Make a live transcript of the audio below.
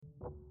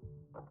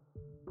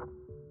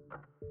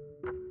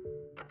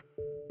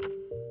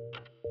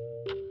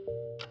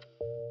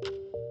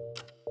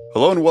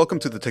Hello and welcome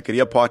to the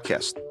Techqueria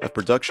podcast, a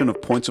production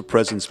of Points of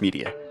Presence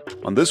Media.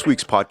 On this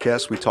week's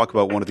podcast, we talk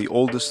about one of the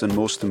oldest and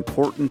most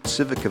important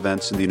civic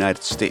events in the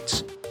United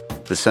States,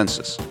 the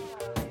census.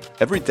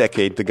 Every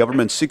decade, the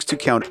government seeks to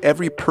count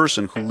every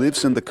person who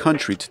lives in the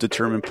country to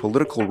determine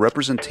political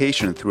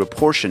representation through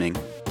apportioning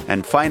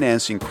and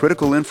financing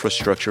critical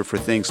infrastructure for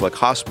things like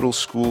hospitals,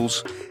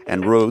 schools,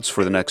 and roads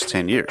for the next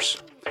 10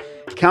 years.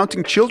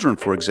 Counting children,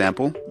 for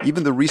example,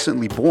 even the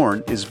recently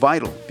born, is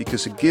vital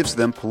because it gives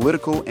them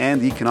political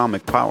and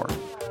economic power.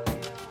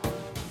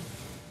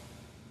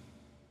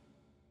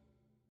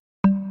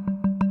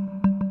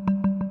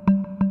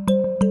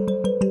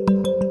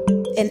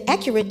 An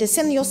accurate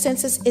decennial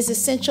census is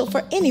essential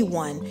for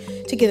anyone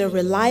to get a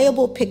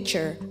reliable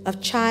picture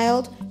of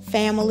child,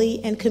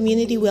 family, and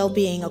community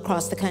well-being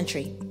across the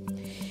country.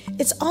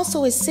 It's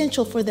also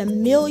essential for the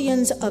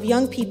millions of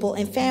young people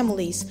and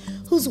families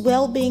whose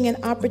well-being and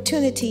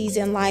opportunities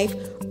in life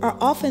are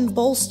often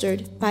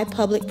bolstered by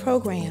public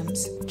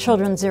programs.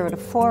 Children 0 to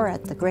 4 are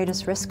at the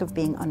greatest risk of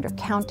being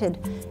undercounted,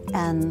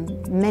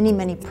 and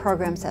many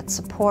programs that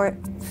support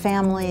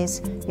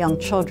families, young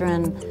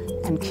children,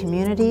 and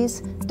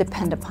communities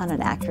depend upon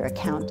an accurate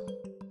count.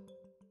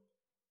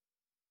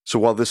 So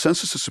while the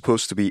census is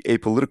supposed to be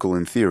apolitical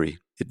in theory,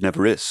 it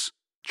never is.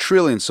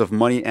 Trillions of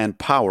money and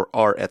power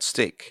are at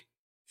stake.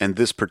 And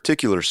this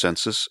particular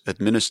census,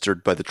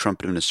 administered by the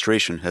Trump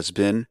administration, has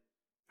been,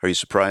 are you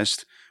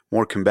surprised,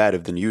 more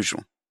combative than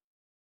usual.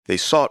 They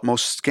sought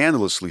most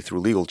scandalously through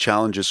legal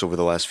challenges over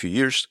the last few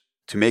years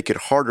to make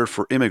it harder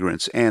for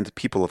immigrants and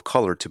people of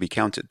color to be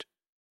counted.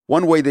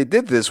 One way they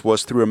did this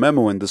was through a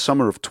memo in the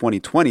summer of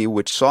 2020,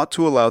 which sought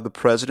to allow the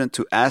president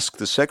to ask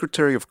the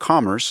Secretary of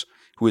Commerce,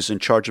 who is in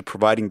charge of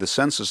providing the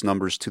census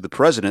numbers to the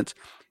president,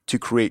 to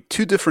create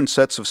two different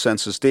sets of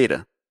census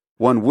data,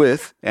 one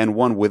with and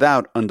one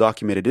without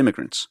undocumented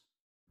immigrants.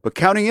 But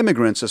counting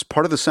immigrants as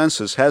part of the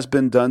census has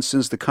been done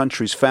since the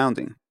country's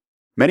founding.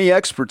 Many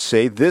experts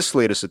say this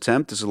latest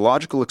attempt is a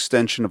logical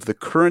extension of the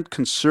current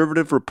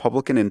conservative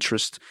Republican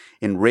interest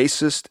in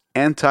racist,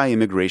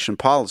 anti-immigration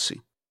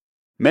policy.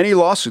 Many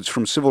lawsuits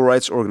from civil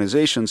rights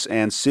organizations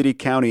and city,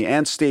 county,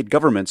 and state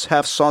governments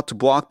have sought to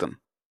block them.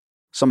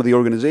 Some of the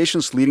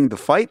organizations leading the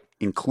fight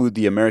include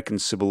the American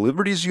Civil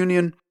Liberties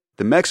Union,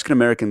 the Mexican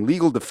American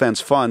Legal Defense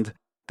Fund,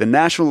 the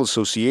National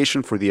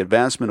Association for the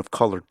Advancement of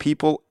Colored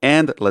People,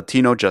 and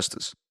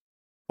LatinoJustice.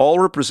 All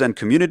represent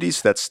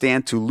communities that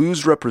stand to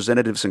lose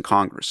representatives in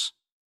Congress.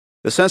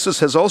 The census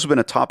has also been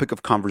a topic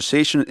of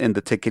conversation in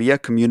the Techqueria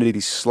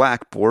community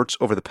Slack boards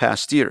over the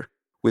past year,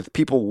 with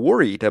people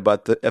worried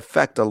about the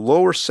effect a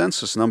lower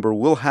census number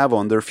will have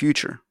on their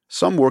future.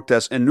 Some worked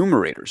as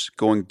enumerators,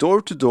 going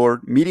door to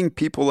door, meeting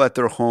people at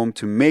their home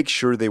to make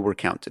sure they were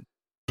counted.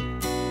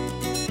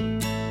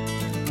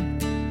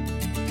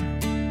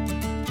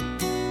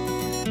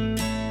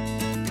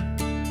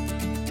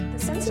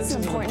 This is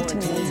important to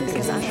me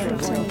because I'm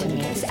important to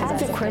me.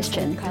 As a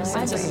Christian,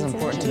 This is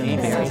important to me.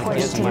 Very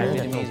important to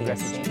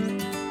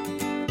me.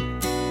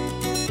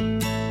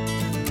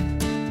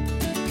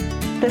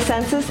 the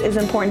census is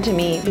important to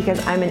me because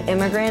I'm an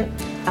immigrant,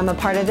 I'm a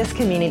part of this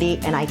community,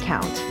 and I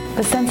count.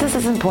 The census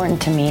is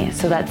important to me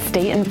so that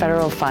state and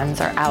federal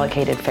funds are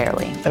allocated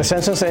fairly. El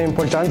census es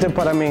importante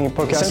para mí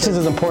porque the census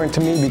is important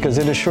to me because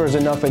it assures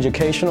enough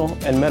educational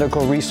and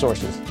medical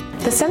resources.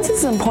 The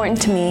census is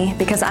important to me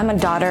because I'm a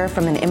daughter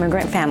from an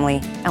immigrant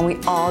family and we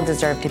all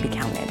deserve to be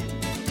counted.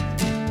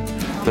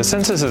 The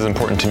census is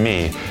important to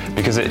me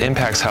because it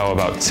impacts how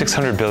about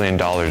 $600 billion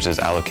is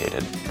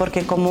allocated.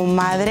 Porque como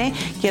madre,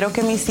 quiero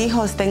que mis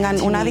hijos tengan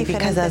una diferente.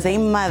 Because as a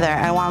mother,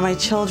 I want my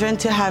children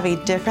to have a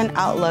different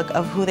outlook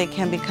of who they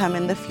can become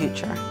in the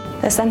future.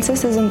 The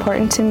census is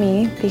important to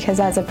me because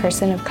as a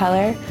person of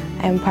color,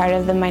 I am part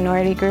of the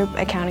minority group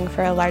accounting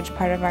for a large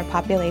part of our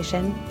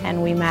population,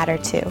 and we matter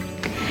too.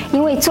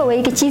 因为作为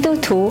一个基督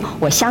徒，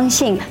我相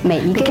信每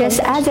一个人。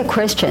Because as a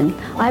Christian,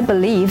 I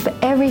believe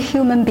every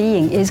human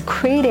being is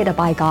created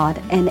by God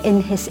and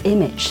in His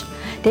image.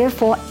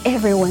 Therefore,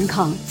 everyone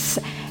counts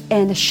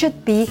and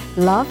should be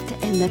loved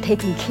and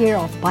taken care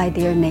of by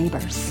their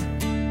neighbors.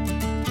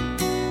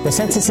 The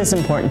census is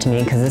important to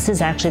me because this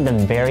is actually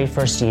the very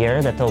first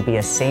year that there will be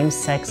a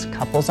same-sex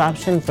couples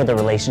option for the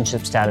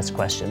relationship status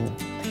question.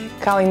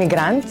 Kao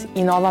imigrant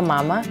i nova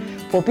mama,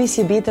 popis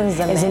je bitan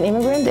za me. As an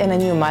immigrant and a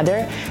new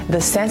mother, the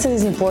census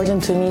is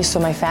important to me so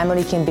my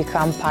family can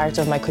become part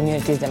of my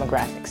community's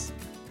demographics.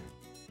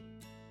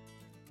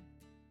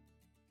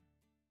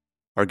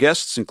 Our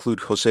guests include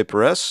Jose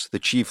Perez, the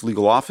Chief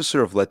Legal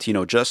Officer of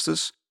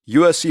LatinoJustice,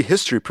 USC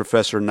History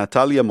Professor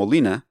Natalia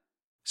Molina,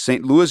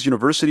 St. Louis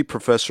University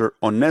Professor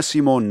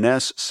Onesimo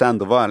Ness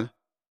Sandoval,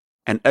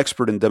 an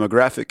expert in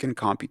demographic and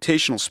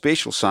computational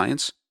spatial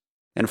science,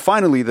 and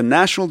finally, the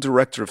National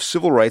Director of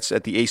Civil Rights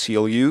at the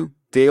ACLU,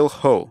 Dale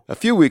Ho. A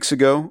few weeks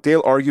ago,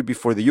 Dale argued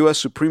before the U.S.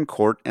 Supreme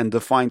Court and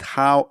defined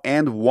how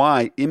and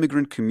why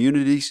immigrant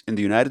communities in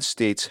the United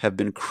States have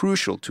been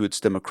crucial to its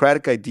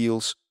democratic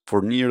ideals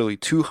for nearly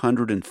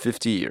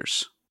 250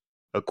 years.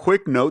 A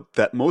quick note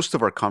that most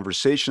of our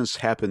conversations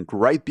happened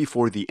right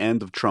before the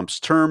end of Trump's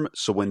term,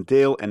 so when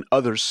Dale and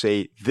others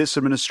say this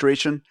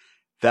administration,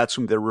 that's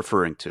whom they're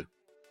referring to.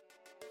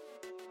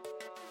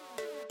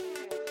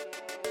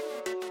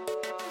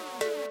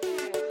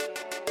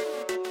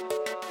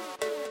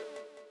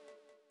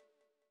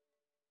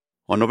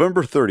 On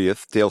November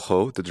 30th, Dale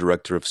Ho, the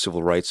director of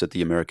civil rights at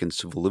the American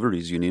Civil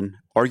Liberties Union,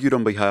 argued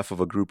on behalf of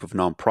a group of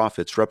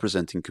nonprofits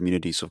representing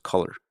communities of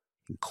color,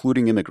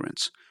 including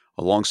immigrants,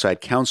 alongside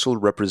counsel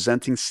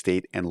representing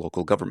state and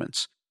local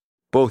governments.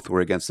 Both were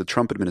against the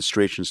Trump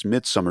administration's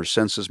midsummer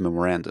census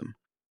memorandum.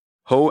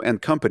 Ho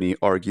and company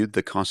argued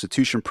the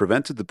Constitution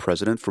prevented the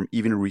president from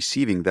even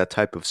receiving that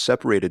type of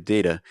separated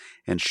data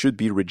and should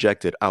be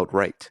rejected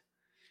outright.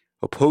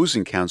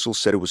 Opposing counsel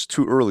said it was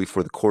too early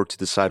for the court to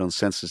decide on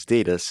census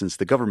data since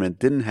the government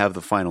didn't have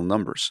the final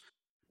numbers,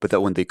 but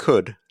that when they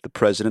could, the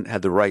president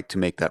had the right to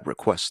make that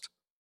request.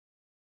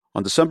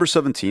 On December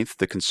 17th,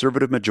 the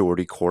conservative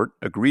majority court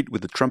agreed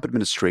with the Trump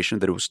administration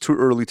that it was too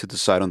early to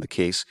decide on the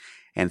case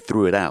and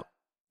threw it out,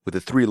 with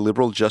the 3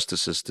 liberal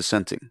justices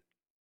dissenting.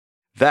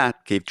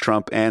 That gave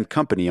Trump and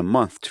company a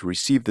month to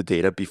receive the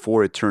data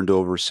before it turned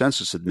over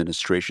census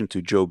administration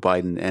to Joe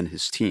Biden and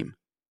his team.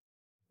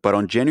 But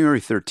on January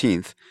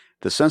 13th,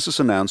 the census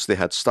announced they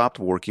had stopped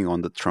working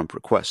on the Trump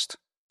request.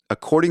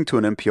 According to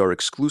an NPR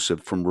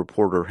exclusive from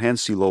reporter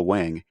Hansi Lo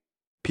Wang,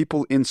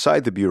 people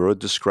inside the Bureau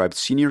described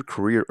senior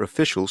career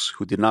officials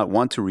who did not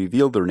want to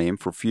reveal their name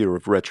for fear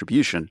of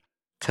retribution,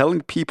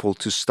 telling people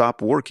to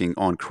stop working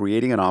on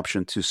creating an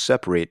option to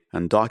separate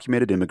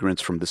undocumented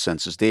immigrants from the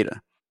census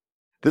data.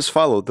 This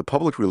followed the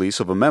public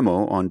release of a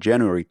memo on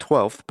January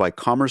 12th by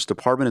Commerce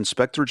Department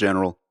Inspector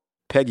General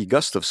Peggy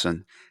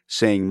Gustafson,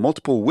 saying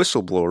multiple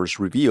whistleblowers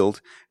revealed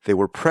they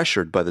were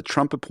pressured by the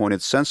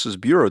Trump-appointed Census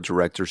Bureau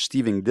Director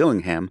Stephen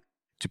Dillingham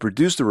to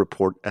produce the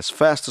report as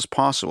fast as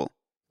possible,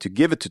 to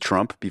give it to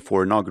Trump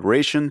before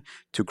inauguration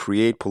to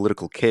create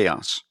political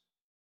chaos.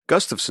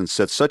 Gustafson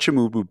said such a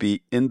move would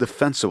be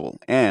indefensible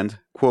and,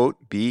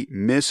 quote, be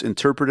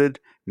misinterpreted,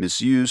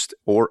 misused,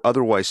 or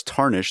otherwise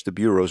tarnish the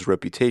Bureau's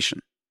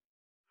reputation.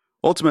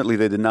 Ultimately,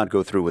 they did not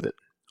go through with it.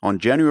 On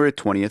January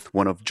 20th,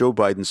 one of Joe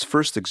Biden's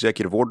first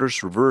executive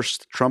orders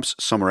reversed Trump's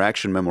summer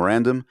action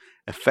memorandum,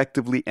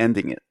 effectively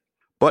ending it.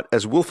 But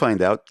as we'll find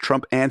out,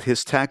 Trump and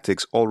his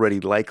tactics already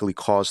likely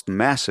caused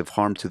massive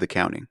harm to the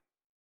county.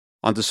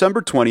 On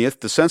December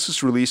 20th, the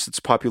census released its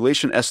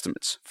population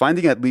estimates,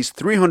 finding at least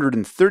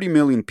 330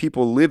 million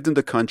people lived in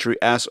the country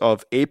as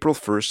of April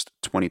 1st,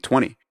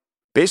 2020.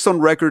 Based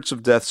on records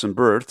of deaths and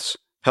births,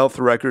 health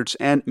records,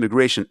 and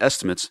immigration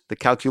estimates, the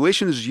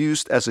calculation is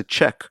used as a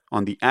check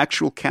on the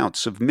actual count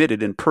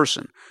submitted in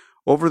person,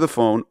 over the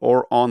phone,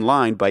 or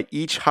online by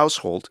each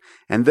household,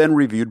 and then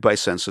reviewed by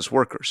census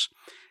workers.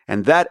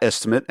 And that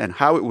estimate and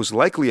how it was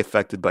likely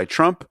affected by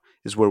Trump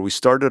is where we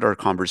started our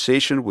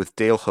conversation with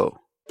Dale Ho.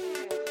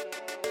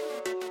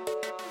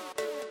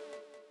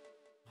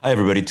 Hi,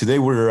 everybody. Today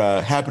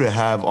we're happy to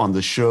have on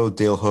the show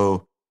Dale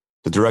Ho,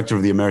 the director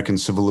of the American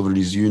Civil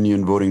Liberties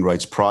Union Voting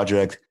Rights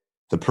Project,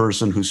 the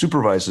person who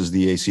supervises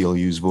the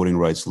ACLU's voting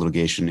rights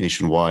litigation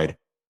nationwide.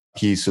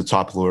 He's a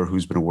top lawyer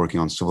who's been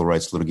working on civil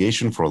rights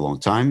litigation for a long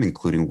time,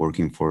 including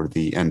working for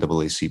the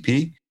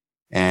NAACP.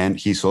 And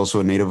he's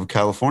also a native of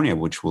California,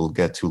 which we'll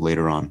get to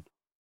later on.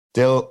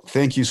 Dale,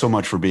 thank you so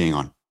much for being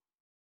on.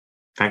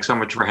 Thanks so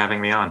much for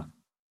having me on.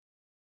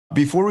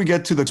 Before we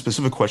get to the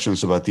specific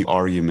questions about the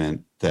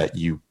argument that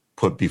you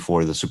put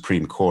before the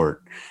Supreme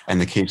Court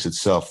and the case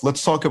itself,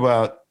 let's talk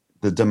about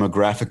the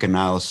demographic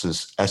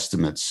analysis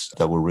estimates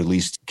that were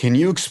released. Can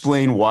you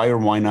explain why or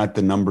why not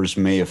the numbers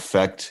may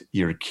affect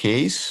your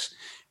case?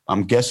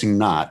 I'm guessing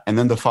not. And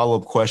then the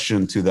follow-up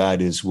question to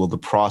that is, will the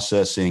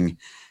processing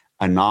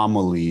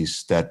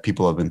anomalies that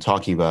people have been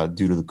talking about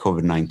due to the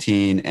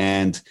COVID-19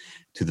 and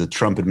to the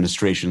Trump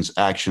administration's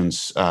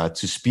actions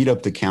to speed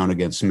up the count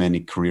against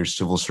many career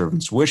civil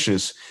servants'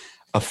 wishes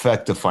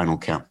affect the final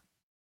count?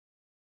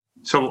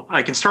 So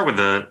I can start with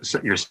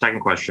your second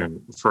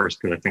question first,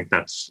 because I think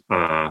that's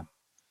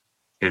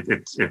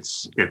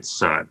it's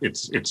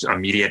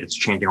immediate. It's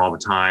changing all the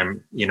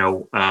time. You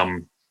know,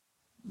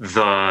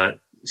 the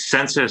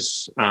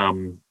census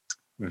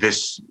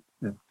this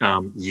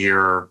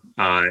year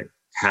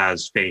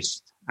has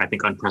faced, I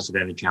think,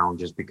 unprecedented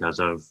challenges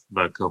because of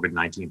the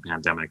COVID-19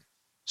 pandemic.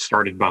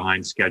 Started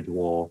behind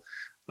schedule,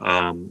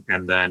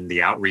 and then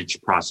the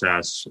outreach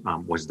process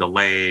was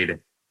delayed.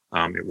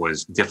 It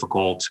was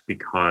difficult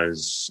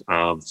because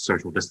of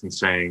social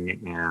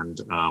distancing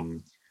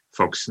and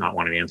folks not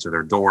wanting to answer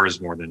their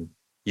doors more than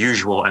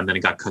usual. And then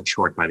it got cut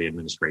short by the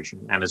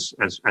administration. And as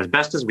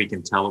best as we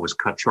can tell, it was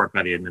cut short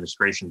by the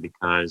administration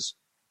because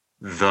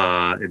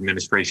the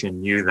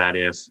administration knew that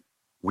if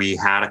we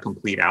had a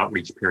complete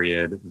outreach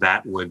period,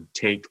 that would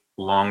take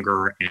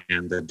longer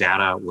and the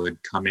data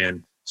would come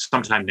in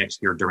sometime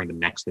next year during the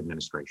next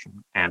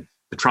administration. And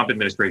the Trump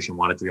administration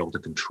wanted to be able to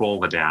control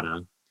the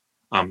data,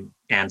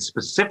 and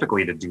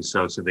specifically to do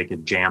so they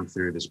could jam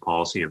through this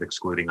policy of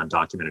excluding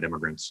undocumented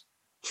immigrants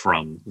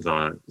from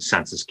the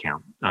census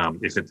count.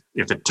 If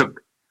it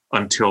took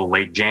until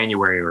late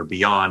January or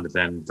beyond,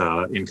 then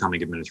the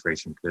incoming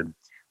administration could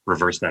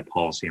reverse that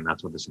policy, and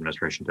that's what this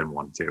administration didn't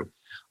want to do.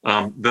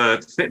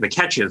 The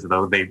catch is,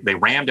 though, they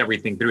rammed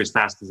everything through as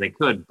fast as they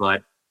could,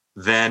 but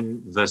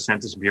then the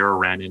Census Bureau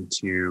ran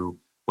into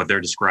what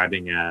they're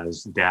describing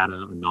as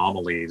data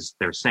anomalies.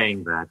 They're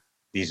saying that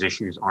these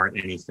issues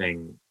aren't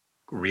anything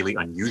really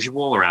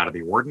unusual or out of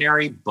the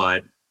ordinary,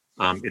 but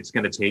it's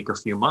going to take a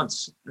few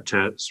months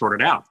to sort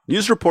it out.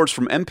 News reports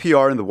from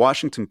NPR and the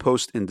Washington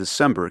Post in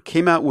December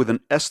came out with an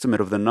estimate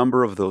of the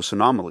number of those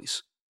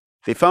anomalies.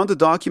 They found a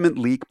document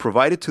leak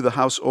provided to the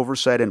House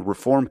Oversight and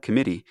Reform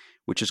Committee,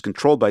 which is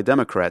controlled by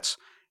Democrats,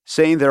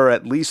 saying there are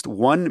at least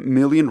 1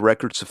 million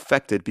records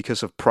affected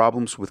because of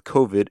problems with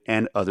COVID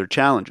and other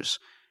challenges,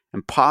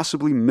 and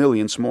possibly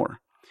millions more.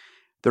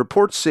 The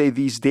reports say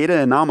these data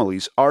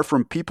anomalies are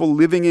from people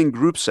living in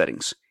group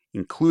settings,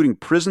 including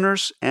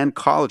prisoners and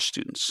college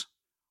students.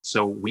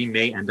 So we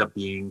may end up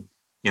being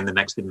in the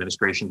next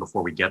administration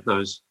before we get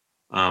those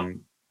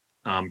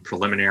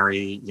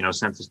preliminary,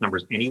 census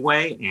numbers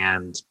anyway,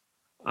 and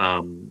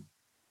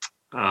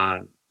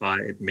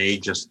it may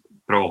just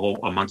throw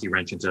a monkey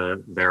wrench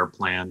into their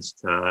plans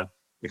to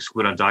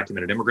exclude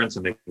undocumented immigrants,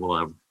 and they will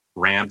have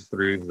rammed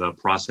through the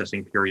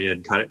processing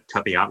period,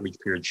 cut the outreach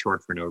period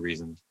short for no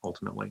reason,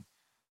 ultimately.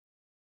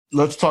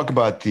 Let's talk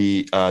about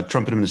the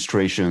Trump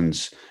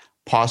administration's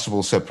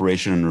possible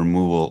separation and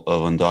removal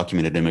of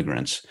undocumented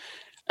immigrants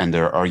and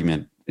their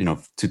argument,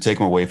 to take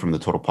them away from the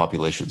total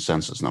population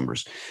census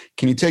numbers.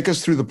 Can you take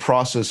us through the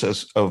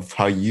process of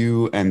how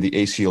you and the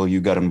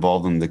ACLU got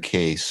involved in the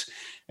case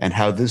and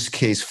how this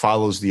case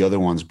follows the other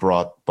ones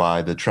brought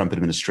by the Trump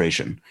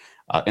administration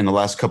in the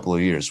last couple of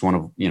years? One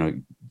of,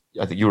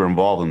 I think you were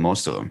involved in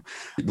most of them.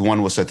 The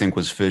one was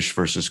Fish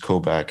versus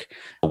Kobach,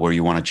 where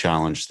you want to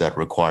challenge that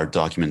required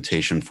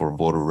documentation for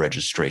voter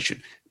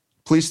registration.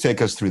 Please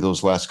take us through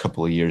those last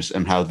couple of years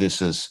and how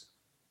this is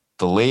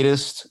the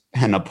latest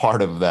and a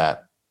part of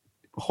that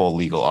whole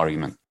legal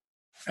argument.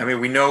 I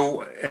mean, we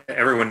know,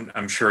 everyone,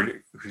 I'm sure,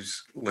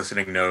 who's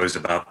listening knows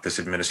about this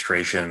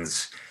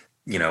administration's,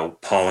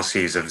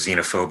 policies of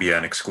xenophobia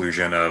and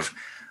exclusion of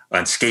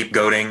and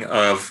scapegoating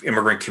of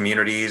immigrant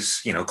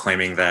communities,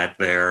 claiming that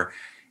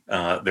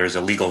there's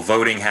illegal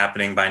voting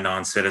happening by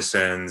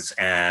non-citizens,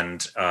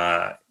 and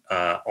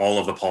all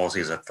of the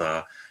policies at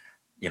the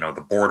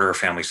border,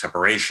 family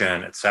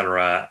separation, et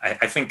cetera.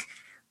 I think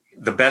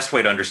the best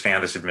way to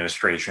understand this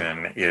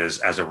administration is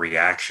as a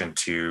reaction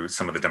to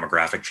some of the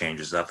demographic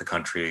changes that the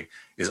country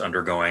is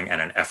undergoing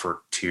and an effort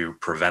to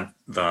prevent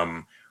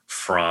them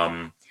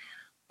from,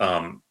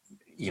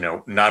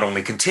 not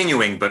only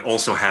continuing, but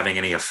also having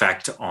any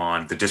effect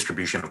on the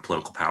distribution of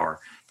political power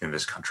in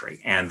this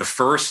country. And the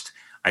first,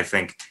 I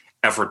think,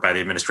 effort by the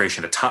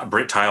administration to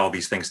tie all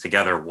these things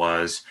together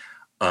was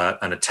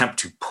an attempt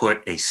to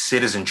put a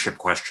citizenship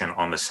question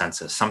on the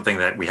census, something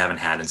that we haven't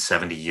had in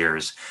 70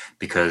 years,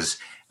 because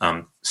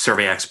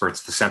survey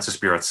experts, the Census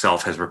Bureau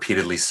itself has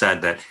repeatedly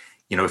said that,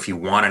 if you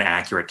want an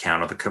accurate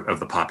count of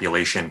the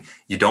population,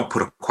 you don't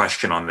put a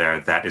question on there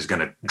that is going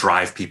to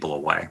drive people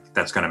away.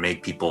 That's going to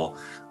make people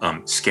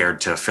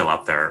scared to fill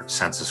out their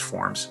census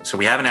forms. So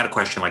we haven't had a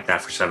question like that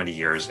for 70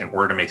 years. In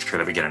order to make sure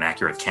that we get an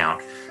accurate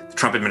count, the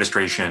Trump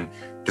administration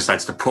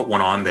decides to put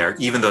one on there,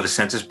 even though the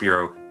Census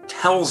Bureau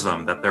tells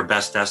them that their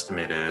best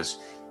estimate is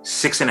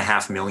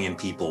 6.5 million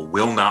people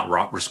will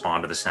not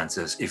respond to the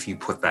census if you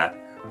put that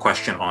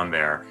question on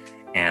there.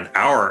 And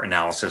our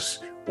analysis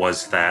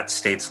was that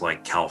states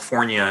like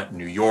California,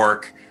 New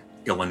York,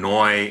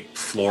 Illinois,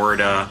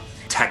 Florida,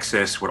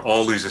 Texas would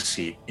all lose a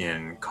seat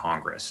in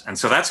Congress. And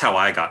so that's how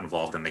I got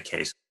involved in the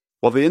case.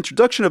 While the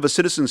introduction of a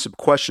citizenship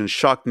question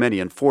shocked many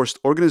and forced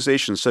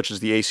organizations such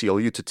as the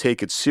ACLU to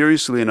take it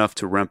seriously enough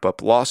to ramp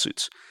up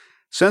lawsuits,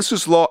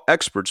 census law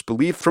experts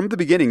believed from the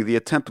beginning the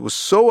attempt was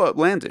so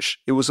outlandish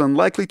it was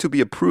unlikely to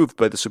be approved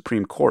by the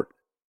Supreme Court.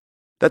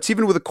 That's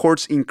even with the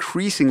court's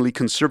increasingly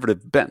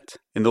conservative bent.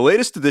 In the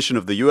latest edition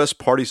of the U.S.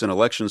 Parties and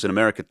Elections in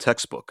America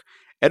textbook,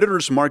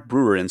 editors Mark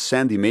Brewer and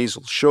Sandy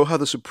Maisel show how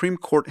the Supreme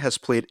Court has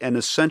played an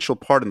essential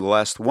part in the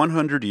last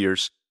 100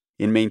 years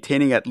in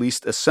maintaining at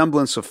least a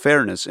semblance of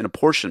fairness in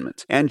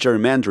apportionment and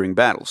gerrymandering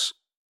battles.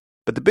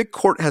 But the big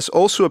court has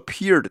also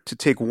appeared to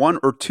take 1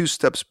 or 2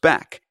 steps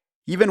back,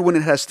 even when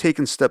it has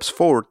taken steps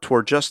forward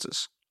toward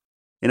justice.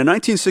 In a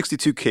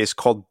 1962 case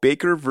called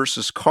Baker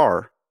versus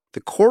Carr, the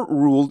court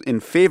ruled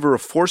in favor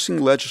of forcing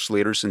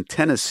legislators in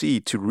Tennessee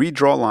to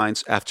redraw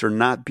lines after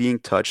not being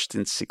touched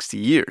in 60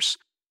 years.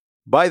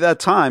 By that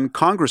time,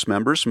 Congress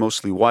members,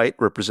 mostly white,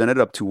 represented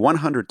up to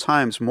 100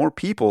 times more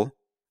people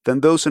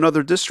than those in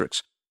other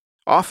districts,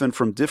 often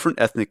from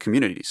different ethnic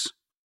communities.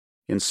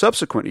 In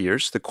subsequent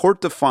years, the court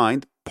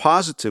defined,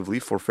 positively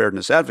for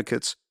fairness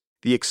advocates,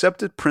 the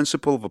accepted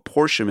principle of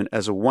apportionment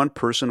as a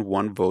one-person,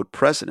 one-vote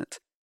precedent,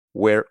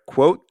 where,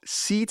 quote,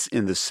 seats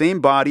in the same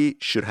body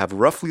should have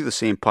roughly the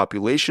same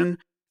population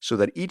so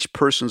that each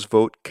person's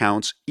vote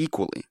counts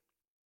equally.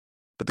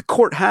 But the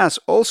court has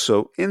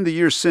also, in the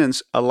years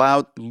since,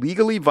 allowed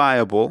legally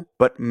viable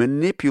but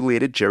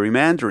manipulated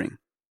gerrymandering,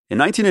 In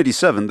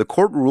 1987, the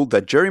court ruled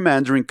that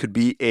gerrymandering could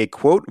be a,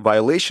 quote,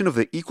 violation of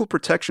the Equal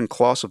Protection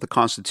Clause of the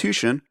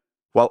Constitution,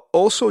 while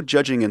also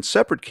judging in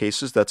separate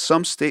cases that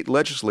some state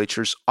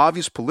legislatures'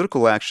 obvious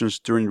political actions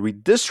during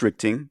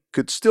redistricting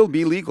could still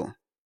be legal.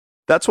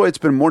 That's why it's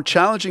been more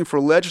challenging for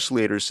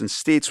legislators in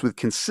states with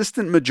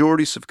consistent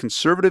majorities of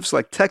conservatives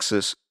like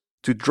Texas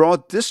to draw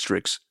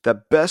districts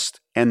that best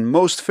and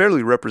most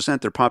fairly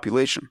represent their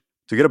population.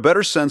 To get a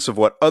better sense of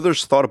what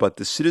others thought about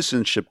the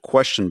citizenship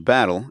question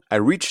battle, I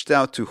reached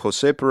out to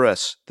Jose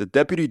Perez, the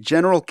Deputy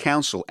General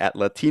Counsel at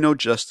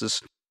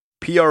LatinoJustice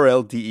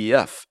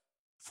PRLDEF,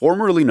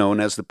 formerly known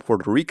as the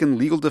Puerto Rican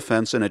Legal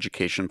Defense and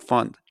Education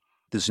Fund.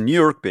 This New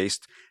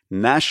York-based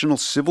national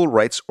civil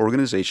rights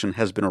organization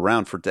has been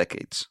around for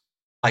decades.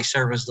 I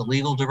serve as the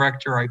legal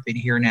director. I've been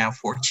here now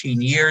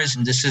 14 years,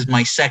 and this is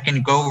my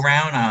second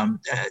go-round.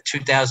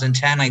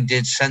 2010, I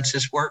did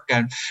census work,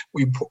 and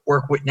we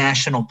work with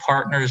national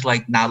partners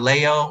like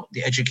NALEO,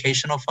 the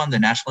Educational Fund, the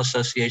National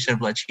Association of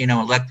Latino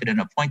Elected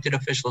and Appointed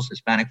Officials,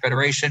 Hispanic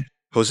Federation.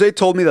 Jose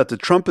told me that the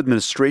Trump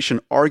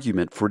administration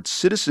argument for its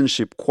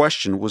citizenship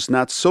question was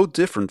not so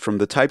different from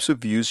the types of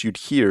views you'd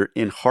hear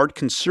in hard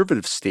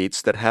conservative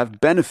states that have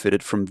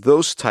benefited from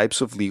those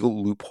types of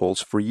legal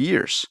loopholes for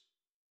years.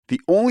 The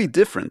only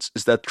difference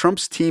is that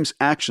Trump's team's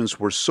actions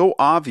were so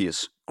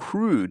obvious,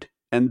 crude,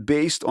 and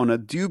based on a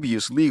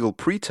dubious legal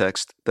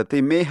pretext that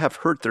they may have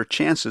hurt their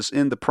chances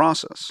in the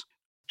process.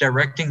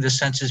 Directing the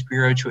Census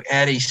Bureau to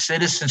add a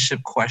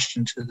citizenship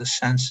question to the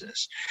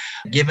census.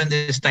 Given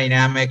this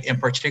dynamic, and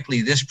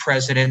particularly this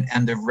president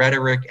and the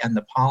rhetoric and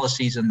the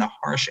policies and the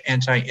harsh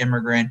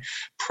anti-immigrant,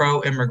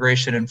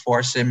 pro-immigration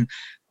enforcement,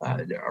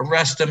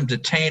 arrest them,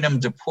 detain them,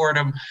 deport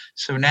them.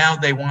 So now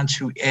they want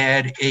to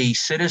add a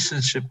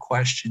citizenship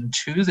question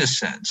to the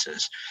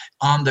census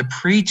on the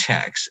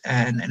pretext.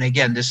 And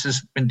again, this has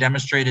been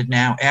demonstrated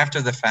now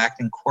after the fact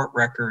in court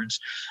records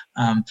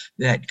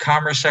that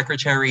Commerce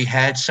Secretary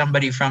had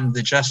somebody from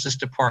the Justice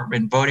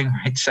Department voting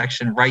rights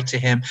section write to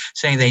him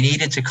saying they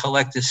needed to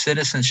collect the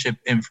citizenship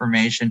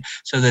information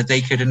so that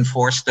they could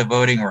enforce the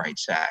Voting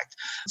Rights Act.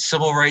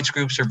 Civil rights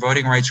groups or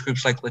voting rights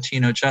groups like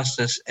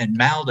LatinoJustice and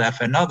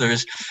MALDEF and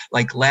others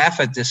like laugh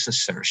at this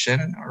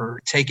assertion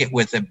or take it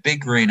with a big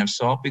grain of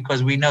salt,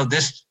 because we know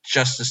this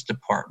Justice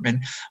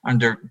Department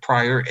under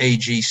prior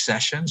AG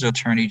Sessions,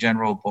 Attorney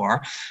General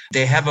Barr,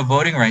 they have a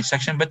voting rights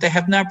section, but they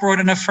have not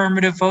brought an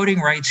affirmative voting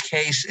rights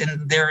case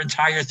in their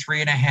entire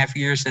 3.5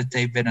 years that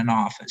they've been in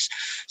office.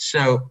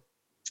 So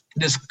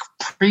this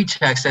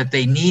pretext that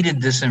they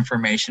needed this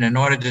information in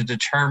order to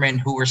determine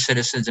who were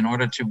citizens, in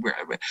order to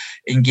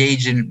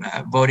engage in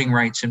voting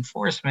rights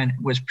enforcement,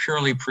 was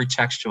purely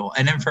pretextual.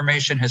 And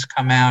information has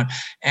come out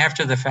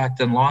after the fact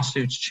in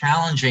lawsuits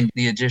challenging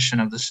the addition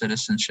of the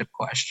citizenship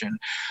question,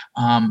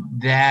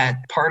 that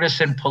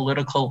partisan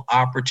political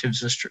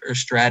operatives or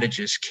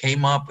strategists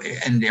came up,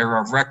 and there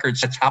are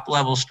records, a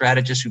top-level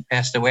strategist who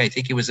passed away, I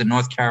think he was in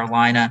North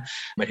Carolina,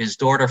 but his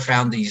daughter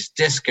found these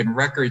discs and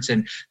records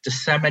and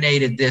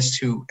disseminated this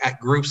at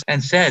groups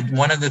and said,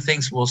 one of the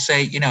things we'll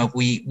say, if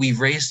we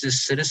raise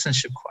this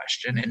citizenship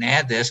question and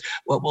add this,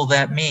 what will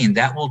that mean?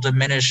 That will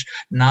diminish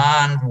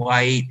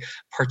non-white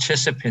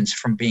participants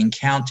from being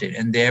counted,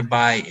 and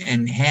thereby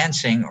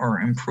enhancing or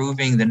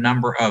improving the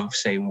number of,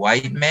 say,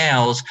 white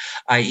males,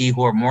 i.e.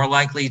 who are more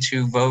likely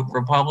to vote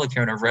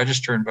Republican or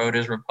register and vote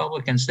as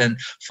Republicans than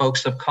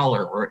folks of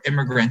color or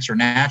immigrants or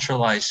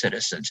naturalized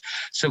citizens.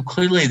 So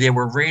clearly there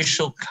were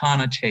racial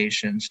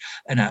connotations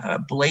and a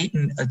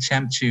blatant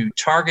attempt to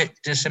target,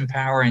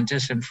 disempower, and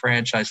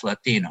disenfranchise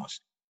Latinos.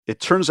 It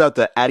turns out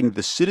that adding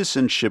the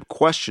citizenship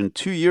question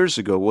 2 years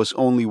ago was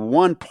only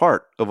one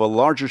part of a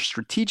larger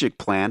strategic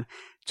plan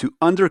to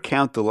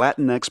undercount the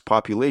Latinx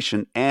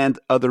population and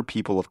other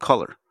people of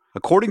color.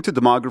 According to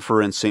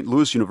demographer and St.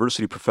 Louis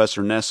University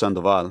professor Ness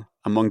Sandoval,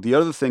 among the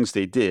other things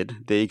they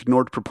did, they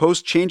ignored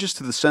proposed changes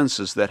to the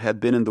census that had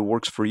been in the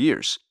works for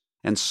years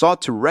and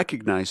sought to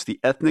recognize the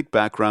ethnic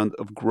background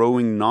of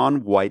growing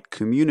non-white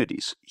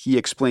communities. He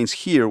explains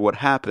here what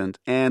happened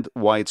and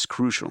why it's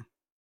crucial.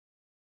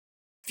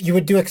 You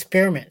would do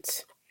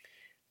experiments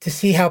to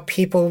see how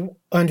people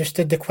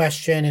understood the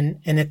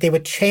question and that they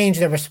would change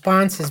their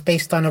responses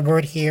based on a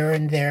word here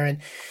and there.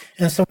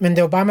 And so when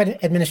the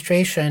Obama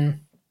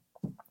administration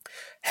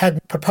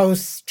had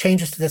proposed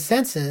changes to the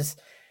census,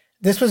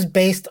 this was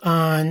based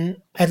on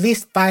at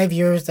least 5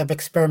 years of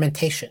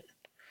experimentation,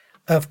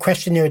 of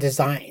questionnaire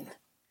design,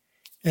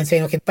 and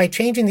saying, okay, by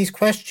changing these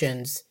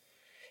questions,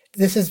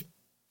 this is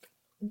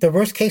the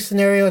worst case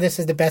scenario, this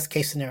is the best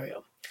case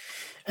scenario.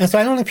 And so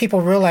I don't think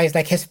people realize,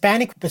 like,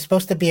 Hispanic was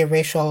supposed to be a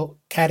racial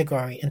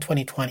category in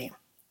 2020.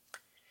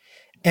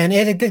 And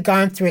it had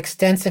gone through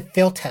extensive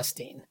field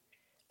testing,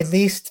 at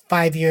least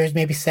 5 years,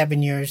 maybe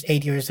 7 years,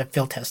 8 years of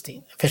field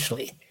testing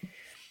officially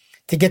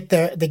to get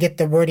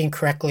the wording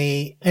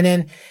correctly. And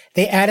then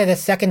they added a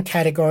second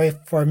category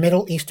for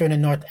Middle Eastern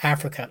and North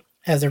Africa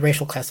as a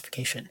racial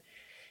classification.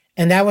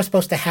 And that was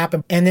supposed to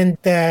happen. And then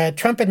the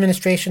Trump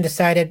administration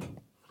decided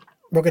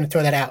we're going to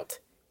throw that out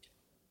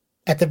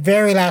at the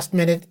very last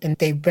minute, and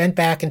they went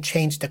back and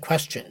changed the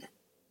question.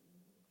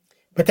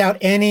 without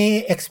any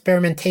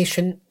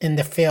experimentation in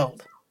the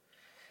field.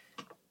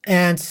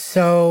 And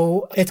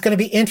so it's going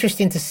to be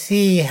interesting to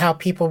see how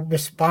people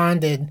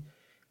responded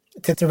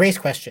to the race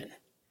question.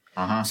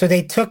 So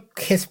they took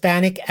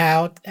Hispanic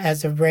out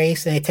as a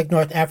race and they took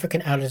North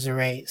African out as a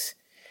race.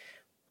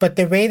 But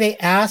the way they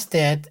asked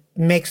it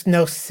makes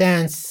no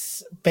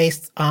sense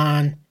based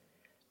on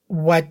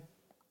what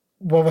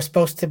was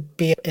supposed to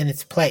be in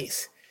its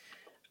place.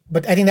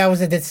 But I think that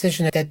was a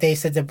decision that they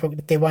said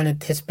that they wanted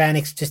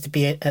Hispanics just to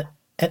be an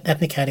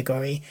ethnic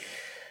category.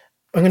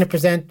 I'm going to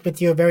present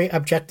with you a very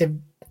objective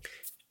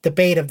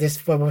debate of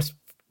this, what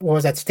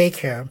was at stake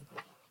here.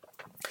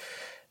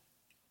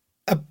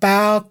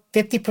 About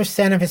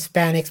 50% of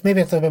Hispanics,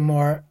 maybe a little bit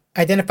more,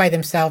 identify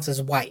themselves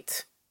as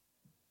white.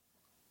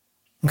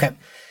 Okay.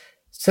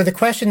 So the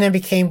question then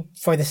became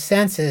for the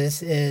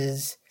census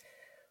is,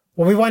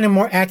 well, we want a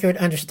more accurate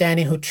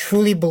understanding who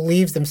truly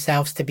believes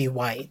themselves to be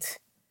white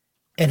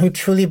and who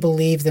truly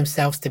believes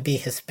themselves to be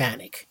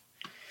Hispanic.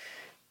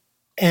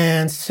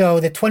 And so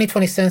the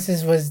 2020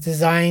 census was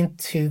designed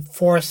to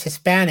force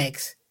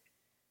Hispanics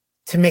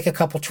to make a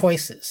couple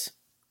choices.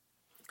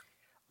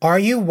 Are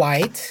you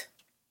white?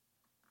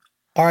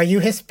 Are you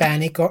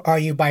Hispanic? Or are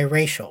you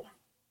biracial?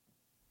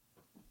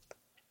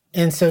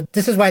 And so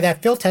this is why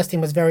that field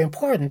testing was very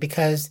important,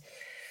 because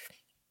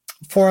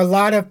for a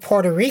lot of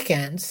Puerto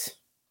Ricans,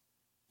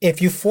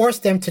 if you force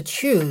them to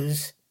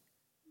choose,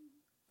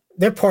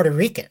 they're Puerto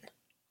Rican.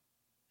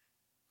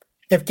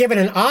 If given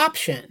an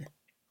option,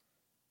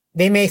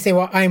 they may say,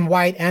 well, I'm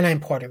white and I'm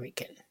Puerto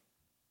Rican.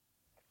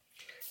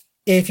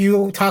 If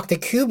you talk to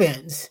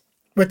Cubans,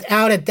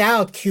 without a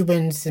doubt,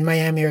 Cubans in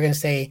Miami are going to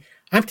say,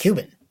 I'm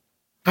Cuban.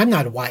 I'm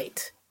not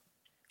white.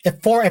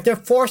 If they're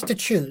forced to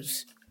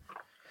choose,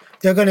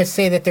 they're going to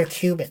say that they're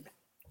Cuban.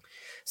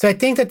 So I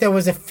think that there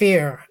was a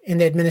fear in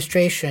the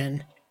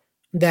administration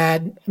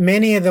that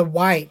many of the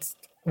white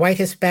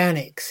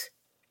Hispanics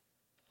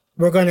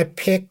were going to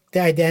pick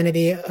the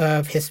identity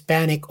of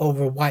Hispanic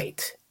over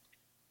white,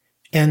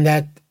 and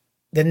that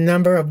the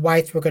number of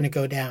whites were going to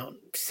go down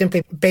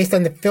simply based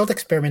on the field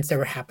experiments that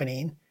were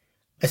happening,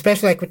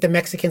 especially like with the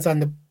Mexicans on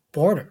the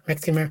border.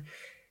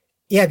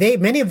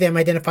 Many of them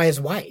identify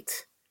as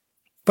white.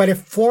 But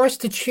if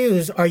forced to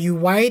choose, are you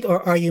white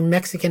or are you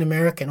Mexican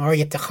American or are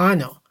you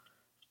Tejano?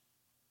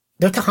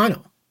 They're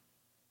Tejano.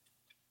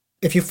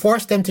 If you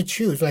force them to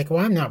choose, like,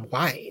 well, I'm not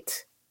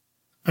white,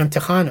 I'm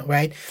Tejano,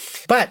 right?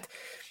 But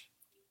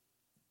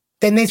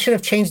then they should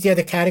have changed the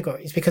other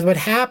categories, because what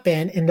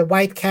happened in the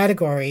white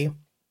category,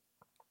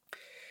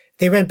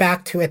 they went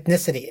back to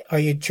ethnicity. Are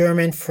you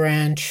German,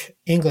 French,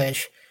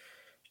 English?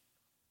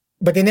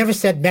 But they never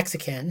said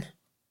Mexican,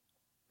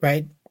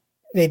 right?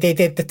 They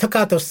took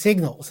out those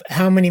signals.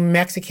 How many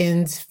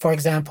Mexicans, for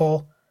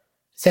example,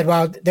 said,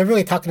 well, they're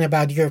really talking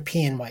about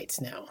European whites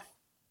now,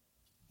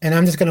 and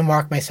I'm just going to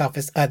mark myself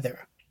as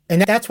other.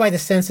 And that's why the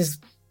census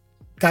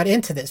got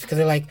into this, because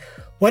they're like,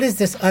 what is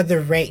this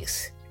other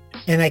race?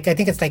 And I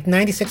think it's like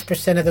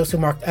 96% of those who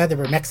marked other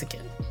were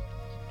Mexican.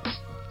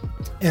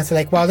 And so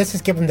like, well, let's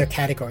just give them their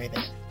category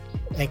then.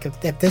 Like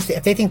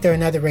if they think they're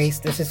another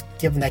race, let's just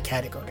give them that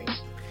category.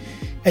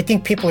 I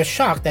think people are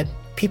shocked that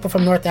people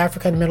from North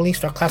Africa and the Middle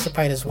East are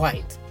classified as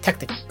white,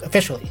 technically,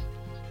 officially.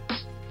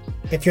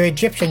 If you're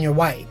Egyptian, you're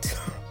white.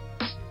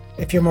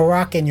 If you're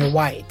Moroccan, you're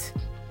white.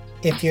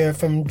 If you're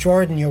from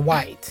Jordan, you're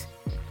white.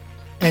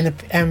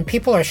 And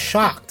people are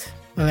shocked.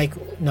 I'm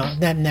like, no,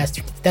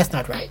 that's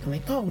not right. I'm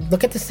like, no,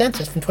 look at the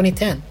census from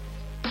 2010.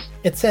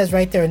 It says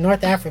right there, in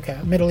North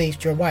Africa, Middle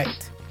East, you're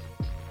white.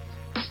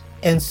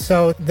 And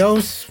so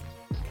those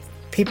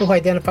people who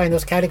identify in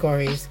those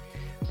categories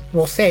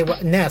will say,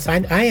 well, Ness,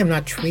 I am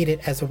not treated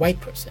as a white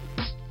person.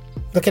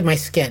 Look at my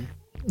skin.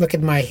 Look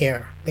at my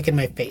hair. Look at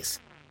my face.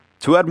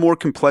 To add more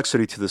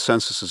complexity to the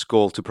census's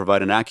goal to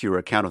provide an accurate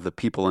account of the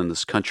people in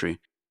this country,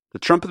 the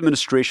Trump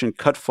administration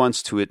cut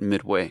funds to it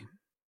midway.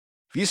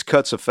 These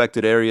cuts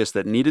affected areas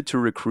that needed to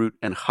recruit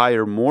and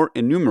hire more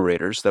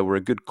enumerators that were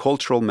a good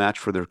cultural match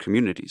for their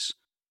communities.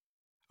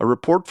 A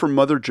report from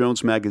Mother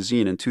Jones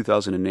magazine in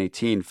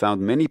 2018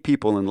 found many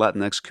people in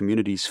Latinx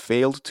communities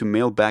failed to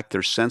mail back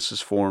their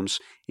census forms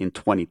in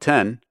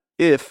 2010,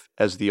 if,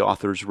 as the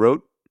authors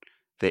wrote,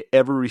 they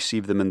ever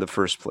received them in the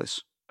first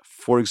place.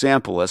 For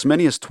example, as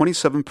many as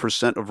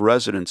 27% of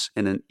residents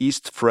in an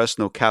East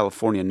Fresno,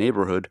 California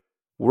neighborhood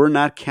were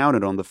not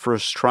counted on the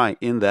first try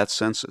in that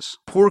census.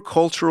 Poor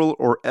cultural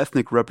or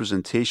ethnic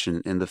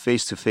representation in the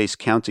face-to-face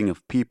counting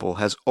of people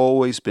has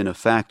always been a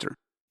factor,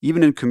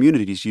 even in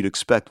communities you'd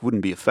expect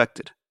wouldn't be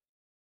affected.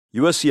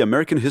 USC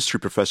American History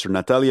professor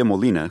Natalia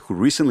Molina, who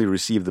recently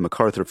received the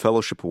MacArthur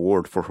Fellowship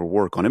Award for her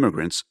work on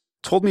immigrants,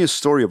 told me a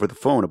story over the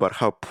phone about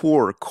how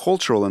poor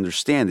cultural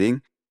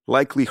understanding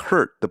likely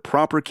hurt the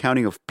proper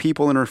counting of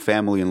people in her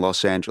family in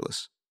Los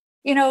Angeles.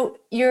 You know,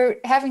 you're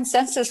having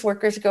census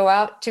workers go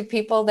out to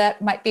people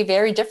that might be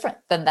very different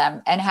than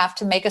them and have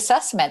to make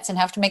assessments and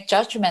have to make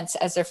judgments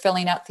as they're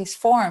filling out these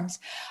forms.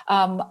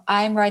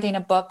 I'm writing a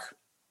book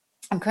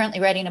I'm currently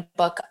writing a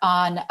book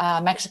on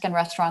Mexican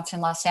restaurants in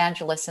Los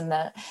Angeles in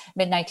the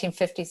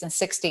mid-1950s and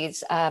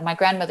 60s. My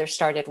grandmother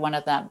started one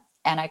of them,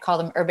 and I call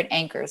them urban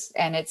anchors.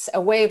 And it's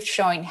a way of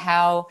showing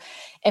how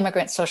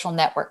immigrant social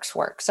networks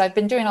work. So I've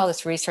been doing all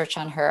this research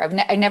on her.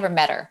 I never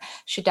met her.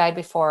 She died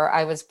before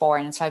I was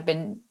born. And so I've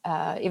been,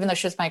 even though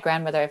she was my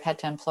grandmother, I've had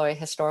to employ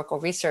historical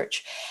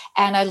research.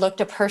 And I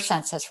looked up her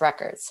census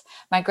records.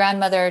 My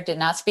grandmother did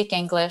not speak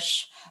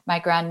English. My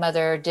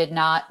grandmother did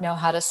not know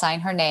how to sign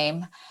her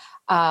name.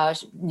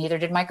 Neither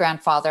did my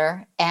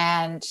grandfather,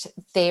 and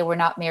they were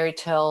not married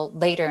till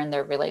later in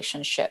their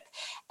relationship.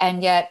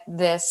 And yet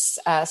this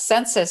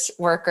census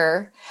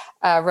worker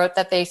wrote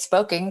that they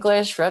spoke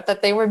English, wrote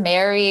that they were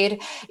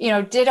married,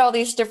 did all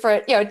these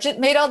different,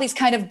 made all these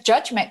kind of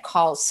judgment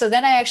calls. So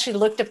then I actually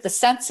looked up the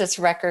census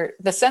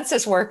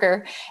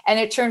worker, and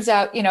it turns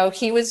out,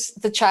 he was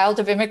the child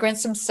of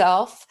immigrants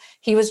himself.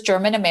 He was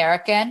German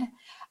American.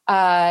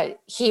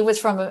 He was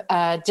from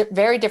a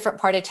very different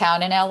part of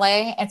town in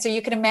LA. And so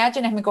you can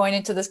imagine him going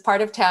into this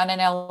part of town in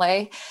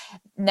LA,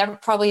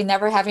 probably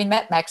never having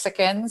met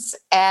Mexicans.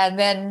 And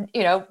then,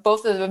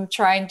 both of them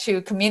trying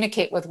to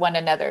communicate with one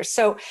another.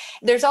 So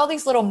there's all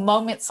these little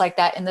moments like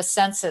that in the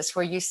census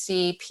where you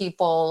see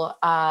people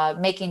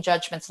making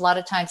judgments. A lot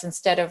of times,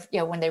 instead of,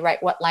 when they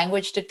write what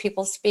language did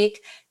people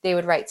speak, they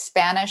would write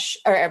Spanish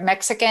or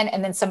Mexican,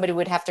 and then somebody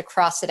would have to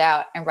cross it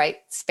out and write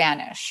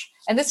Spanish.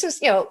 And this was,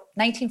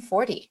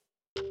 1940.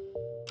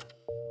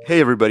 Hey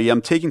everybody,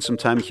 I'm taking some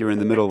time here in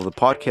the middle of the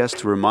podcast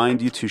to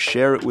remind you to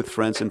share it with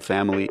friends and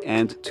family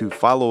and to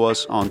follow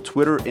us on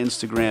Twitter,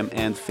 Instagram,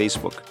 and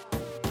Facebook.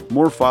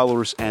 More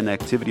followers and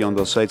activity on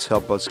those sites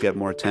help us get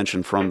more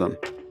attention from them.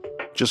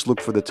 Just look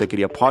for the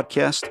Techqueria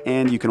podcast,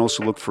 and you can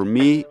also look for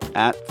me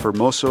at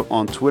Fermoso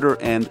on Twitter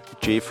and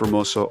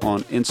jfermoso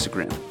on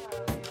Instagram.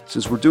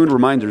 Since we're doing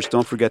reminders,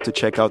 don't forget to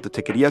check out the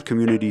Techqueria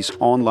community's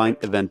online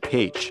event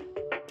page.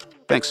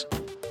 Thanks.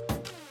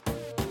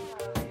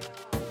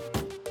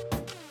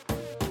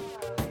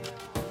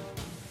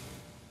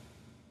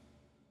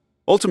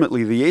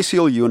 Ultimately, the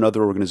ACLU and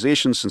other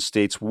organizations and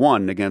states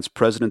won against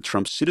President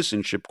Trump's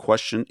citizenship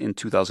question in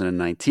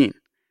 2019.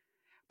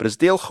 But as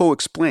Dale Ho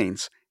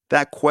explains,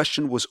 that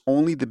question was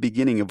only the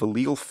beginning of a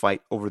legal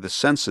fight over the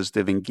census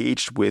they've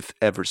engaged with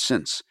ever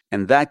since.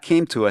 And that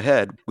came to a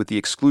head with the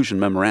exclusion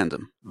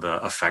memorandum.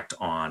 The effect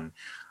on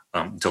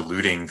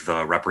diluting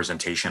the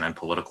representation and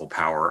political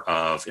power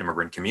of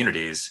immigrant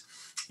communities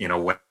in a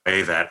way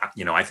that,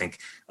 I think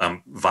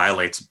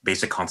violates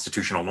basic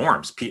constitutional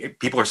norms.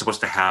 People are supposed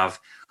to have,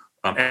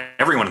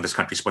 everyone in this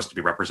country is supposed to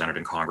be represented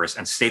in Congress,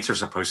 and states are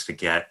supposed to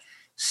get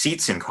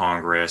seats in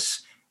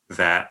Congress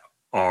that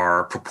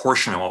are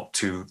proportional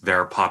to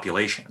their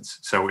populations.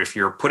 So if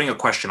you're putting a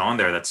question on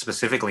there that's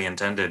specifically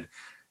intended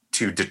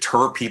to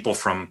deter people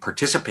from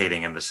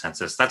participating in the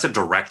census, that's a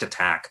direct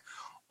attack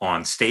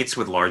on states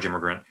with large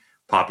immigrant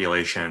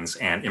populations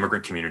and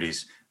immigrant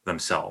communities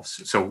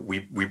themselves. So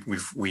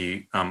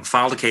we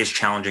filed a case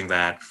challenging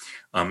that,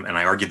 and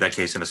I argued that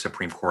case in the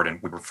Supreme Court, and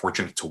we were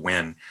fortunate to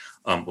win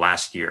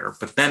last year.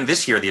 But then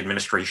this year, the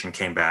administration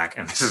came back,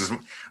 and this is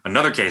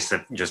another case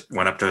that just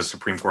went up to the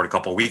Supreme Court a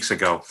couple of weeks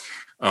ago,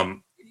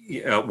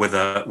 with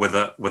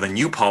a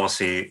new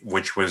policy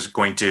which was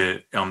going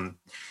to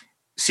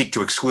seek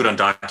to exclude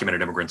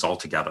undocumented immigrants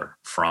altogether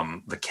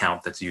from the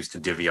count that's used to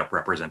divvy up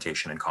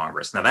representation in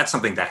Congress. Now, that's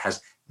something that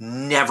has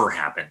never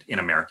happened in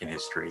American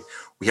history.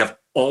 We have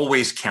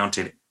always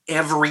counted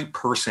every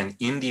person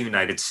in the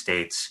United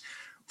States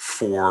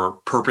for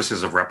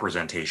purposes of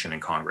representation in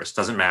Congress.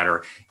 Doesn't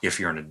matter if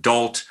you're an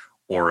adult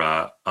or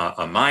a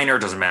minor,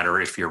 doesn't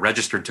matter if you're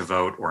registered to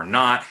vote or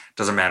not,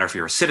 doesn't matter if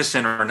you're a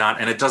citizen or not,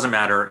 and it doesn't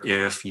matter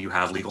if you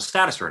have legal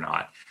status or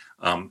not.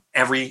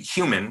 Every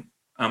human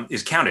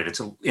is counted.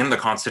 It's in the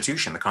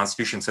Constitution. The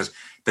Constitution says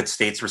that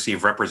states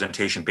receive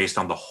representation based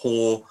on the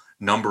whole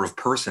number of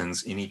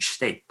persons in each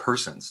state.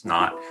 Persons,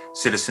 not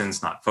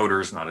citizens, not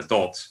voters, not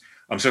adults.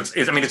 So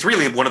it's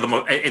really one of the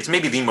most, it's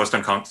maybe the most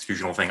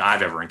unconstitutional thing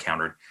I've ever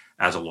encountered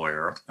as a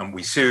lawyer.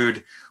 We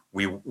sued,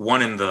 we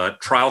won in the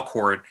trial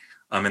court,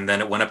 and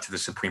then it went up to the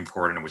Supreme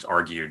Court and it was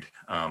argued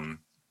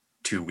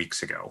 2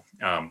 weeks ago.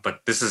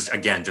 But this is,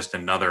 again, just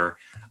another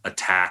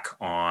attack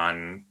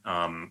on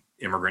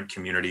immigrant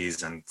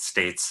communities and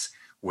states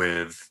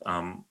with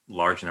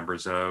large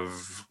numbers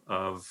of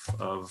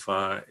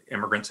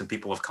immigrants and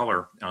people of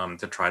color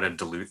to try to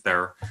dilute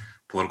their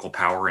political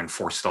power and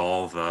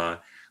forestall the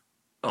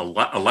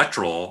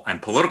electoral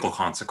and political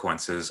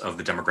consequences of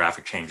the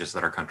demographic changes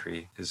that our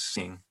country is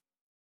seeing.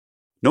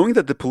 Knowing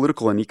that the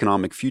political and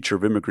economic future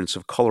of immigrants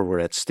of color were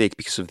at stake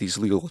because of these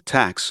legal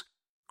attacks,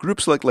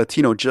 groups like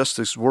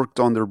LatinoJustice worked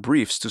on their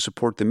briefs to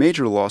support the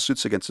major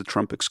lawsuits against the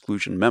Trump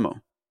exclusion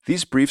memo.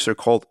 These briefs are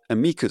called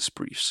amicus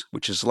briefs,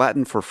 which is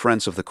Latin for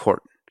friends of the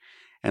court.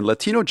 And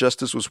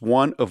LatinoJustice was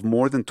one of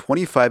more than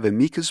 25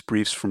 amicus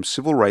briefs from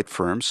civil rights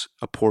firms,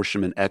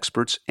 apportionment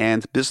experts,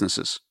 and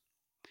businesses.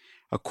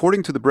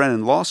 According to the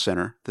Brennan Law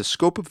Center, the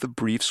scope of the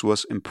briefs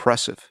was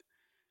impressive.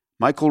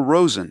 Michael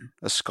Rosen,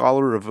 a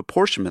scholar of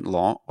apportionment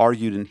law,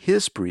 argued in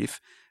his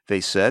brief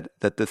They said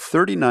that the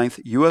 39th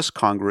U.S.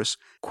 Congress,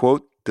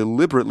 quote,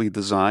 deliberately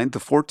designed the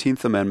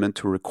 14th Amendment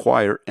to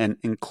require an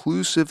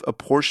inclusive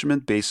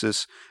apportionment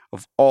basis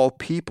of all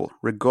people,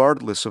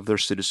 regardless of their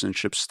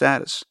citizenship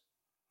status.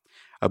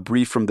 A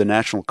brief from the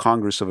National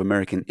Congress of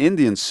American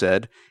Indians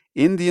said,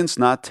 Indians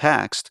not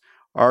taxed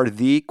are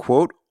the,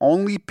 quote,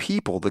 only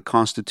people the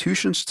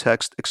Constitution's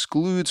text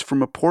excludes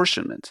from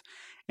apportionment,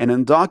 and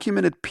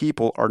undocumented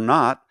people are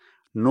not,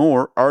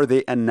 nor are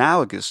they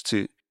analogous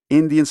to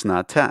Indians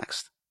not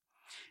taxed.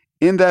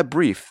 In that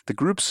brief, the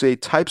group say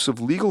types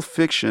of legal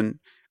fiction,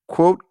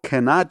 quote,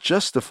 cannot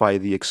justify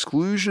the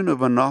exclusion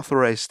of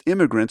unauthorized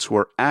immigrants who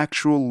are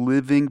actual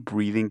living,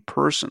 breathing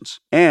persons.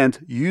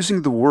 And,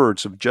 using the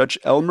words of Judge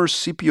Elmer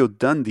Scipio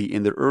Dundee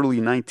in the early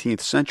 19th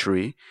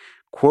century,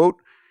 quote,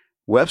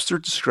 Webster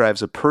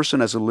describes a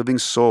person as a living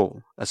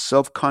soul, a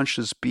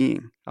self-conscious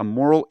being, a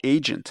moral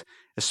agent,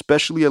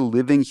 especially a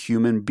living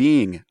human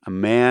being, a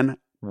man,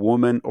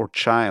 woman, or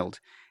child,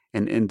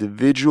 an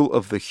individual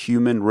of the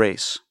human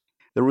race.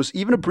 There was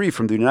even a brief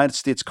from the United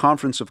States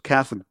Conference of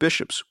Catholic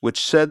Bishops, which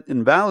said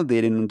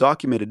invalidating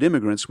undocumented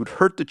immigrants would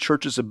hurt the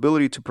Church's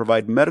ability to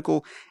provide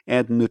medical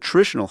and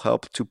nutritional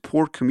help to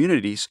poor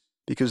communities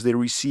because they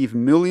receive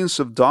millions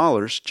of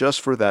dollars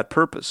just for that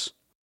purpose.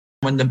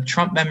 When the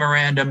Trump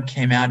memorandum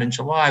came out in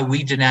July,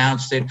 we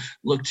denounced it,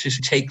 looked to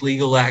take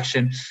legal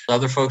action.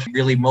 Other folks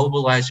really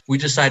mobilized. We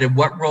decided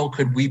what role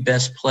could we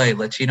best play?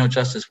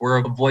 LatinoJustice, we're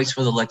a voice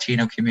for the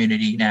Latino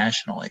community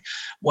nationally.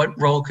 What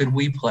role could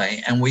we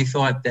play? And we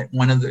thought that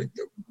one of the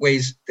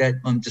ways that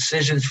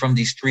decisions from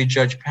these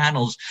 3-judge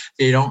panels,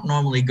 they don't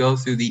normally go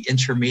through the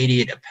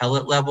intermediate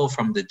appellate level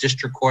from the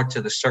district court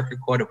to the Circuit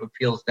Court of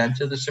Appeals, then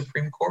to the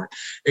Supreme Court.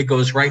 It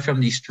goes right from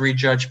these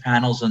 3-judge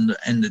panels in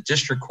the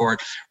district court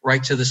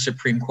right to the Supreme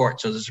Court.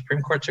 So the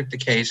Supreme Court took the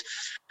case.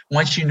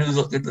 Once you knew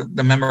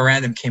the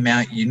memorandum came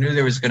out, you knew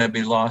there was going to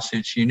be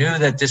lawsuits. You knew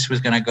that this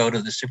was going to go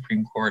to the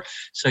Supreme Court.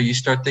 So you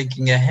start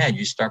thinking ahead.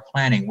 You start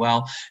planning.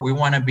 Well, we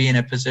want to be in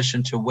a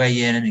position to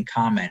weigh in and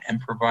comment and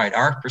provide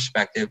our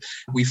perspective.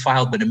 We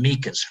filed an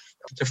amicus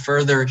to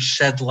further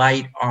shed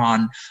light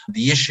on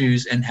the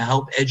issues and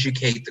help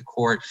educate the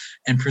court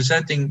and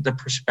presenting the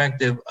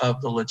perspective of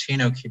the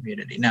Latino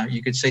community. Now,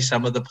 you could say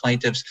some of the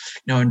plaintiffs,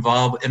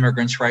 involve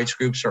immigrants' rights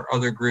groups or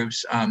other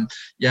groups.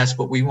 Yes,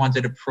 but we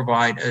wanted to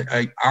provide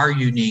our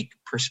unique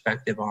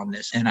perspective on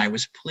this. And I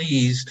was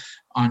pleased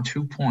on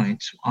 2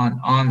 points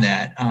on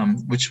that,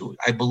 which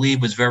I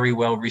believe was very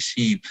well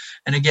received.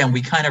 And again,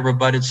 we kind of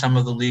rebutted some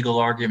of the legal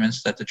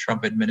arguments that the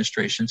Trump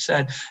administration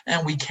said,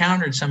 and we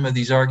countered some of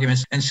these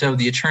arguments. And so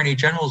the Attorney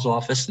General's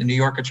office, the New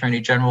York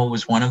Attorney General,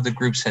 was one of the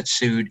groups that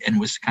sued and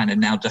was kind of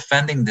now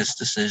defending this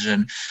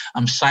decision,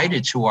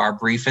 cited to our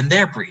brief and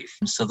their brief.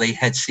 So they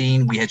had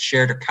seen, we had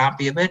shared a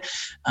copy of it.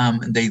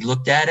 They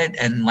looked at it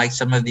and liked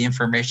some of the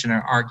information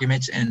and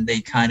arguments, and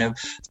they kind of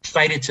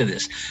cited to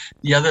this.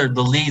 The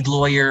lead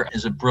lawyer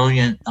is a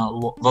brilliant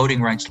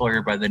voting rights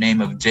lawyer by the name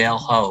of Dale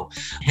Ho.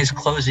 His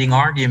closing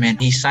argument,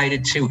 he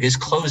cited to his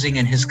closing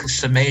and his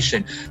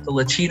summation, the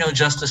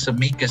LatinoJustice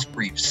amicus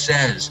brief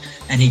says,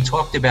 and he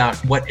talked about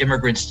what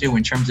immigrants do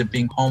in terms of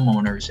being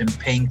homeowners and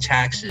paying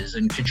taxes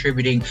and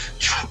contributing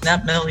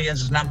not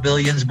millions, not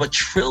billions, but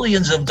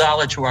trillions of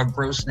dollars to our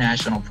gross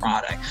national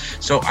product.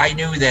 So I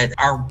knew that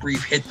our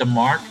brief hit the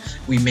mark.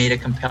 We made a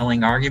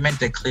compelling argument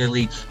that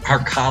clearly our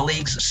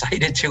colleagues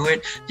cited to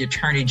it. The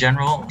Attorney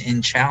General,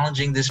 in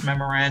challenging this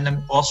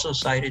memorandum, also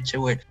cited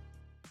to it.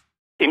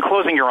 In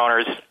closing, Your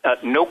Honors,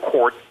 no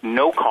court,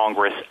 no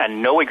Congress,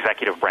 and no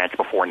executive branch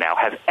before now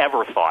has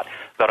ever thought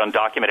that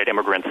undocumented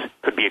immigrants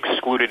could be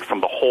excluded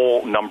from the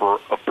whole number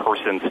of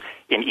persons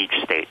in each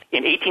state.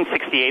 In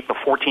 1868, the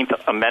 14th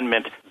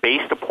Amendment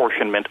based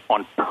apportionment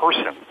on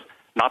persons,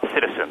 not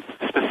citizens,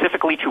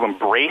 specifically to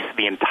embrace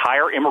the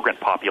entire immigrant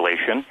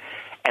population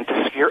and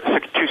to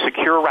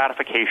secure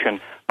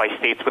ratification by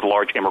states with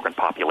large immigrant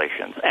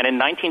populations. And in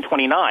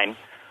 1929,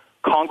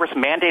 Congress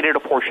mandated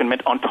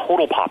apportionment on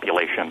total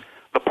population,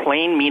 the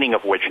plain meaning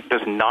of which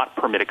does not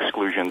permit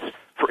exclusions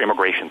for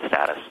immigration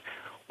status.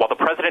 While the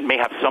president may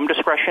have some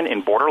discretion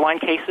in borderline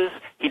cases,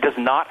 he does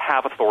not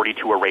have authority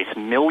to erase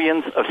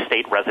millions of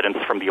state residents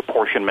from the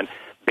apportionment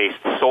based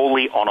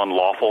solely on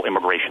unlawful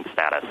immigration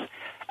status.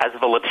 As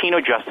the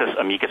LatinoJustice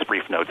amicus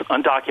brief notes,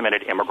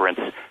 undocumented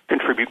immigrants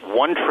contribute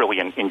 $1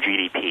 trillion in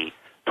GDP,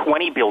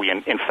 $20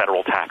 billion in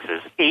federal taxes,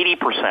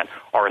 80%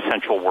 are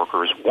essential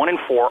workers, 1 in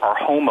 4 are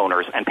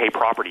homeowners and pay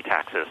property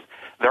taxes.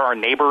 They're our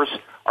neighbors,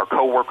 our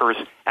coworkers,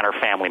 and our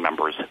family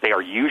members. They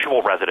are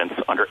usual residents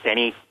under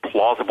any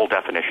plausible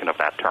definition of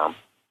that term.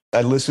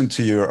 I listened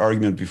to your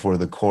argument before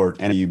the court,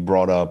 and you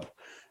brought up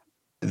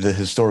the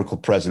historical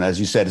present. As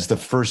you said, it's the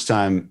first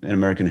time in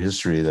American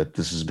history that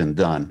this has been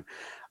done.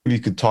 You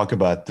could talk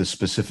about the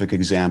specific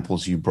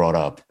examples you brought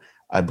up.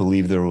 I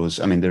believe there's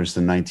the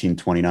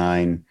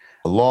 1929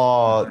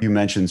 law. You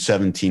mentioned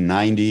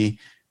 1790,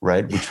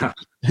 right? Which,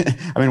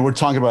 we're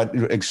talking about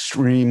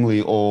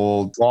extremely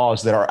old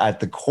laws that are at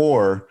the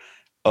core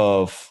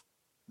of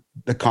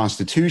the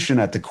Constitution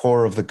at the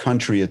core of the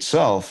country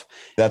itself,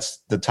 that's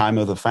the time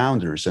of the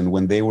founders. And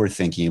when they were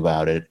thinking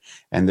about it,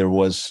 and there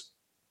was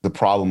the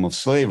problem of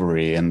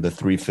slavery and the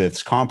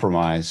 3/5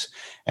 compromise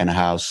and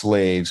how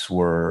slaves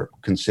were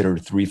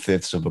considered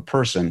 3/5 of a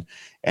person.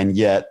 And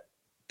yet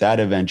that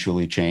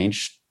eventually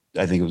changed.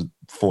 I think it was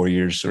 4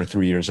 years or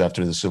 3 years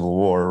after the Civil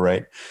War,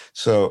 right?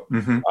 So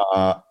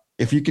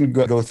if you can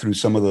go through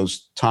some of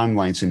those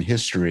timelines in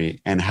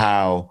history and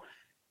how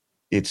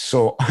it's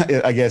so,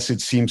 I guess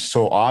it seems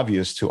so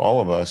obvious to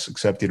all of us,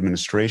 except the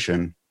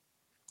administration,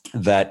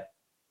 that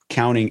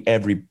counting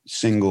every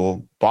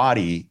single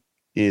body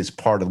is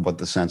part of what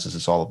the census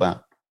is all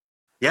about.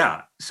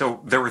 Yeah.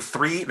 So there were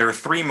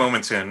three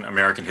moments in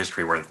American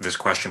history where this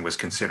question was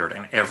considered,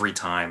 and every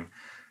time,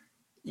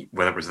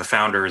 whether it was the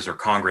founders or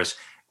Congress,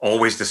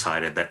 always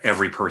decided that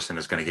every person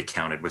is going to get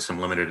counted, with some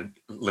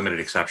limited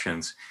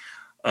exceptions.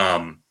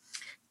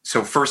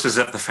 So first is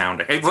at the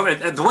founding.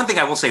 The one thing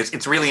I will say is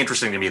it's really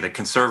interesting to me that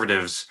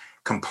conservatives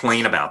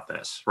complain about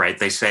this, right?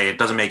 They say it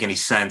doesn't make any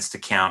sense to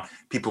count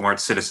people who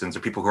aren't citizens or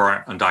people who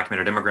are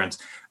undocumented immigrants,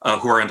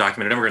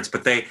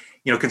 but they,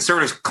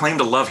 conservatives claim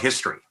to love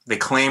history. They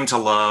claim to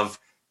love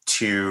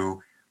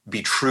to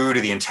be true to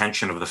the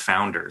intention of the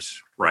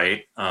founders,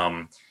 right?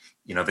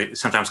 They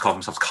sometimes call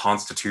themselves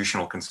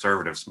constitutional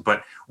conservatives.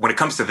 But when it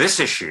comes to this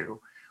issue,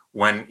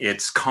 when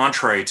it's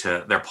contrary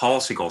to their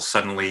policy goals,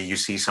 suddenly you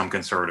see some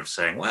conservatives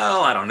saying,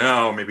 well, I don't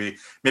know, maybe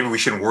we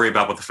shouldn't worry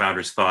about what the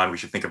founders thought. We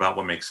should think about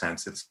what makes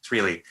sense. It's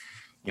really,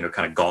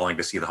 kind of galling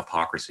to see the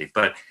hypocrisy.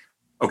 But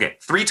okay,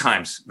 3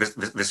 times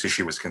this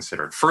issue was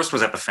considered. First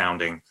was at the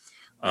founding,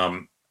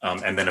 and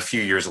then a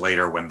few years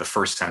later when the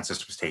first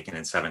census was taken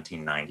in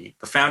 1790.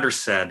 The founders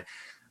said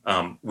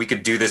we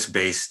could do this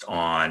based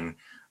on,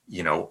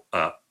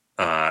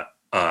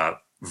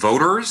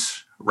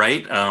 voters,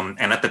 right?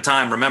 And at the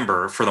time,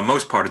 remember, for the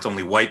most part, it's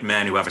only white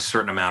men who have a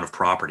certain amount of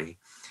property,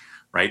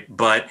 right?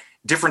 But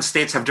different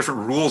states have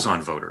different rules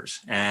on voters,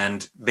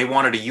 and they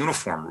wanted a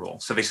uniform rule.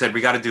 So they said,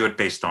 we got to do it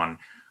based on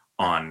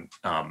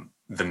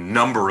the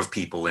number of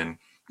people in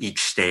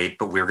each state,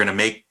 but we're going to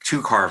make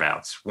 2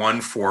 carve-outs.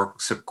 One for,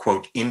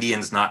 quote,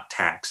 Indians not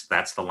taxed.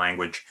 That's the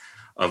language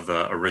of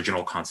the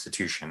original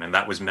Constitution. And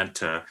that was meant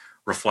to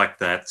reflect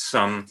that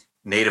some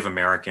Native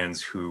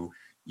Americans who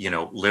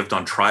lived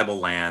on tribal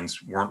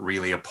lands weren't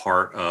really a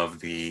part of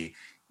the,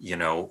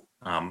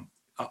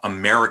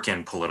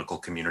 American political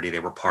community. They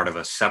were part of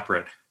a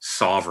separate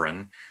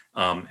sovereign,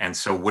 and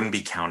so wouldn't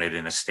be counted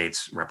in a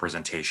state's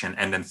representation.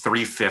 And then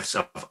 3/5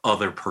 of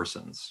other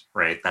persons,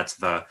 right? That's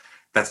the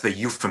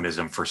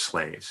euphemism for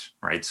slaves,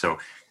 right? So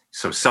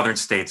Southern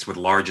states with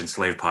large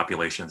enslaved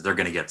populations, they're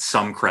going to get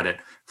some credit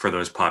for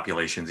those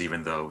populations,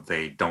 even though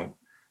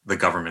the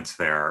governments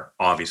there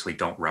obviously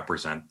don't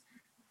represent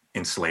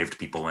enslaved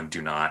people and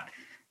do not,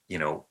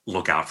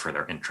 look out for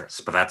their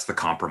interests. But that's the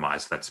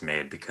compromise that's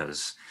made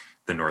because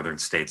the northern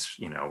states,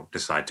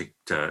 decide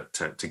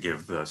to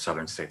give the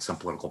southern states some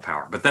political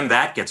power. But then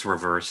that gets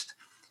reversed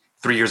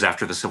 3 years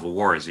after the Civil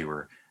War, as you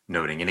were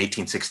noting. In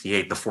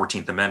 1868, the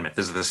 14th Amendment.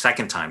 This is the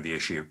second time the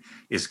issue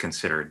is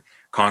considered.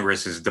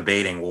 Congress is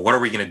debating, well, what are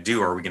we going to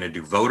do? Are we going to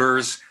do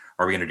voters?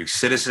 Are we going to do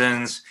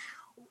citizens?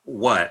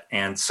 What?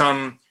 And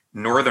some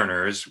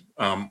Northerners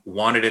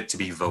wanted it to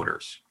be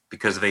voters,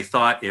 because they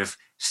thought if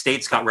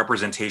states got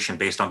representation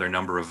based on their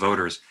number of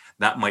voters,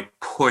 that might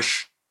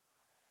push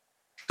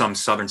some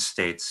Southern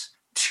states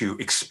to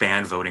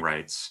expand voting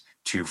rights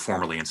to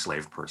formerly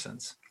enslaved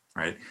persons,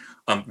 right?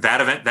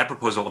 That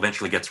proposal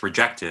eventually gets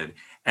rejected.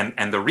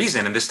 And the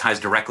reason, and this ties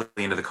directly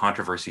into the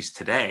controversies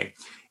today,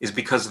 is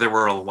because there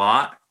were a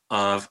lot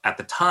of, at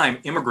the time,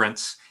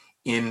 immigrants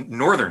in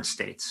northern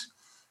states,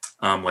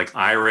 like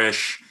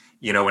Irish,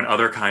 and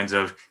other kinds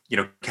of,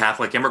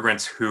 Catholic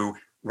immigrants who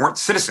weren't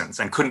citizens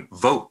and couldn't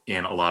vote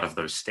in a lot of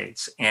those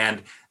states.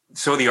 And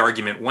so the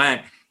argument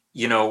went,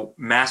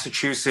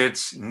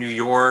 Massachusetts, New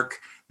York,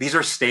 these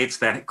are states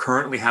that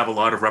currently have a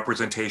lot of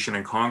representation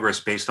in Congress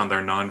based on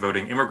their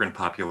non-voting immigrant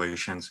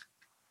populations.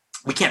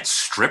 We can't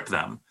strip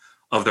them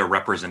of their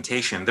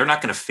representation. They're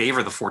not going to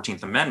favor the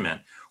 14th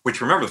Amendment, which,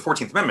 remember, the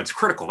 14th Amendment is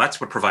critical.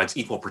 That's what provides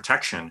equal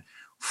protection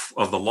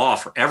of the law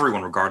for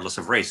everyone, regardless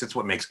of race. It's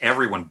what makes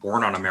everyone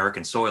born on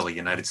American soil a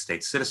United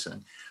States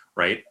citizen,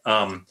 right?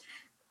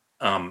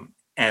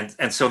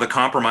 And so the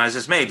compromise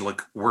is made.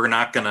 Look, we're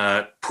not going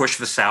to push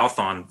the South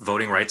on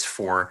voting rights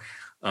for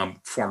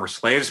former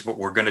slaves. What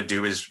we're going to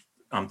do is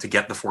to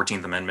get the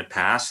 14th Amendment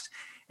passed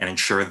and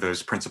ensure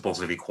those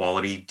principles of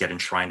equality get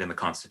enshrined in the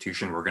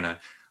Constitution. We're going to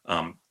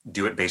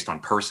do it based on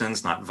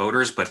persons, not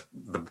voters. But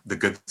the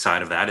good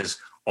side of that is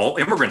all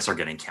immigrants are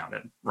getting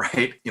counted,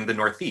 right, in the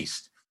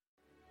Northeast.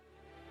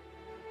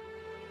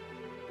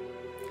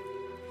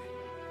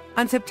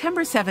 On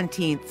September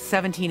 17,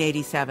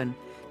 1787,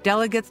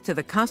 delegates to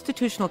the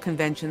Constitutional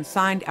Convention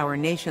signed our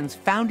nation's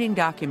founding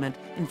document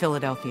in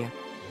Philadelphia.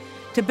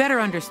 To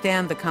better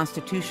understand the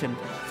Constitution,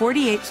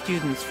 48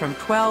 students from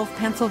 12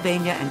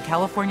 Pennsylvania and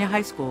California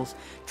high schools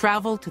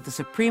traveled to the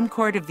Supreme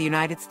Court of the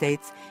United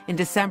States in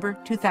December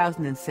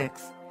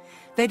 2006.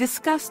 They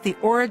discussed the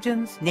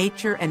origins,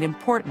 nature, and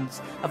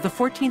importance of the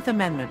 14th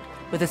Amendment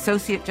with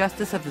Associate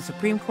Justice of the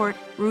Supreme Court,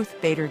 Ruth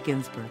Bader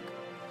Ginsburg.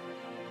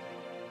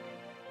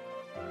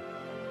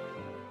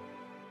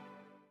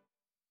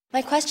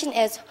 My question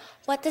is,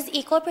 what does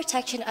equal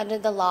protection under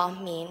the law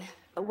mean?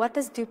 What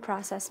does due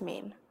process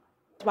mean?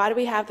 Why do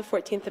we have the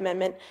 14th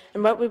Amendment,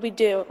 and what would we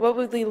do? What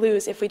would we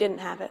lose if we didn't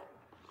have it?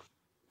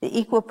 The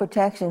Equal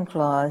Protection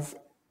Clause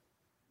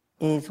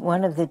is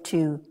one of the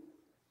two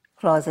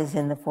clauses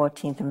in the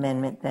 14th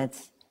Amendment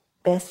that's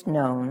best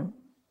known,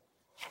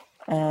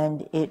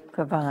 and it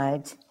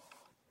provides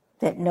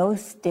that no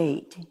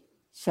state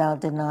shall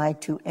deny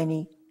to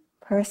any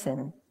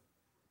person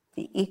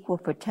the equal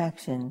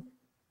protection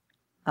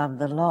of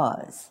the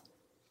laws.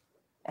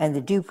 And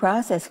the Due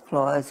Process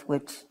Clause,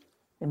 which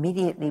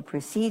immediately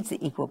precedes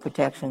the Equal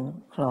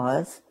Protection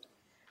Clause,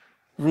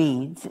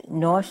 reads,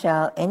 "Nor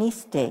shall any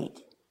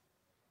state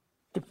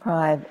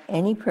deprive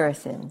any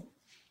person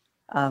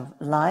of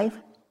life,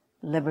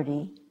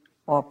 liberty,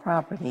 or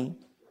property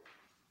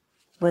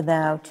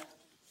without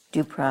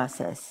due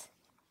process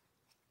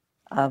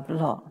of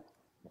law."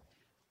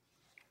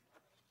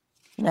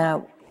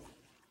 Now,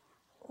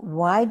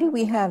 why do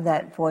we have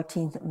that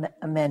 14th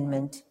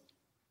Amendment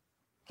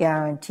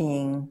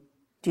guaranteeing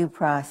due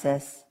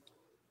process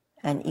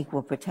and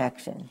equal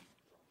protection?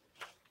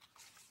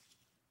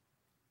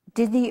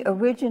 Did the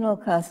original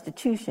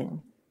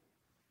Constitution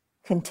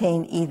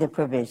contain either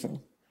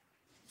provision?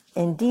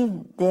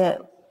 Indeed, there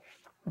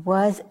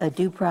was a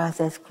due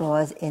process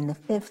clause in the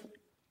 5th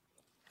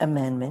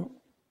Amendment,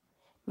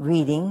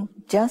 reading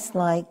just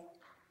like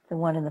the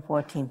one in the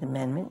 14th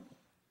Amendment,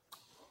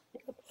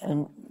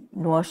 and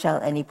nor shall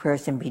any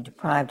person be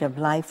deprived of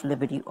life,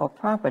 liberty, or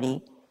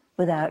property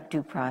without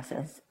due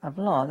process of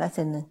law. That's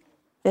in the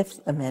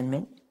 5th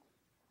Amendment.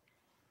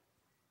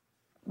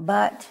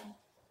 But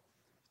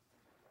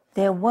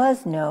there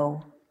was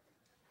no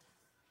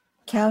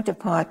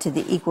counterpart to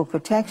the Equal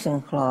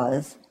Protection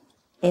Clause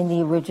in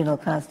the original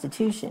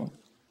Constitution.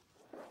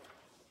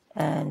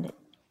 And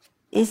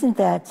isn't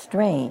that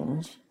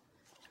strange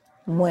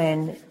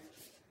when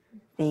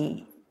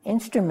the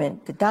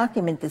instrument, the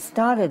document that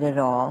started it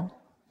all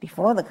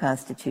before the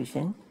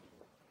Constitution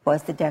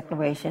was the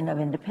Declaration of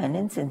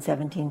Independence in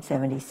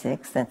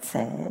 1776 that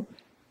said,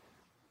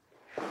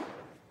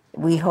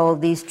 "We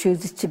hold these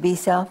truths to be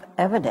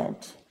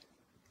self-evident,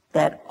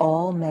 that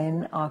all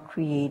men are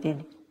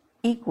created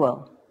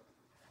equal."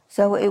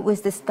 So it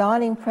was the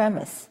starting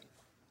premise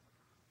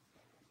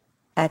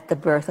at the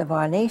birth of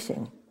our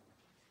nation,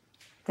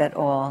 that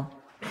all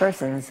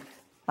persons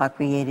are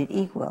created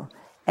equal.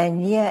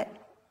 And yet,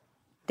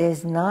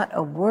 there's not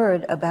a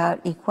word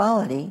about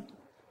equality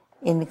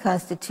in the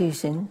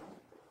Constitution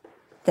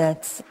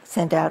that's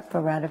sent out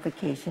for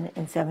ratification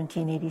in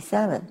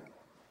 1787.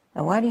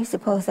 Now, why do you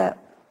suppose that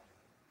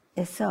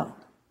is so?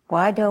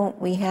 Why don't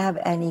we have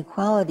an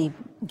equality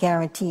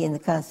guarantee in the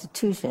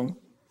Constitution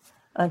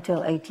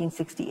until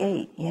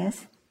 1868,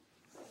 yes?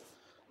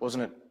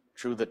 Wasn't it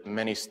true that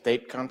many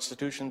state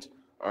constitutions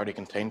already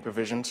contain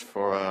provisions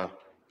for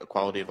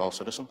equality of all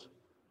citizens?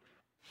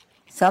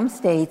 Some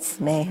states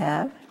may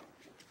have.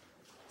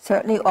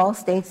 Certainly all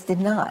states did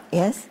not,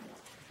 yes?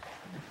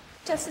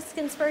 Justice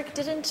Ginsburg,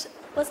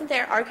 wasn't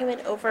there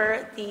argument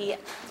over the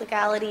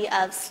legality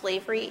of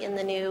slavery in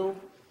the new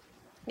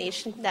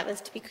nation that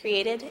was to be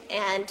created?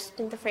 And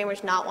didn't the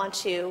framers not want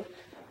to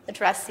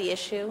address the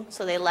issue,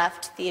 so they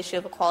left the issue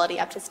of equality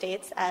up to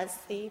states as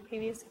the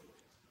previous?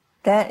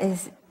 That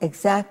is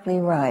exactly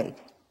right.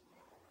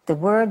 The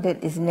word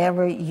that is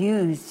never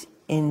used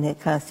in the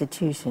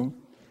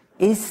Constitution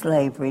is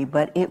slavery,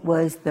 but it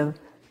was the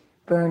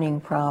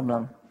burning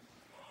problem.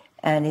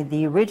 And in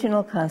the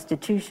original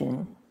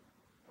Constitution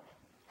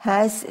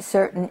has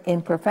certain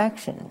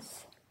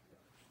imperfections.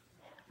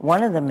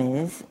 One of them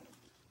is,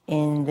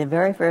 in the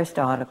very first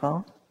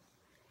article,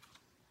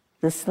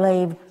 the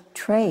slave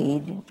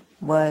trade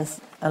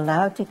was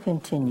allowed to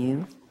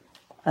continue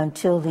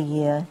until the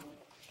year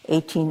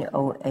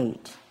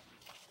 1808.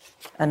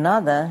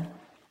 Another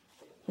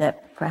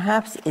that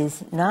perhaps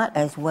is not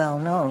as well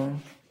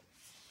known,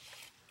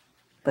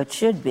 but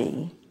should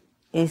be,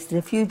 is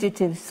the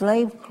Fugitive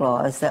Slave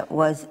Clause that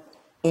was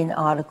in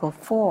Article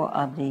 4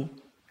 of the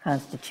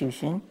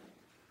Constitution.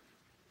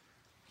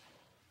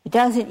 It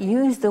doesn't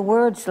use the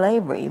word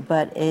slavery,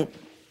 but it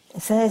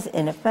says,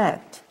 in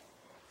effect,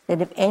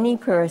 that if any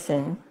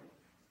person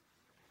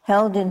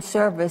held in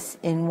service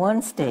in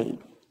one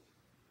state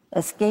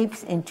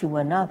escapes into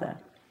another,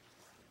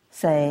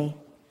 say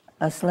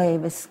a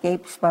slave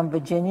escapes from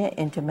Virginia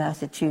into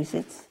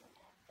Massachusetts,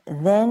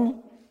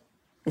 then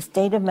the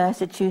state of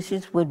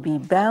Massachusetts would be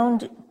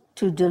bound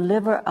to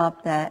deliver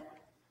up that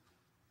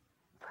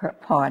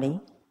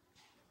party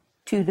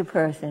to the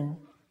person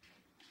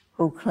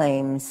who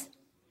claims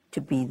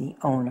to be the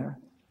owner.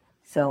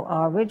 So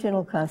our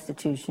original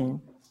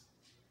Constitution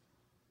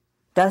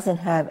doesn't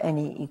have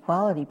any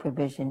equality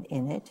provision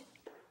in it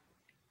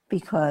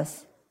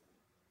because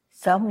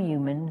some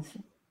humans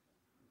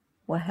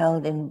were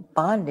held in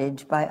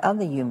bondage by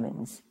other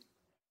humans.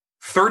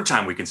 third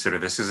time we consider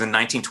this is in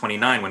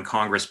 1929 when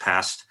Congress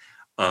passed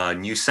a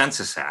new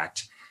Census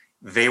Act.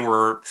 They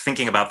were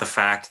thinking about the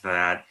fact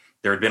that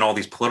there had been all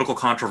these political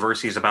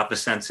controversies about the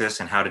census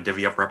and how to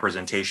divvy up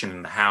representation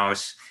in the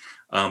House.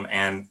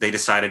 And they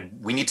decided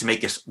we need to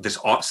make this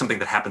something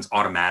that happens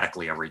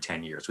automatically every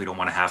 10 years. We don't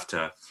want to have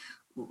to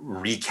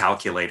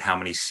recalculate how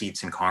many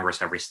seats in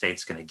Congress every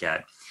state's going to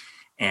get.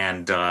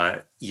 And,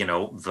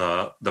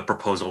 the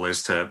proposal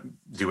is to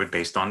do it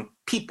based on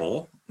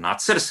people,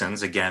 not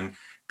citizens, again,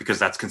 because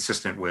that's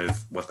consistent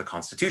with what the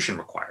Constitution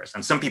requires.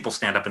 And some people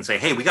stand up and say,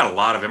 hey, we got a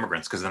lot of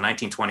immigrants, because in the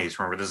 1920s,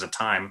 remember, there's a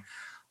time,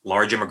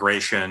 large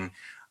immigration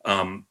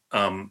to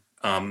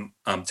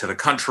the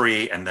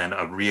country, and then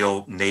a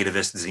real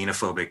nativist,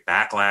 xenophobic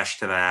backlash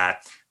to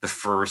that. The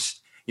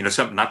first,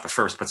 not the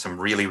first, but some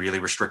really, really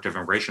restrictive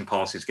immigration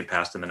policies get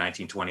passed in the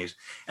 1920s.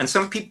 And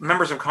some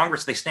members of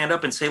Congress, they stand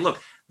up and say,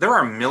 look, there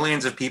are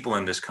millions of people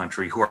in this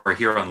country who are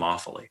here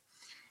unlawfully.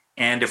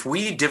 And if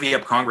we divvy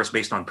up Congress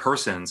based on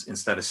persons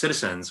instead of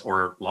citizens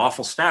or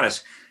lawful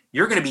status,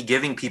 you're going to be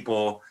giving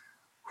people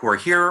who are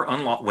here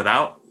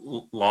without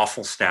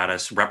lawful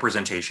status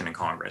representation in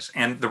Congress.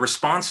 And the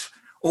response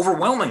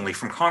overwhelmingly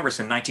from Congress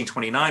in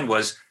 1929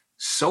 was,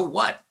 so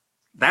what?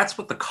 That's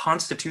what the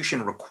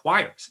Constitution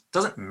requires. It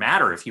doesn't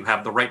matter if you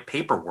have the right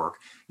paperwork.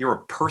 You're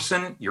a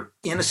person, you're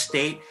in a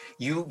state,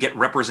 you get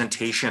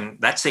representation.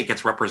 That state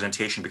gets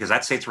representation because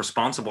that state's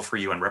responsible for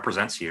you and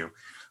represents you.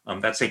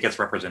 That state gets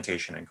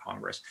representation in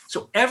Congress.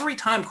 So every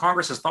time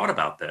Congress has thought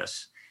about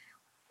this,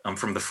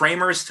 from the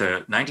framers to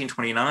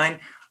 1929,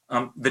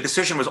 the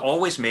decision was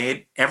always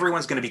made,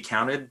 everyone's going to be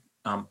counted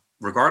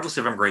regardless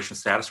of immigration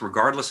status,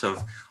 regardless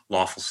of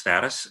lawful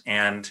status.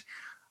 And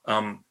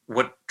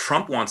what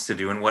Trump wants to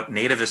do and what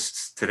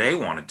nativists today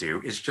want to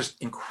do is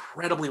just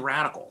incredibly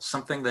radical,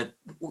 something that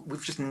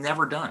we've just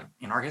never done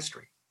in our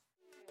history.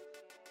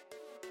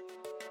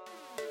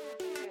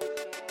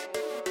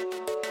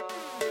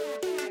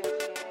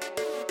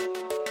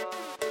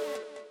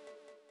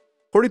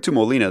 According to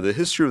Molina, the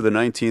history of the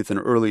 19th and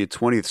early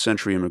 20th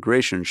century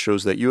immigration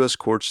shows that U.S.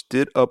 courts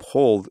did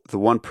uphold the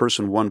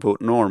one-person, one-vote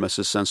norm as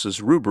a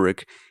census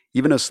rubric,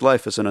 even as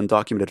life as an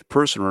undocumented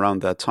person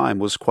around that time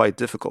was quite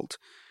difficult.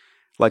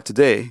 Like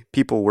today,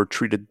 people were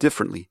treated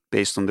differently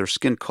based on their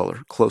skin color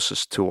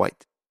closest to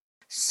white.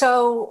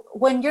 So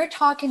when you're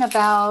talking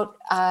about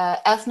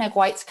ethnic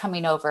whites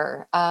coming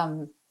over,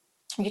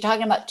 you're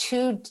talking about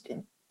two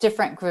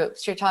different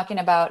groups. You're talking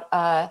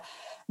about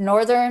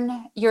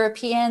Northern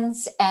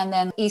Europeans and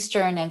then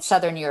Eastern and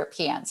Southern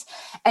Europeans.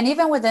 And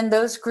even within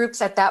those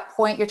groups at that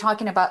point, you're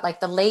talking about like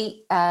the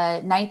late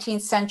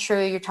 19th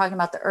century, you're talking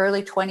about the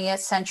early 20th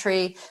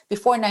century,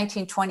 before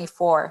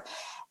 1924.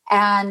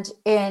 And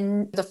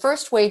in the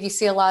first wave, you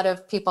see a lot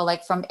of people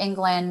like from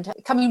England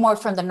coming more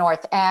from the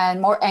north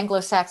and more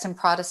Anglo-Saxon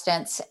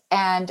Protestants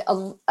and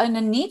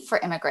a need for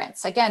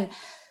immigrants. Again,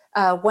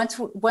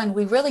 when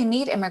we really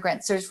need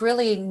immigrants, there's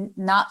really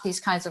not these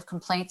kinds of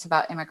complaints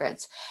about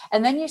immigrants.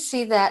 And then you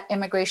see that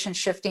immigration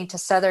shifting to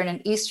Southern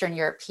and Eastern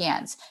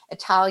Europeans,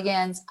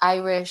 Italians,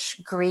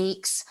 Irish,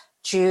 Greeks,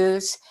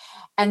 Jews.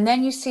 And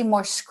then you see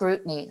more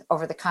scrutiny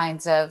over the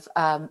kinds of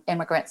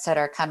immigrants that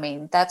are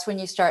coming. That's when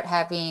you start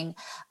having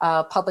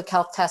public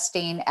health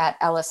testing at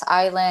Ellis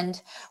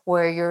Island,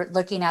 where you're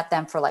looking at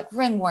them for like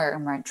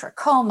ringworm and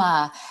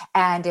trachoma.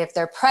 And if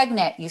they're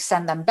pregnant, you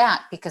send them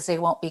back because they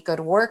won't be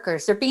good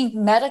workers. They're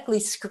being medically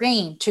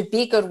screened to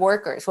be good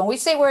workers. When we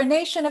say we're a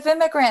nation of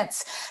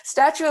immigrants,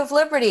 Statue of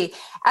Liberty,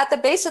 at the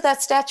base of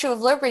that Statue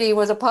of Liberty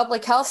was a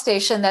public health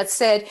station that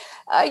said,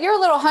 you're a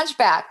little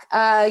hunchback,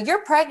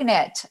 you're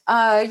pregnant,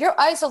 your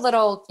eyes a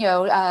little,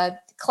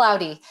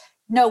 cloudy.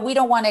 No, we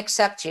don't want to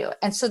accept you.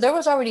 And so there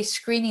was already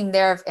screening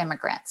there of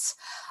immigrants.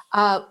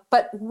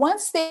 But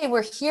once they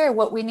were here,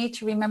 what we need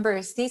to remember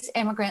is these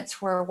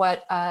immigrants were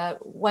what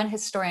one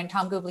historian,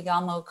 Tom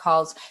Guglielmo,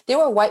 calls, they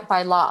were white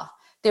by law.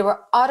 They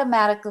were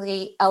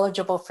automatically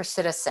eligible for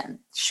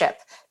citizenship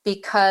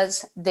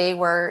because they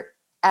were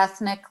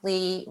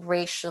ethnically,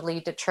 racially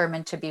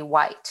determined to be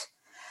white.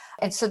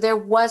 And so there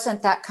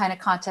wasn't that kind of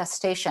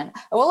contestation.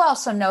 I will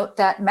also note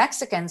that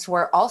Mexicans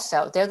were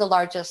also, they're the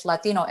largest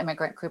Latino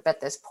immigrant group at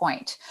this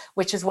point,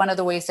 which is one of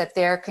the ways that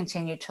they're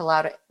continued to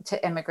allow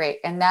to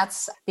immigrate. And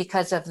that's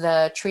because of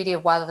the Treaty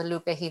of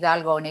Guadalupe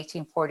Hidalgo in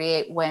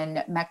 1848,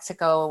 when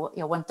Mexico,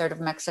 1/3 of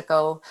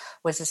Mexico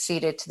was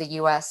acceded to the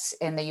U.S.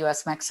 in the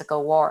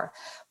U.S.-Mexico War.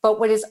 But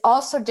what is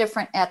also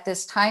different at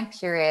this time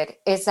period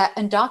is that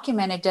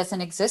undocumented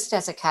doesn't exist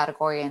as a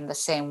category in the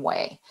same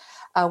way.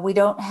 We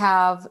don't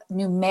have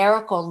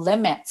numerical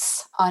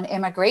limits on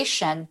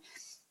immigration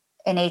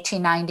in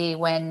 1890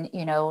 when,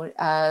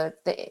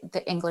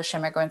 the English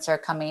immigrants are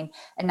coming,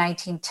 in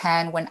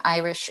 1910 when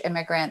Irish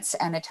immigrants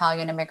and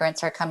Italian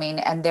immigrants are coming,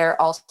 and they're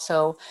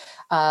also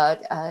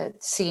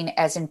seen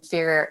as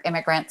inferior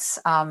immigrants.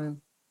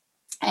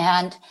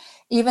 And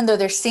even though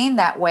they're seen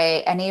that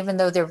way, and even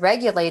though they're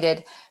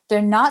regulated,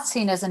 they're not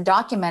seen as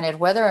undocumented,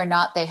 whether or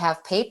not they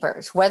have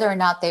papers, whether or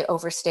not they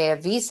overstay a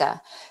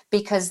visa,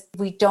 because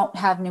we don't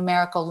have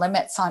numerical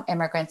limits on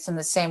immigrants in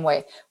the same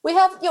way. We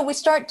have, we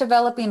start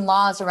developing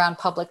laws around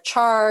public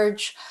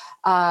charge.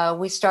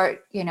 We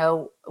start,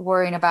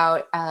 worrying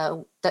about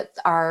that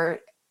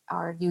our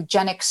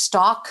eugenic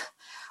stock,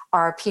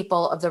 are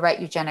people of the right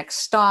eugenic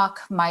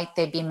stock? Might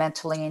they be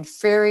mentally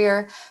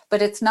inferior?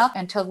 But it's not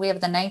until we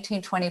have the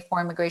 1924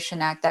 Immigration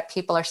Act that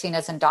people are seen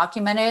as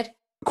undocumented.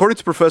 According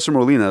to Professor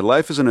Molina,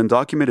 life as an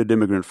undocumented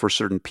immigrant for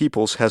certain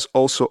peoples has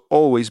also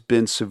always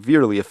been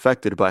severely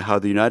affected by how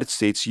the United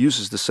States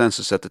uses the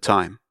census at the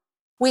time.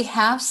 We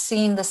have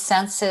seen the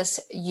census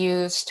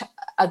used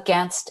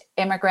against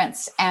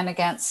immigrants and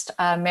against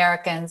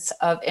Americans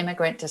of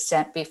immigrant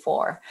descent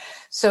before.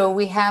 So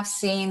we have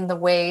seen the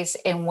ways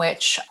in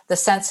which the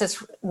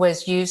census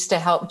was used to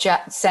help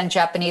send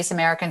Japanese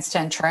Americans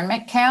to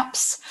internment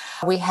camps.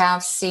 We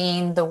have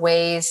seen the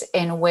ways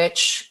in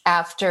which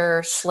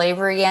after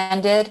slavery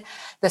ended,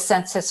 the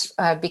census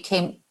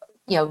became,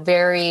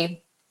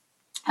 very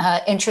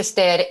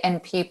interested in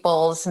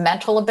people's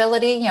mental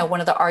ability. One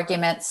of the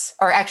arguments,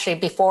 or actually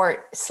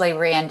before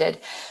slavery ended,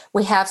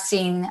 we have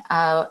seen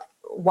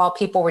while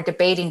people were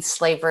debating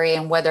slavery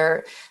and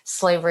whether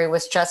slavery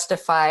was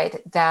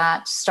justified,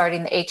 that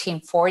starting the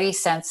 1840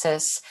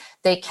 census,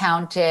 they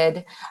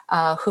counted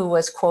who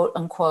was quote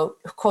unquote,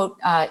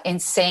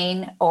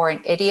 insane or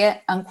an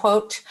idiot,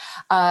 unquote.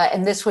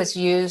 And this was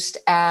used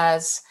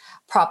as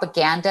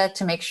propaganda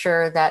to make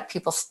sure that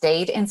people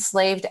stayed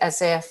enslaved, as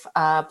if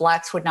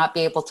Blacks would not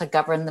be able to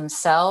govern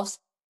themselves.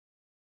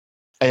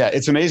 Yeah,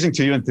 it's amazing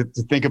to you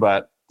to think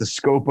about the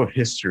scope of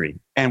history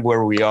and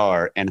where we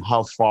are and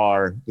how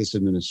far this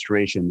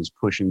administration is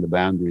pushing the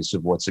boundaries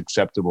of what's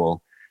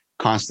acceptable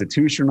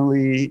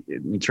constitutionally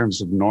in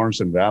terms of norms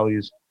and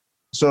values.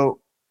 So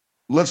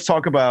let's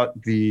talk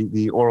about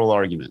the oral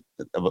argument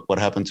of what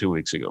happened 2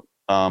 weeks ago,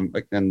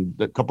 and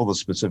a couple of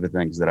specific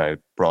things that I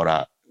brought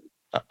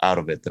out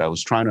of it that I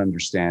was trying to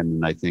understand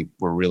and I think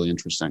were really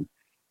interesting.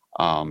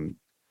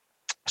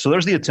 So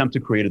there's the attempt to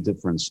create a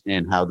difference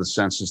in how the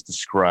census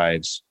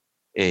describes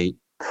a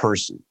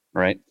person,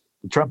 right?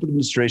 The Trump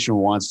administration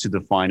wants to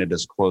define it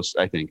as close,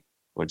 I think,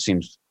 or it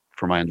seems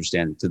from my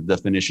understanding, to the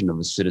definition of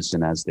a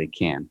citizen as they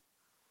can.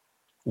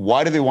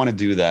 Why do they want to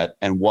do that?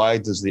 And why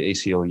does the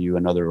ACLU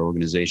and other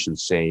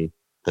organizations say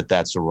that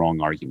that's a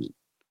wrong argument?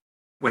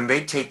 When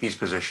they take these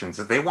positions,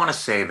 they want to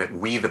say that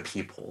we the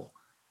people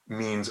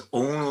means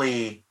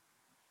only,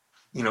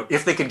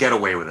 if they could get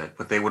away with it,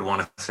 what they would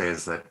want to say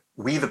is that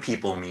we the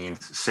people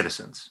means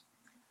citizens,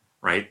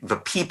 right? The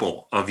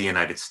people of the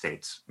United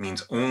States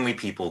means only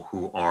people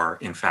who are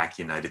in fact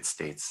United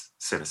States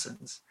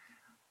citizens.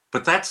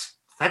 But that's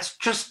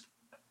just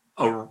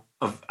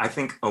I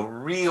think a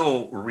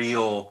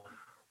real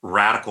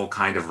radical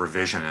kind of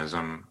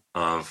revisionism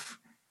of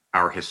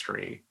our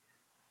history.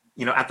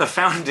 At the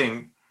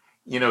founding,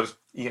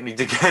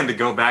 again, to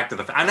go back to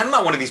and I'm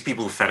not one of these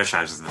people who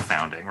fetishizes the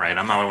founding, right?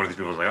 I'm not one of these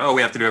people who's like, oh,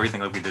 we have to do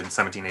everything like we did in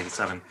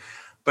 1787.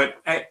 But,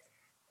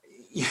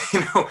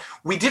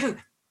 we didn't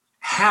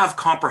have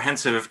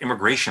comprehensive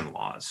immigration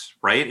laws,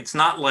 right? It's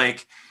not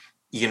like,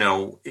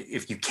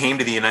 if you came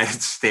to the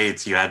United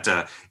States, you had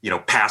to,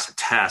 pass a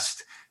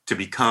test to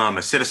become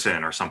a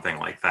citizen or something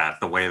like that,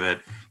 the way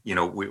that,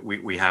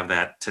 we have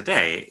that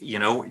today,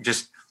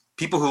 just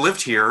people who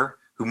lived here,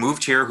 who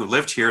moved here, who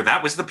lived here,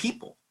 that was the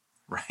people,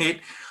 right?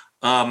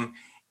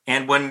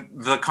 And when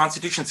the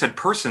Constitution said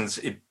persons,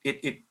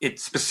 it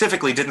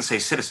specifically didn't say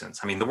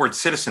citizens. I mean, the word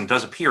citizen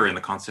does appear in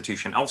the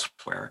Constitution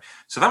elsewhere.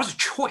 So that was a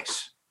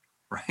choice,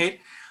 right?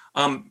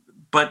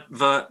 But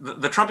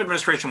the Trump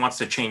administration wants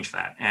to change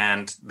that.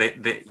 And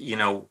they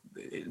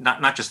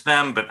not just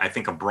them, but I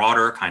think a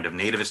broader kind of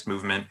nativist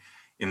movement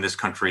in this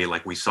country,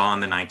 like we saw in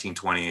the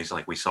 1920s,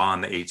 like we saw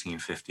in the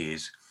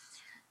 1850s,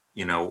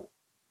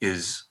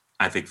 is,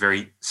 I think,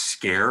 very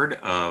scared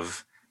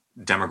of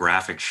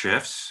demographic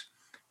shifts.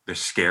 They're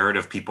scared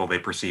of people they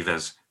perceive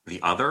as the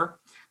other,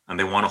 and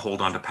they want to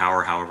hold on to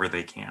power however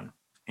they can.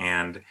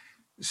 And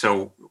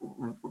so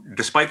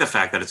despite the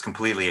fact that it's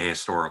completely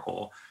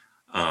ahistorical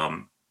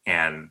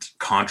and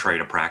contrary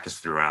to practice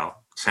throughout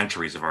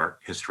centuries of our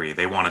history,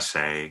 they want to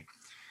say,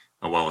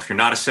 oh, well, if you're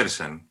not a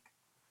citizen,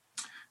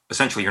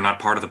 essentially you're not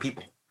part of the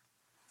people.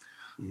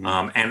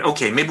 Mm-hmm. And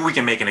okay, maybe we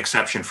can make an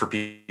exception for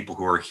people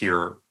who are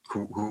here,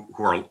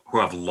 who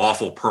have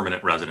lawful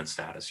permanent resident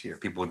status here,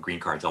 people with green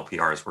cards,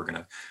 LPRs. We're going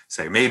to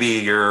say maybe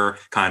you're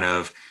kind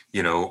of,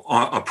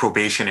 a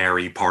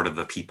probationary part of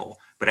the people,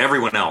 but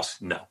everyone else,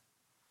 no.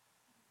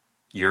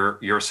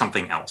 You're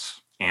something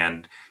else.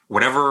 And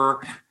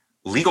whatever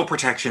legal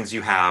protections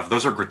you have,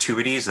 those are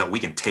gratuities that we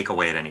can take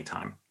away at any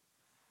time.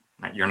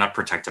 Right? You're not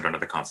protected under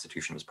the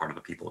Constitution as part of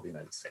the people of the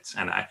United States.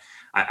 And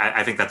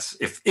I think that's,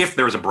 if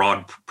there's a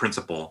broad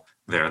principle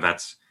there,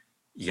 that's,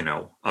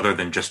 other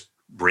than just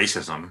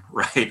racism,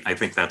 right? I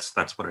think that's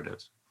what it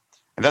is.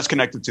 And that's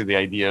connected to the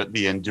idea,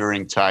 the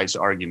enduring ties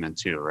argument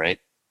too, right?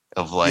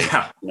 Of like,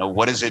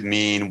 what does it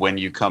mean when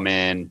you come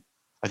in?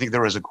 I think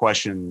there was a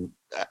question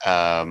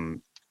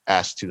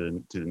asked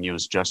to the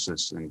newest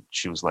justice, and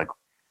she was like,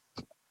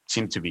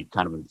 seemed to be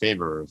kind of in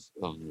favor of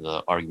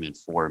the argument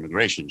for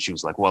immigration. She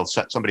was like, well,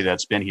 somebody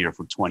that's been here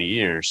for 20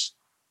 years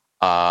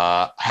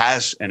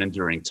has an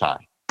enduring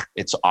tie.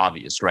 It's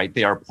obvious, right?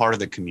 They are part of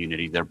the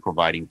community. They're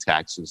providing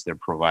taxes. They're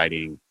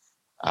providing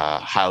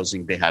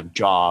housing. They have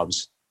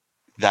jobs.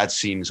 That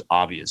seems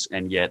obvious.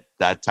 And yet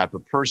that type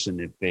of person,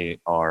 if they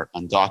are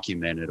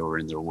undocumented or,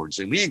 in their words,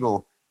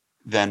 illegal,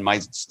 then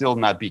might still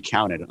not be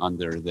counted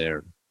under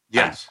their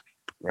Yes.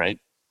 Right?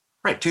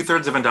 Right.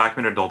 2/3 of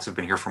undocumented adults have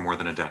been here for more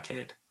than a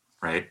decade,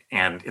 right?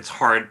 And it's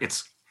hard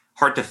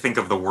to think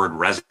of the word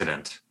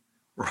resident,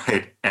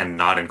 right, and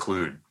not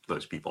include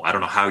those people. I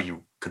don't know how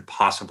you could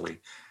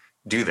possibly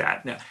do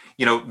that. Now,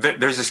 you know,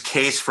 there's this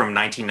case from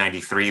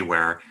 1993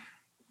 where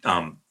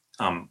there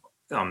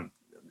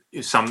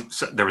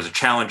was a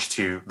challenge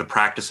to the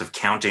practice of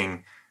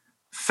counting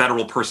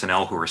federal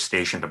personnel who are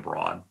stationed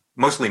abroad,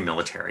 mostly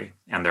military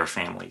and their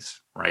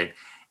families, right?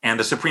 And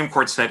the Supreme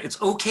Court said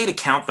it's okay to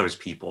count those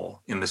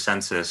people in the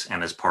census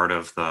and as part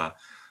of the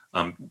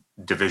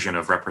division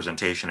of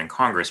representation in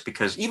Congress,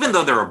 because even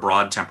though they're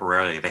abroad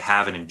temporarily, they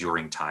have an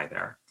enduring tie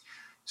there.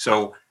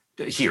 So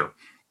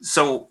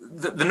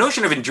the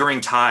notion of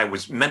enduring tie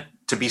was meant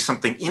to be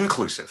something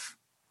inclusive,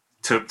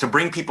 to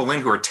bring people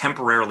in who are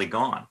temporarily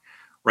gone,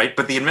 right?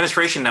 But the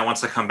administration now wants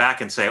to come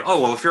back and say,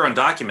 oh, well, if you're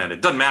undocumented,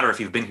 it doesn't matter if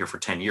you've been here for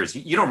 10 years.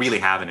 You don't really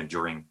have an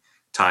enduring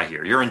tie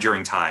here. Your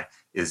enduring tie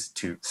is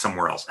to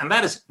somewhere else. And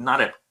that is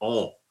not at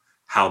all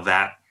how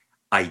that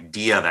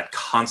idea, that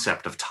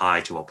concept of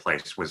tie to a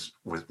place was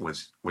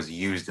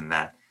used in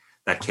that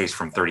case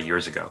from 30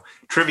 years ago.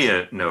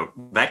 Trivia note,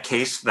 that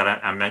case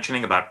that I'm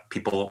mentioning about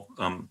people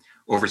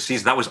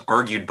overseas, that was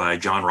argued by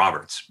John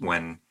Roberts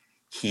when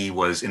he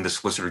was in the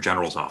Solicitor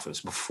General's office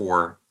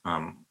before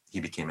he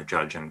became a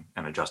judge and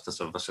a justice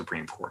of the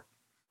Supreme Court.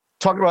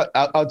 Talking about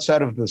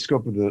outside of the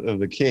scope of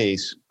the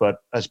case, but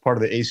as part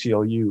of the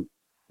ACLU,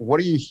 what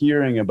are you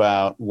hearing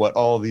about what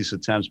all of these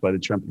attempts by the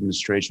Trump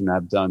administration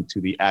have done to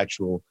the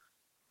actual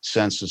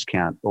census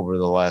count over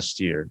the last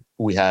year?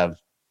 We have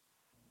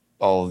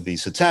all of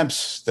these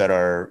attempts that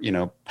are,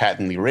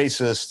 patently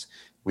racist.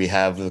 We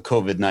have the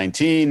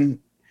COVID-19.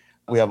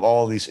 We have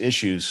all these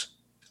issues.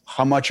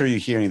 How much are you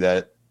hearing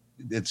that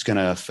it's going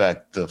to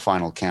affect the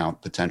final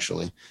count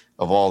potentially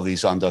of all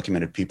these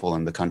undocumented people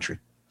in the country?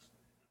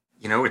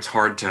 It's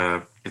hard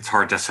to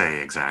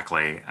say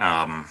exactly.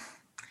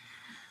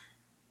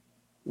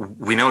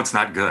 We know it's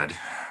not good,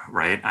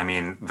 right? I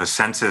mean, the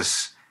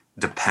census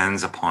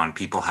depends upon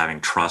people having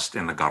trust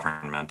in the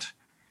government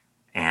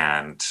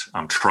and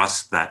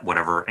trust that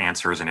whatever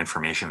answers and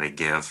information they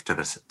give to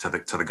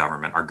the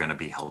government are going to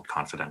be held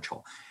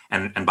confidential.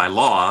 And by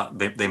law,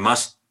 they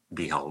must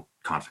be held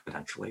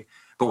confidentially.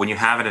 But when you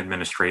have an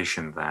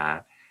administration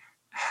that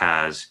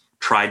has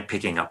tried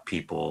picking up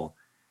people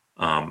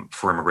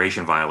for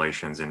immigration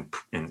violations in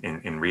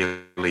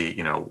really,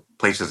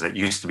 places that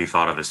used to be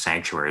thought of as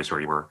sanctuaries, where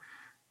you were,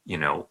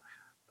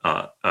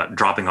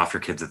 dropping off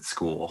your kids at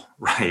school,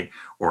 right,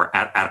 or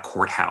at a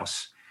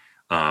courthouse,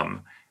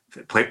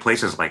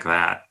 places like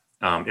that,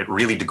 it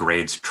really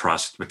degrades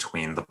trust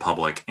between the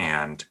public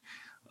and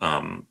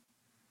the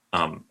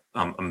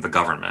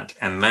government.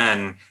 And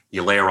then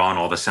you layer on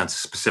all the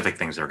census-specific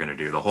things they're going to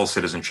do. The whole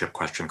citizenship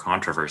question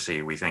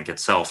controversy, we think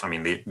itself. I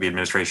mean, the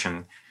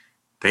administration,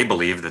 they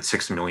believe that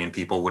 6 million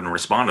people wouldn't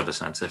respond to the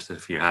census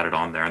if you had it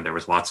on there, and there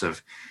was lots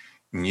of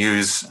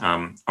news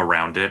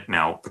around it.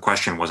 Now, the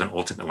question wasn't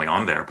ultimately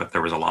on there, but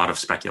there was a lot of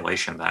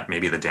speculation that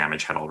maybe the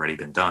damage had already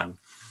been done.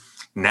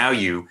 Now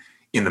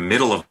in the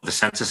middle of the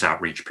census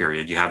outreach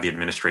period, you have the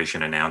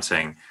administration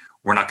announcing,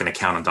 we're not going to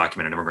count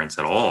undocumented immigrants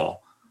at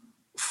all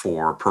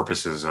for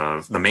purposes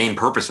of the main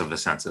purpose of the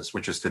census,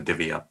 which is to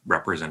divvy up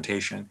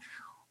representation.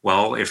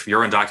 Well, if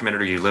you're undocumented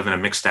or you live in a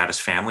mixed status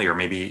family, or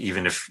maybe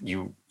even if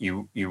you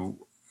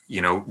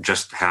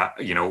just have,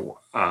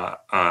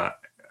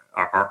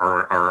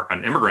 are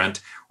an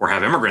immigrant or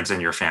have immigrants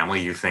in your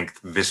family, you think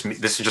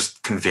this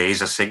just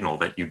conveys a signal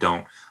that you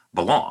don't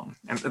belong.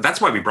 And that's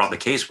why we brought the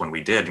case when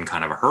we did in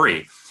kind of a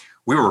hurry.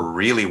 We were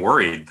really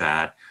worried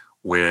that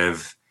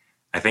with,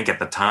 I think at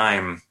the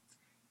time,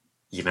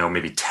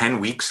 maybe 10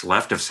 weeks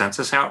left of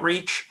census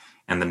outreach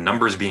and the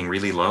numbers being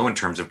really low in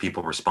terms of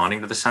people responding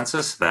to the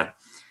census, that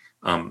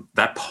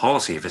that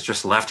policy, if it's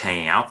just left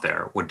hanging out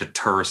there, would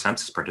deter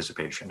census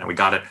participation. And we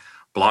got it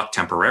blocked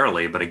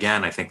temporarily. But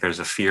again, I think there's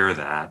a fear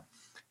that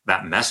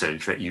that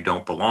message that you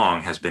don't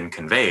belong has been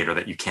conveyed, or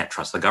that you can't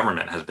trust the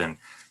government has been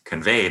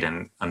conveyed,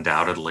 and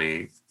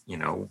undoubtedly,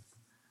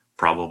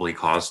 probably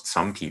caused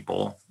some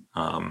people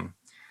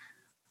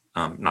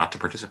not to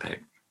participate.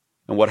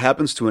 And what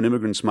happens to an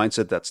immigrant's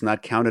mindset that's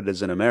not counted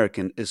as an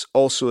American is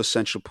also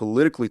essential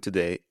politically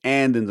today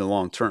and in the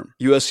long term.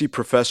 USC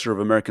professor of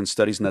American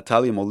Studies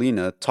Natalia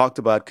Molina talked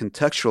about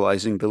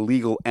contextualizing the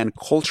legal and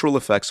cultural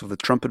effects of the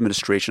Trump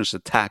administration's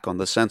attack on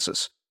the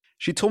census.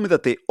 She told me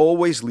that they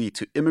always lead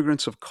to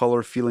immigrants of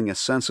color feeling a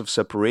sense of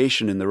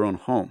separation in their own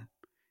home,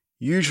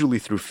 usually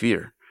through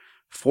fear,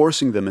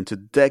 forcing them into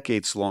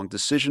decades-long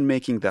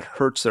decision-making that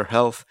hurts their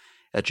health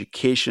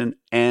education,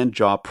 and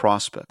job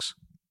prospects?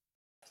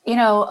 You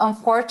know,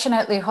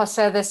 unfortunately,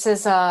 Jose, this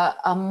is a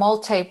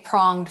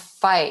multi-pronged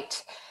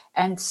fight.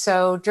 And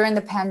so during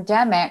the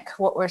pandemic,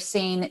 what we're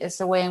seeing is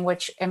the way in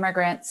which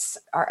immigrants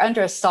are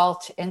under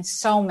assault in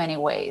so many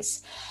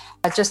ways.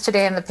 Just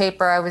today in the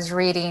paper, I was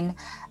reading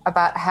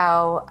about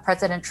how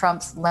President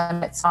Trump's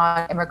limits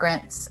on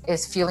immigrants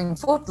is fueling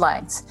food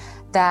lines,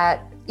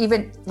 that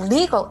even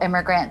legal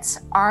immigrants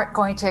aren't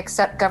going to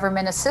accept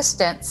government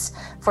assistance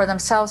for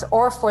themselves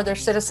or for their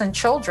citizen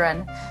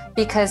children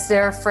because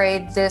they're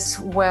afraid this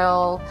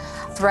will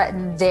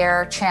threaten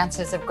their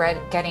chances of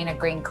getting a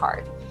green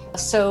card.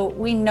 So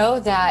we know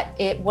that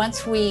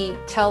once we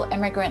tell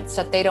immigrants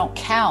that they don't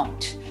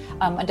count,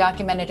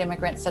 undocumented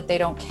immigrants that they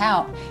don't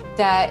count,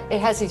 that it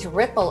has these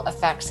ripple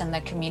effects in the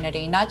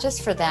community, not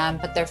just for them,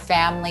 but their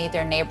family,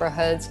 their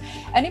neighborhoods,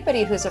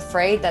 anybody who's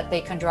afraid that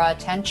they can draw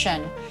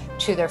attention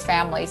to their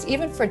families,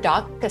 even for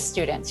DACA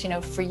students. You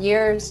know, for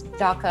years,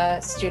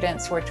 DACA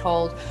students were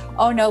told,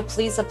 oh no,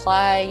 please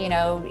apply, you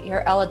know,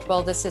 you're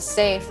eligible, this is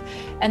safe.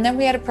 And then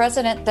we had a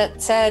president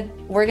that said,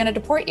 we're gonna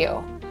deport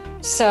you.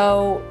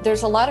 So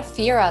there's a lot of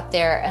fear out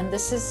there, and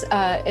this is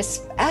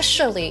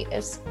especially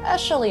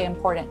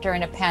important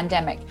during a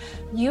pandemic.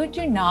 You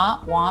do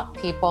not want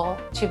people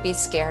to be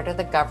scared of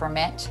the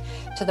government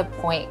to the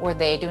point where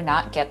they do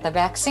not get the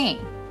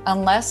vaccine.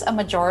 Unless a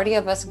majority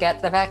of us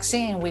get the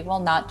vaccine, we will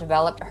not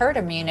develop herd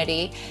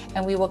immunity,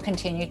 and we will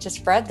continue to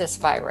spread this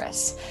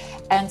virus.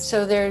 And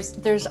so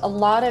there's a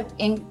lot of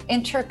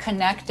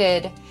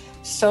interconnected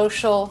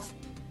social,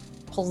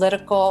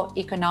 political,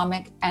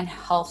 economic, and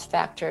health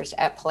factors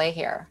at play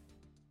here.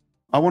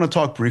 I want to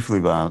talk briefly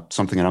about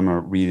something, and I'm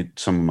going to read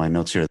some of my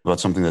notes here,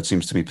 about something that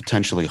seems to be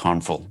potentially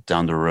harmful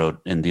down the road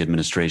in the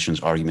administration's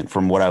argument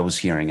from what I was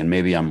hearing. And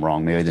maybe I'm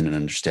wrong. Maybe I didn't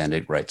understand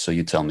it right. So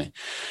you tell me.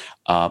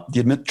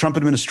 The Trump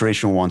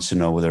administration wants to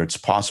know whether it's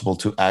possible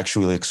to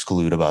actually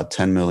exclude about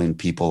 10 million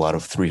people out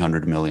of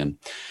 300 million.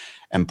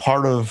 And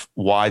part of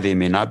why they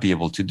may not be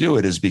able to do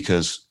it is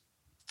because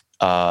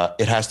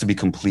it has to be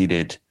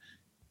completed.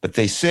 But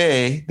they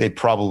say they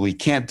probably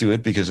can't do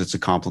it because it's a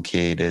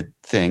complicated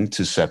thing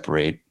to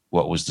separate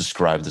what was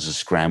described as a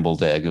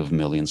scrambled egg of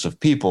millions of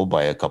people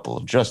by a couple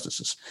of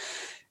justices.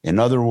 In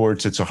other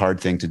words, it's a hard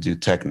thing to do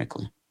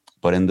technically.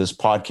 But in this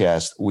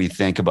podcast, we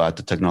think about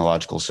the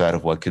technological side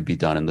of what could be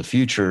done in the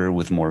future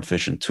with more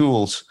efficient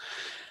tools.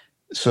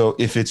 So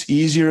if it's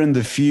easier in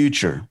the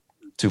future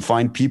to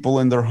find people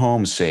in their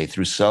homes, say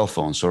through cell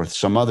phones or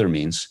some other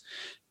means,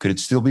 could it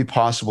still be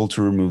possible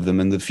to remove them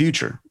in the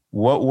future?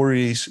 What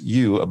worries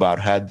you about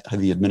had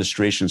the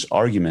administration's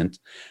argument,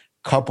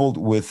 coupled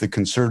with the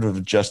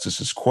conservative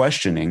justices'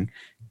 questioning,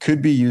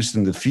 could be used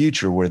in the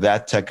future where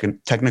that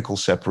technical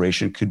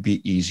separation could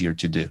be easier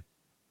to do?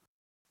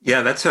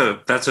 Yeah, that's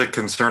a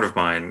concern of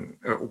mine,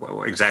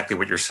 exactly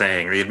what you're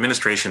saying. The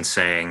administration's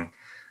saying,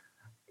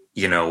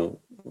 you know,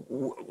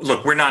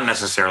 look, we're not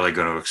necessarily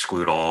going to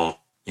exclude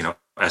all, you know,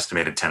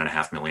 estimated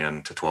 10.5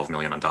 million to 12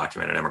 million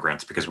undocumented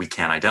immigrants because we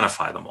can't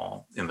identify them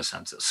all in the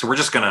census. So we're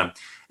just going to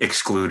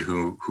exclude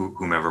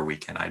whomever we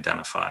can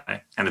identify.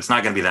 And it's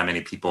not going to be that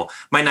many people.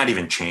 Might not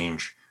even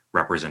change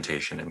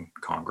representation in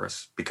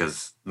Congress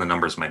because the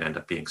numbers might end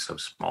up being so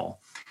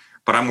small.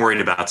 But I'm worried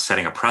about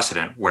setting a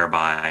precedent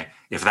whereby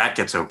if that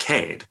gets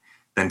okayed,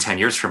 then 10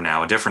 years from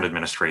now, a different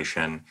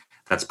administration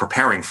that's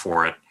preparing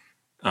for it,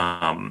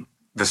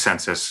 the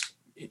census,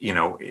 you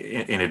know,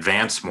 in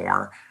advance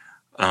more,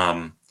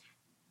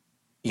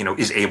 you know,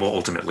 is able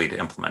ultimately to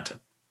implement it,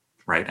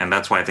 right? And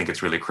that's why I think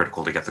it's really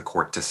critical to get the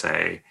court to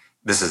say,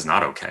 this is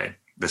not okay,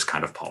 this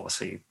kind of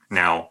policy.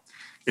 Now,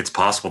 it's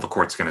possible the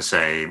court's going to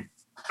say,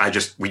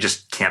 we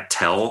just can't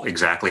tell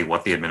exactly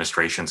what the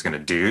administration's going to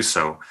do,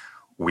 so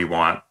we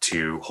want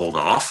to hold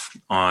off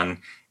on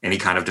any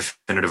kind of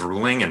definitive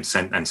ruling and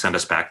send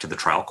us back to the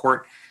trial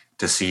court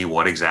to see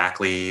what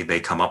exactly they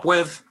come up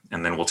with,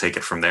 and then we'll take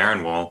it from there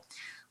and we'll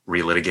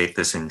relitigate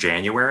this in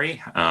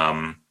January.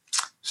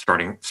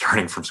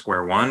 Starting from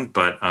square one,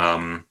 but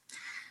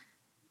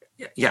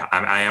yeah,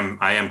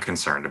 I am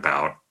concerned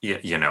about,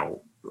 you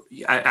know,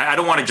 I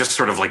don't want to just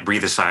sort of like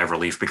breathe a sigh of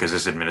relief because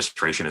this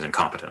administration is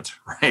incompetent,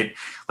 right?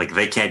 Like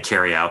they can't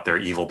carry out their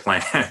evil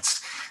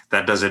plans.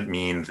 That doesn't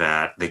mean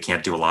that they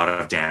can't do a lot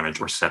of damage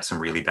or set some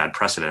really bad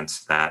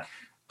precedents that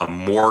a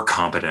more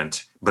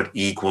competent but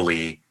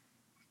equally,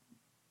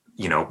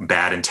 you know,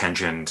 bad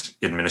intentioned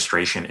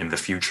administration in the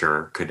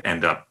future could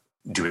end up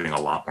doing a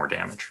lot more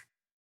damage.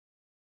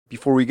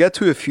 Before we get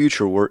to a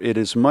future where it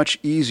is much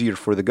easier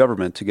for the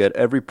government to get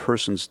every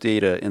person's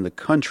data in the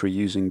country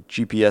using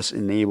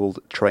GPS-enabled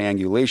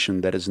triangulation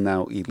that is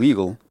now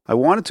illegal, I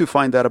wanted to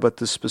find out about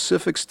the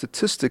specific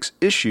statistics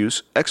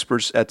issues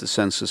experts at the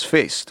census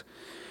faced.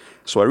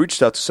 So I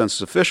reached out to census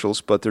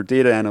officials, but their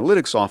data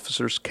analytics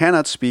officers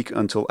cannot speak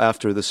until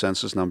after the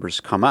census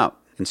numbers come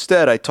out.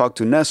 Instead, I talked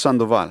to Ness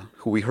Sandoval,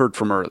 who we heard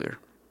from earlier.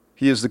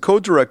 He is the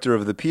co-director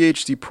of the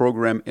PhD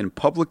program in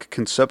Public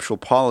Conceptual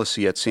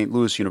Policy at St.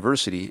 Louis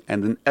University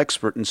and an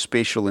expert in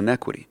spatial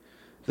inequity.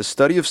 the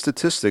study of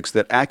statistics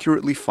that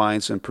accurately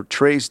finds and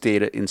portrays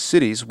data in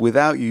cities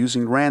without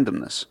using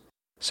randomness.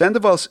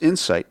 Sandoval's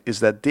insight is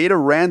that data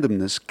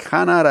randomness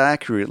cannot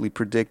accurately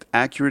predict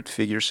accurate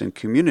figures in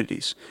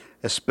communities,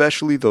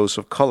 especially those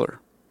of color.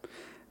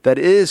 That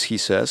is, he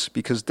says,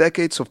 because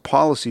decades of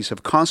policies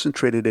have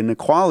concentrated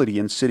inequality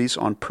in cities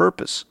on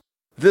purpose.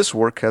 This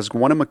work has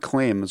won him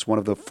acclaim as one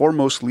of the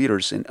foremost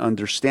leaders in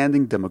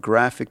understanding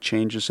demographic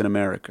changes in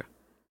America.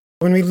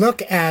 When we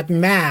look at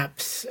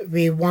maps,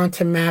 we want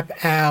to map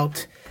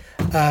out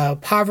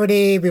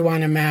poverty, we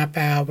want to map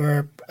out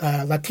where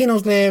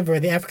Latinos live, where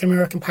the African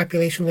American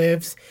population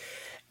lives.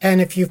 And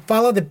if you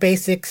follow the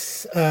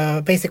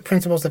basic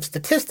principles of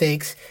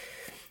statistics,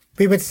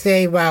 we would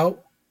say,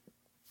 well,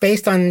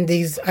 based on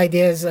these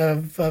ideas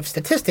of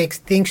statistics,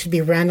 things should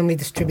be randomly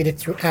distributed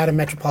throughout a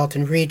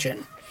metropolitan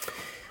region.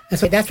 And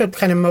so that's what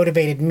kind of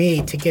motivated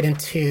me to get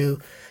into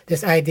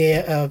this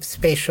idea of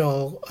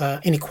spatial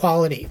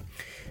inequality.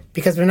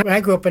 Because when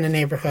I grew up in a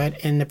neighborhood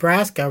in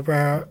Nebraska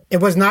where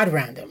it was not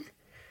random,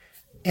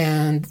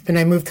 and when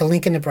I moved to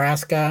Lincoln,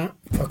 Nebraska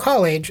for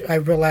college, I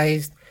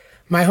realized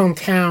my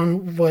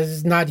hometown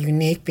was not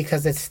unique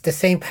because it's the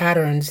same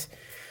patterns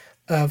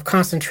of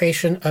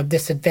concentration of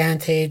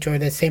disadvantage or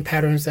the same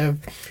patterns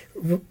of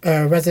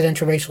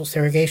residential racial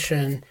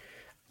segregation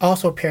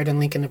also appeared in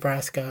Lincoln,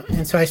 Nebraska.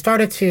 And so I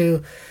started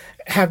to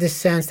have this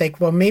sense like,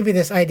 well, maybe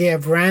this idea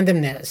of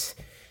randomness,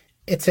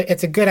 it's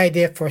a good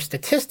idea for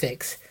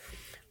statistics,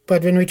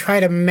 but when we try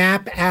to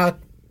map out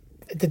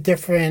the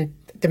different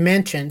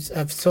dimensions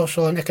of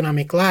social and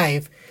economic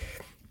life,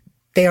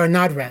 they are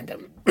not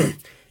random.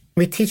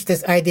 We teach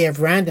this idea of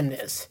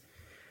randomness,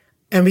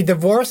 and we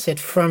divorce it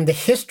from the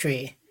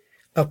history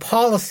of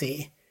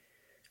policy,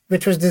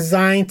 which was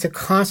designed to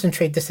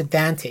concentrate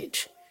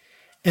disadvantage.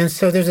 And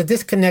so there's a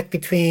disconnect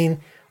between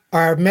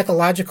our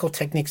methodological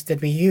techniques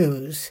that we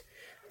use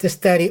to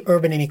study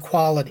urban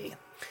inequality.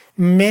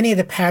 Many of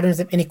the patterns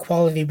of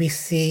inequality we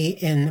see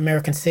in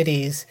American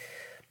cities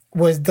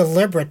was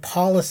deliberate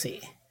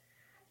policy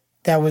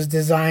that was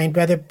designed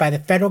whether by the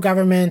federal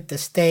government, the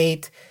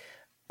state,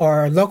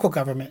 or local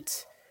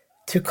governments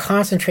to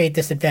concentrate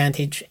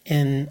disadvantage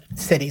in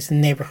cities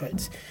and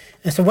neighborhoods.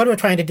 And so what we're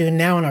trying to do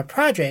now in our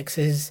projects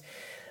is,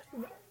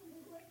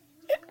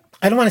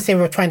 I don't want to say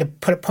we're trying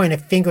to point a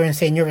finger and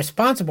saying you're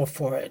responsible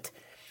for it,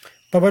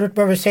 but what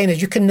we're saying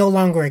is you can no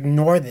longer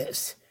ignore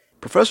this.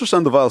 Professor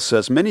Sandoval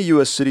says many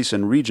U.S. cities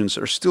and regions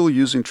are still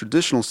using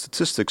traditional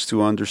statistics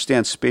to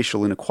understand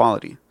spatial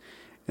inequality,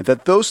 and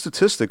that those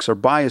statistics are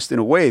biased in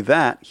a way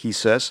that, he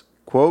says,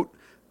 quote,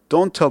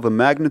 don't tell the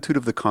magnitude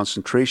of the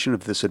concentration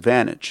of this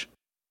advantage.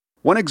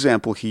 One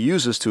example he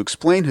uses to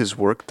explain his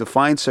work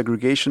defines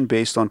segregation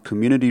based on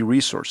community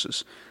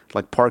resources,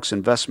 like parks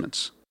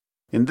investments.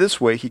 In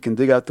this way, he can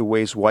dig out the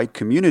ways white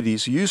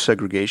communities use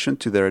segregation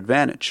to their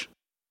advantage.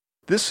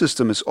 This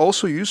system is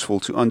also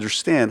useful to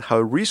understand how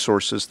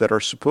resources that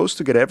are supposed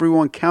to get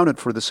everyone counted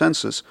for the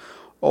census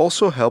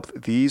also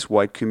helped these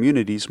white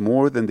communities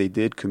more than they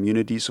did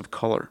communities of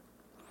color.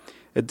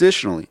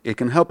 Additionally, it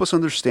can help us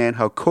understand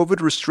how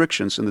COVID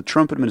restrictions in the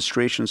Trump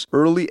administration's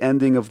early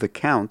ending of the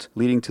count,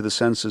 leading to the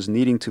census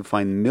needing to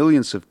find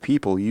millions of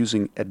people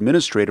using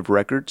administrative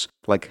records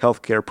like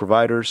healthcare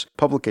providers,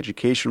 public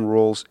education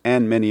roles,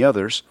 and many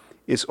others,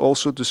 is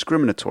also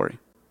discriminatory.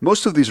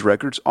 Most of these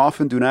records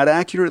often do not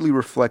accurately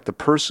reflect a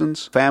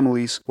person's,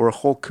 family's, or a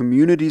whole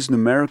community's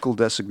numerical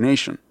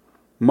designation,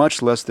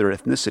 much less their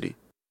ethnicity.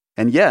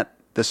 And yet,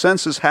 the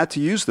census had to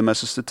use them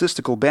as a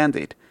statistical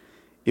band-aid.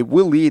 It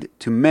will lead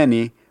to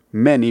many,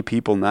 many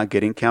people not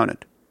getting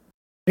counted.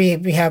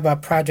 We have a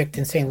project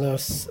in St.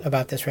 Louis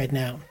about this right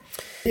now.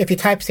 If you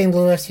type St.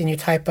 Louis and you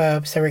type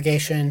up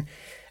segregation,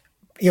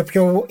 if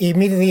you go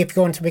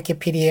into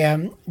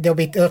Wikipedia,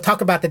 they'll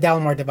talk about the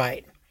Delamore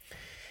Divide.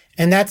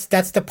 And that's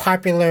the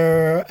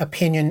popular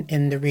opinion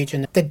in the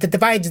region. The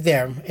divide's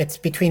there. It's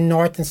between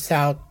North and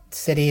South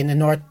City. In the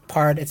north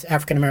part, it's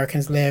African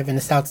Americans live. In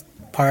the south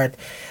part,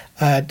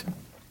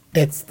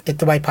 it's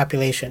the white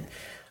population.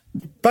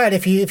 But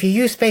if you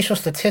use spatial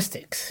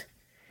statistics,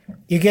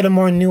 you get a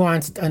more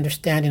nuanced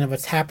understanding of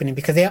what's happening,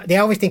 because they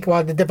always think,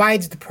 well, the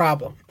divide's the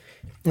problem.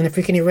 And if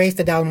we can erase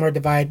the Delamore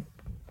Divide,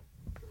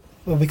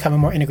 we'll become a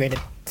more integrated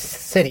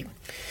city.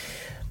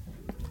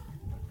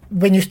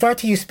 When you start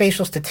to use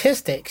spatial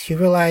statistics, you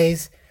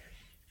realize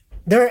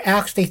there are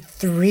actually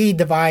 3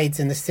 divides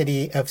in the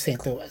city of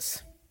St.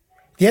 Louis.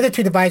 The other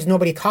 2 divides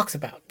nobody talks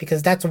about,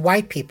 because that's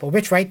white people,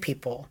 rich white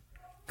people,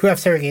 who have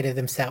segregated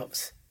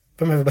themselves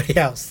from everybody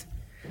else.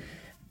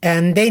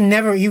 And they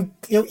never,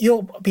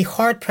 you'll be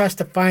hard-pressed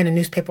to find a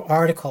newspaper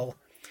article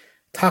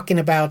talking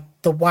about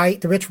the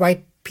rich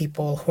white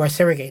people who are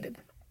segregated.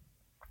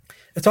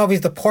 It's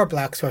always the poor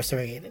blacks who are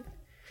segregated.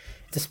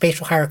 The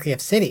spatial hierarchy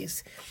of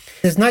cities.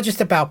 It's not just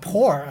about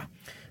poor,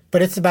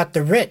 but it's about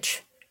the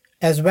rich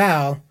as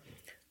well,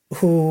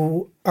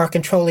 who are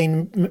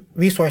controlling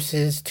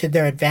resources to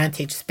their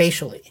advantage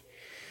spatially.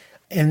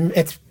 And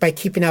it's by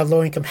keeping out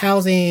low-income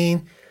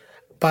housing,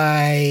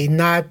 by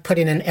not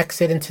putting an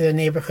exit into the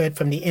neighborhood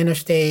from the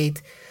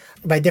interstate,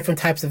 by different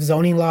types of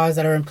zoning laws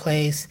that are in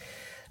place.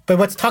 But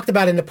what's talked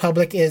about in the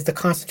public is the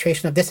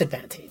concentration of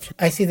disadvantage.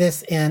 I see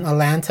this in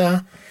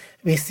Atlanta.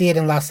 We see it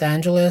in Los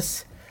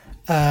Angeles,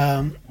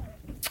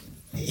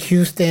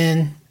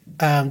 Houston,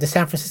 the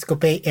San Francisco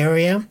Bay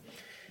Area.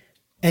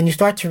 And you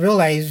start to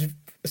realize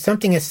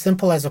something as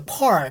simple as a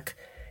park,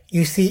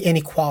 you see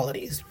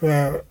inequalities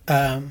where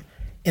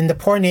in the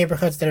poor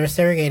neighborhoods that are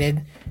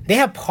segregated, they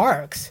have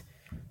parks,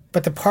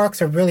 but the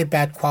parks are really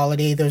bad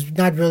quality. There's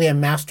not really a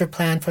master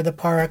plan for the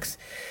parks.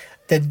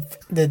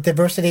 The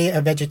diversity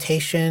of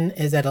vegetation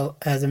is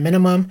as a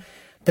minimum.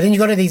 But then you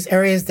go to these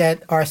areas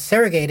that are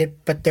segregated,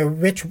 but they're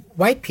rich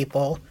white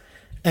people,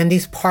 and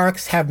these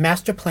parks have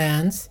master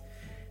plans.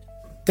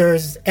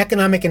 There's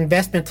economic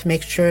investment to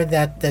make sure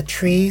that the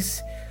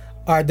trees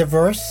are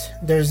diverse.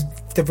 There's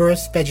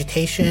diverse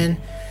vegetation.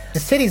 The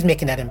city's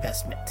making that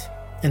investment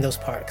in those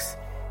parks.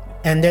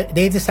 And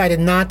they've decided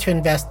not to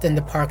invest in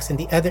the parks in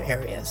the other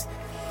areas.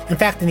 In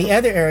fact, in the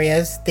other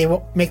areas, they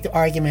will make the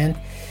argument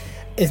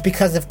is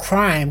because of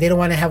crime. They don't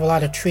want to have a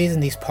lot of trees in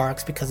these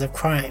parks because of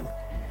crime.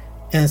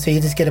 And so you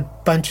just get a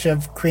bunch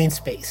of green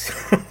space,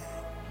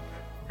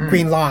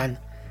 green lawn,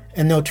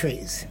 and no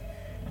trees.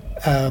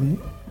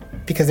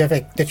 Because they're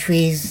like, the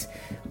trees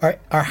are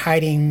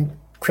hiding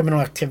criminal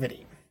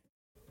activity.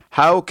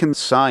 How can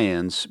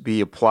science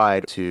be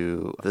applied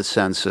to the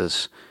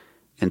census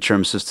in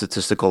terms of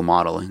statistical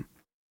modeling?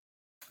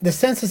 The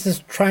census is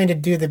trying to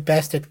do the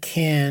best it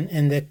can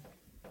in the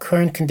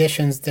current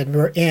conditions that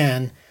we're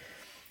in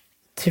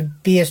to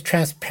be as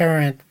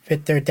transparent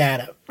with their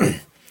data.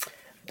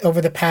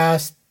 Over the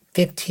past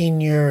 15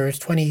 years,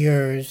 20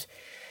 years,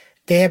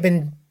 they have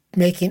been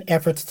making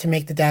efforts to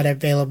make the data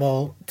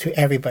available to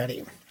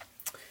everybody.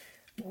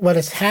 What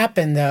has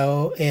happened,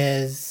 though,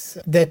 is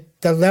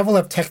that the level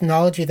of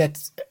technology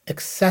that's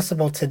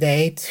accessible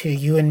today to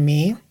you and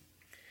me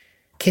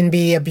can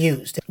be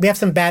abused. We have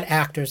some bad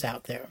actors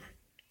out there.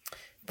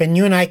 When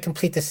you and I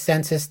complete the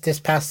census, this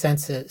past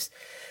census,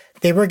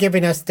 they were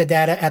giving us the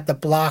data at the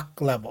block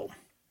level.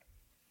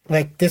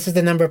 Like, this is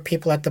the number of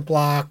people at the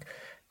block.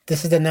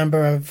 This is the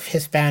number of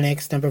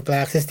Hispanics, number of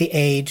blacks, this is the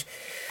age.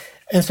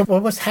 And so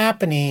what was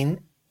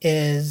happening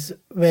is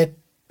with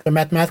the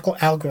mathematical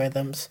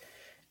algorithms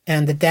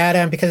and the data,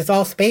 and because it's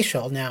all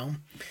spatial now,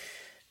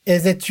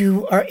 is that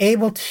you are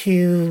able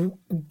to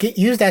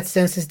use that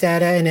census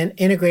data and then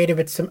integrate it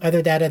with some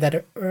other data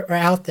that are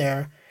out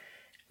there,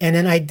 and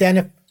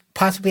then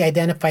possibly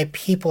identify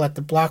people at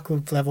the block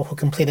group level who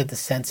completed the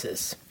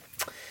census.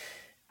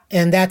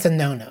 And that's a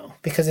no-no,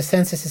 because the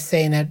census is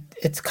saying that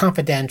it's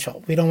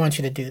confidential. We don't want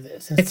you to do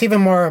this. And it's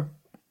even more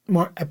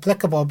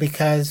applicable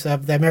because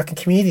of the American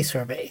Community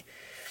Survey.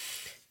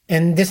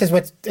 And this is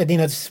what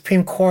the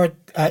Supreme Court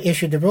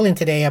issued the ruling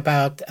today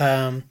about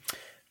the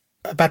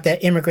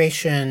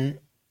immigration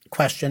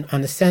question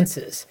on the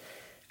census.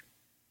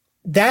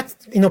 That,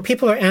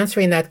 people are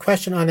answering that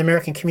question on the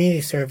American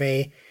Community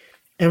Survey,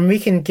 and we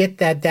can get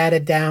that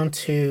data down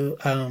to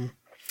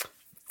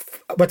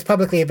what's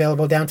publicly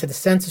available, down to the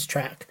census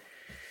tract.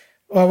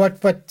 Or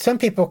what some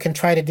people can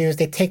try to do is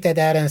they take that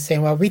data and say,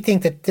 well, we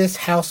think that this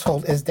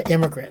household is the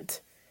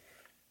immigrant,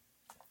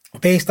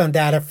 based on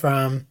data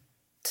from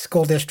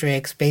school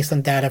districts, based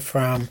on data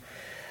from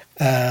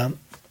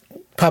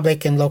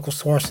public and local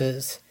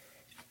sources.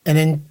 And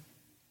then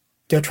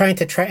they're trying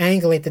to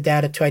triangulate the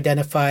data to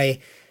identify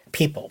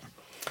people.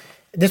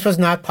 This was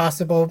not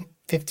possible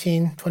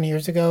 15, 20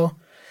 years ago,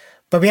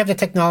 but we have the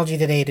technology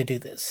today to do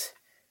this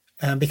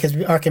because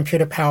our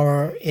computer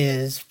power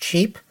is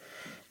cheap,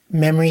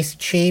 memory's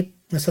cheap.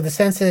 And so the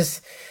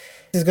census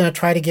is going to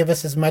try to give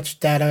us as much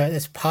data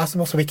as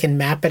possible so we can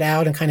map it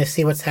out and kind of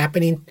see what's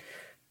happening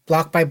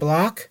block by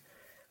block.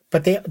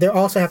 But they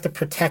also have to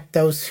protect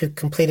those who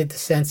completed the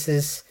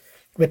census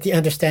with the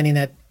understanding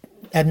that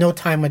at no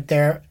time would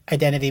their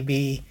identity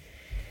be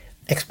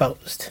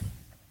exposed.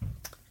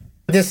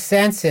 This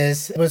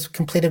census was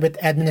completed with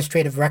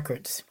administrative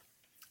records.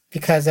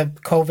 Because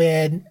of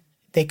COVID,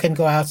 they couldn't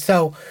go out.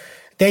 So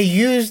they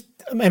used,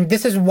 and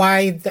this is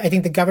why I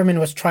think the government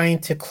was trying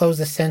to close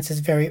the census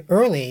very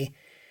early,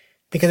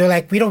 because they're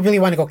like, we don't really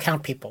want to go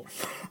count people.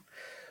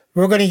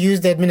 We're going to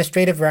use the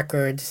administrative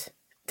records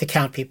to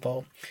count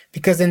people,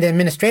 because in the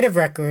administrative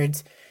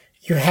records,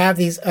 you have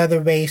these other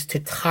ways to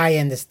tie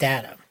in this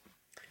data.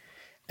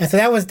 And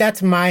so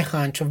that's my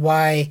hunch of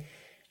why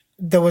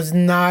there was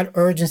not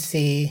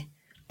urgency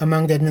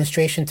among the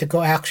administration to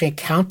go actually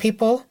count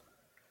people.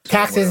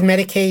 Taxes,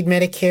 Medicaid,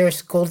 Medicare,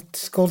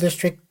 school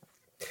district.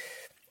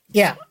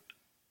 Yeah.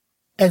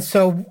 And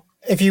so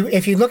if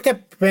you looked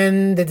at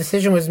when the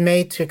decision was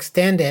made to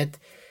extend it,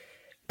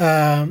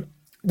 there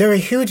were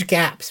huge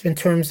gaps in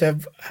terms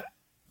of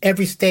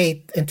every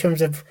state in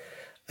terms of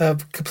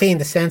completing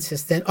the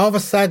census. Then all of a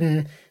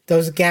sudden,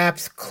 those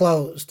gaps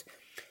closed.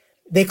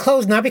 They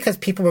closed not because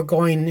people were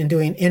going and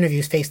doing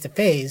interviews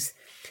face-to-face.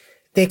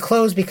 They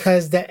closed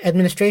because the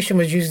administration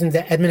was using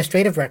the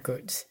administrative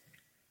records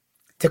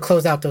to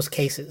close out those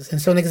cases.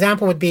 And so an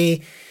example would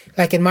be,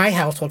 like in my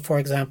household, for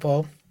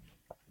example,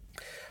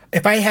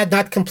 if I had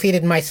not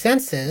completed my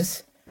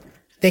census,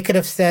 they could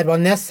have said, well,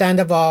 Ness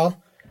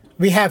Sandoval,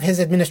 we have his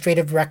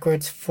administrative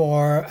records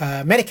for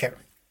Medicare.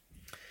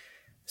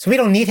 So we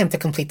don't need him to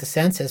complete the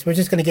census. We're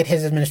just going to get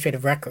his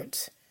administrative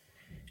records.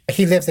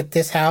 He lives at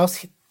this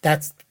house.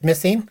 That's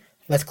missing.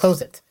 Let's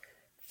close it.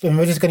 And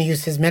we're just going to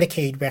use his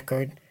Medicaid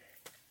record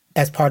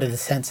as part of the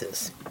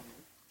census.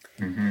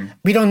 Mm-hmm.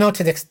 We don't know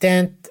to the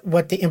extent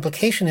what the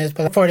implication is,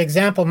 but for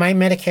example, my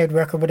Medicaid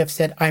record would have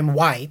said I'm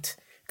white,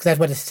 because that's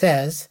what it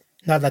says,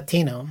 not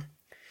Latino.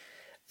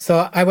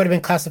 So I would have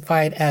been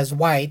classified as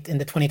white in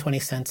the 2020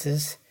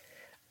 census.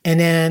 And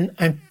then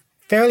I'm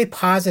fairly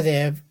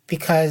positive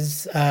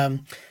because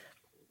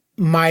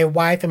my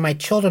wife and my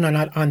children are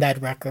not on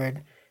that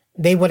record.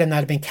 They would have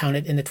not been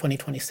counted in the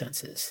 2020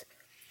 census.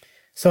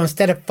 So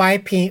instead of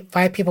five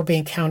people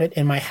being counted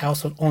in my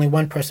household, only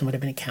one person would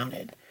have been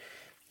counted.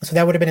 So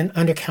that would have been an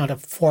undercount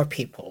of 4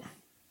 people.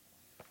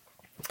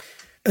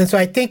 And so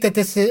I think that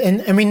this is,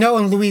 and we know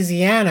in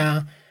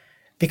Louisiana,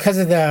 because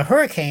of the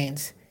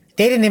hurricanes,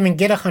 they didn't even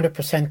get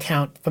 100%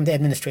 count from the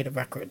administrative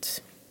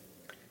records.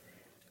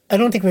 I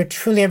don't think we're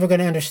truly ever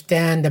going to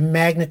understand the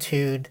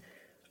magnitude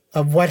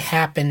of what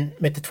happened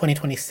with the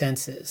 2020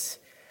 census.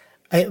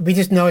 We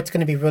just know it's going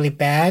to be really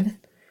bad.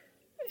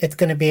 It's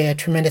going to be a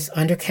tremendous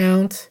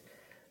undercount.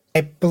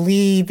 I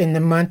believe in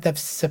the month of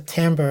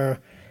September,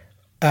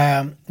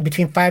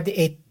 between 5 to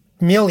 8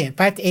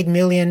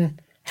 million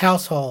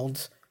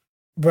households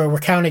were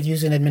counted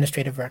using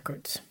administrative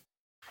records,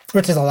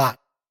 which is a lot.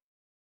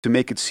 To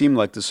make it seem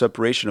like the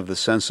separation of the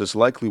census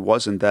likely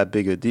wasn't that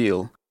big a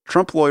deal,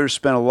 Trump lawyers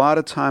spent a lot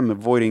of time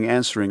avoiding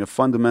answering a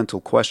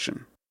fundamental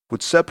question.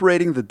 Would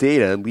separating the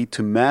data lead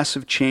to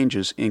massive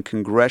changes in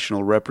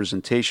congressional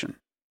representation?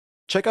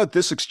 Check out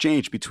this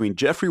exchange between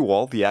Jeffrey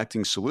Wall, the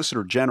acting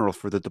Solicitor General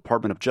for the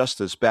Department of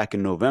Justice back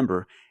in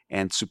November,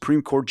 and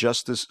Supreme Court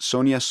Justice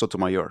Sonia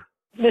Sotomayor.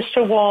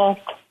 Mr. Wall,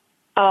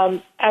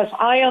 as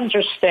I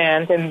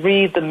understand and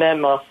read the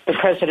memo, the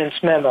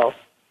president's memo,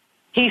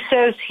 he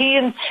says he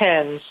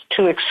intends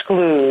to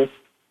exclude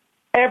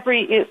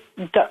every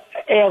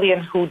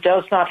alien who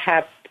does not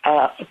have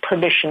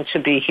permission to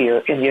be here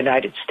in the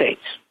United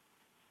States.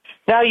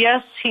 Now,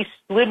 yes, he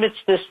limits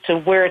this to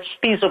where it's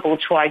feasible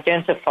to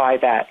identify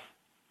that.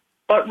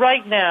 But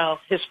right now,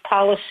 his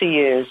policy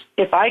is,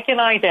 if I can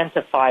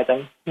identify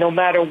them, no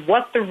matter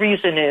what the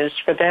reason is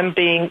for them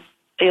being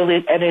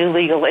an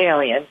illegal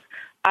alien,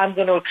 I'm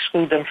going to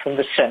exclude them from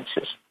the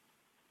census.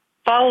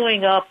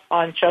 Following up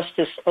on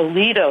Justice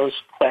Alito's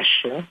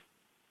question,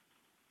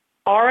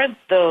 aren't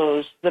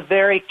those the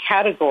very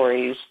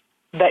categories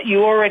that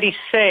you already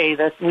say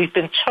that we've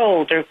been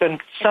told there are going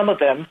to, some of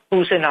them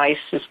who's in ICE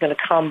is going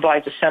to come by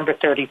December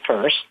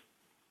 31st?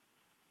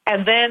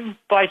 And then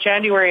by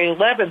January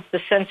 11th,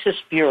 the Census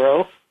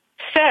Bureau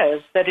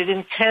says that it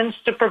intends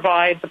to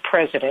provide the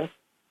president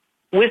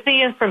with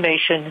the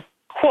information,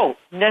 quote,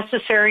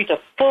 necessary to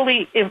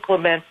fully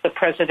implement the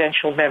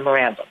presidential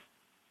memorandum.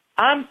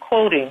 I'm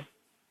quoting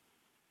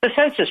the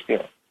Census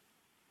Bureau.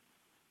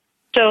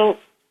 So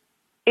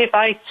if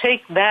I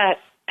take that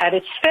at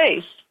its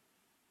face,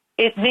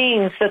 it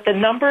means that the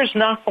number is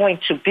not going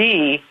to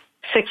be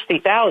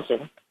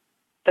 60,000.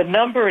 The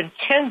number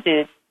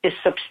intended is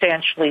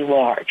substantially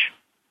large.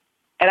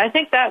 And I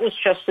think that was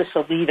Justice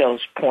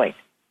Alito's point,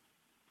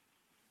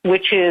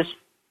 which is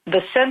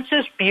the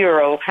Census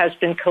Bureau has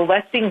been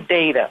collecting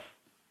data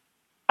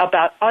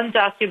about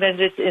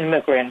undocumented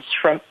immigrants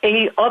from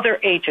other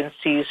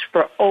agencies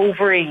for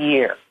over a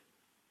year.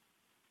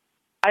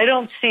 I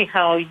don't see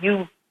how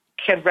you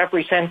can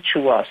represent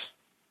to us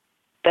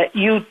that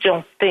you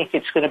don't think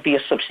it's going to be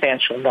a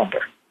substantial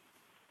number.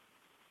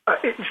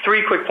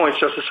 3 quick points,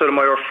 Justice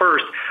Sotomayor.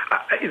 First,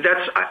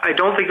 I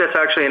don't think that's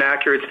actually an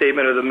accurate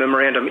statement of the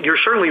memorandum. You're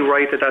certainly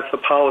right that that's the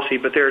policy,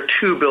 but there are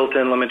 2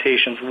 built-in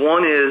limitations.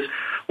 One is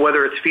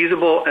whether it's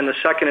feasible, and the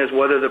second is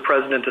whether the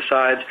president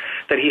decides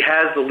that he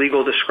has the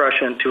legal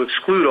discretion to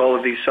exclude all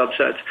of these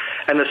subsets.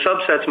 And the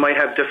subsets might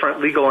have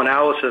different legal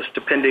analysis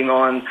depending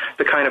on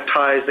the kind of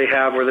ties they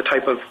have or the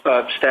type of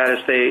status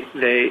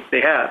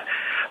they have.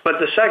 But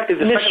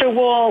Mr.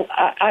 Wall,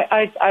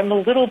 I'm a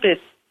little bit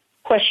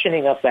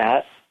questioning of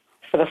that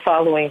for the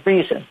following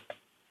reason.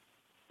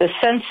 The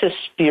Census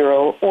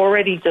Bureau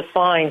already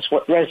defines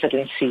what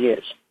residency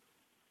is,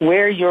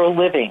 where you're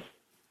living,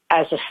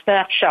 as a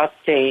snapshot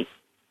date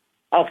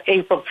of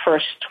April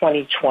 1st,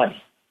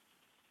 2020.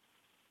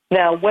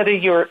 Now, whether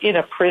you're in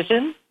a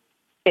prison,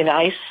 in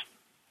ICE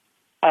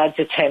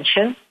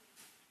detention,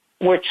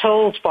 we're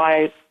told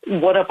by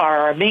one of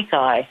our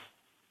amici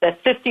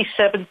that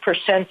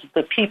 57% of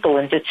the people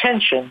in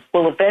detention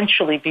will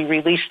eventually be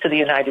released to the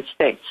United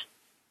States,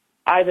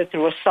 either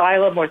through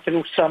asylum or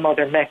through some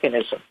other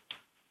mechanism.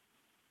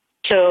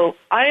 So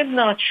I am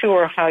not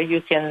sure how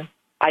you can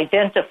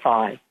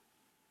identify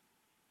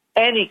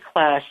any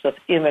class of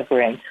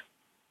immigrant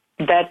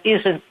that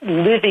isn't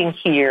living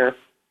here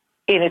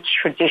in its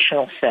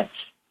traditional sense.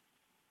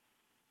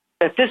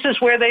 That this is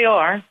where they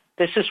are,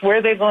 this is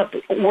where they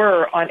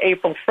were on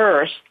April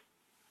 1st,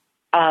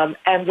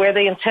 and where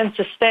they intend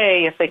to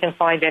stay if they can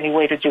find any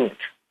way to do it.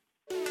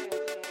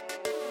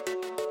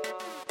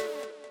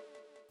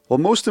 While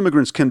most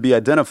immigrants can be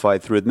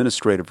identified through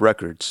administrative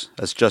records,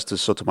 as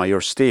Justice Sotomayor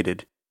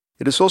stated,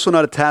 it is also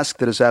not a task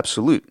that is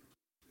absolute.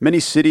 Many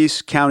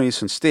cities,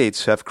 counties, and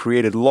states have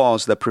created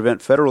laws that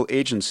prevent federal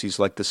agencies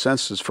like the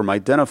Census from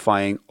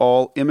identifying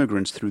all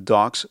immigrants through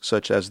docs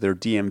such as their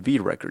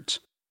DMV records.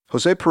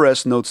 Jose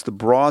Perez notes the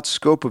broad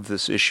scope of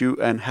this issue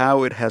and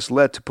how it has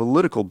led to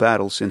political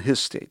battles in his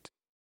state.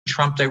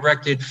 Trump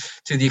directed,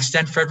 to the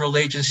extent federal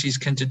agencies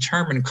can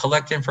determine,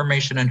 collect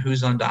information on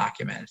who's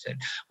undocumented.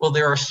 Well,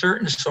 there are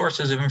certain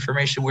sources of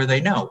information where they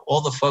know.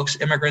 All the folks,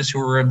 immigrants who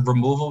are in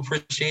removal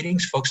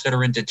proceedings, folks that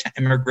are in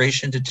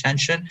immigration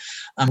detention,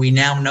 we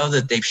now know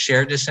that they've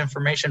shared this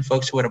information.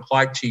 Folks who had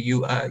applied to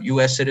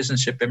U.S.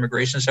 Citizenship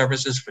Immigration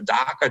Services for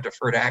DACA,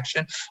 deferred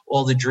action,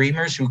 all the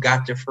dreamers who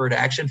got deferred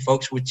action,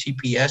 folks with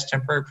TPS,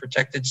 temporary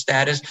protected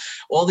status.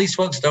 All these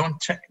folks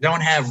don't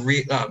have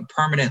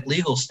permanent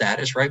legal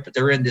status, right? But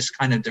they're in this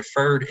kind of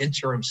deferred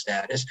interim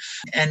status.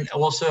 And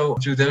also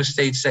through those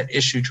states that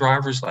issue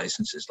driver's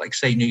licenses, like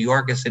say New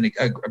York is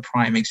a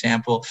prime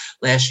example.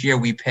 Last year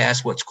we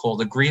passed what's called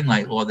a green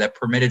light law that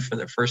permitted for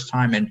the first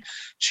time in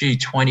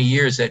 20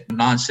 years that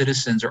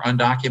non-citizens or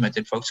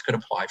undocumented folks could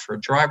apply for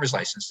a driver's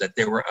license, that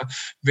there were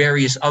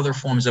various other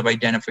forms of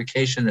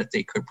identification that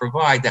they could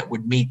provide that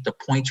would meet the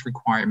points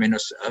requirement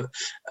of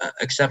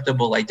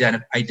acceptable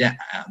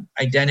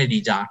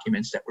identity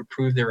documents that would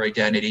prove their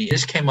identity.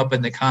 This came up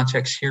in the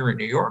context here in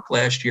New York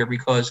last year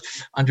because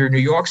under New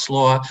York's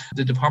law,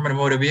 the Department of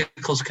Motor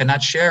Vehicles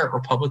cannot share or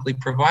publicly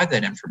provide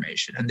that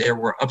information. And there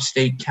were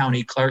upstate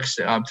county clerks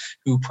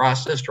who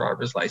processed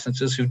driver's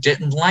licenses who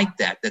didn't like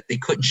that they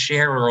couldn't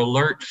share or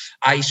alert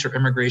ICE or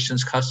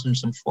Immigration's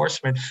Customs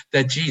Enforcement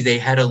that, gee, they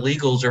had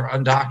illegals or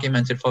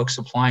undocumented folks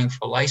applying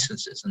for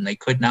licenses, and they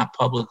could not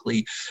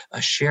publicly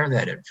share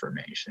that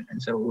information.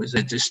 And so it was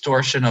a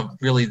distortion of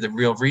really the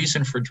real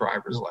reason for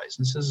driver's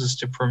licenses is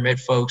to permit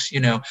folks,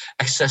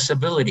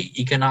 accessibility,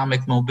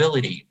 economic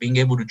mobility, being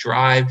able to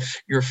drive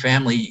your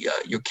family,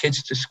 your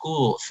kids to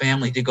school,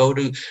 family to go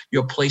to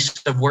your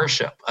place of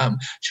worship,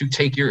 to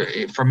take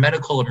for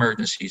medical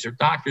emergencies or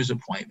doctor's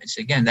appointments.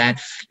 Again, that,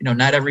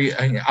 not every,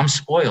 I'm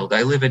spoiled.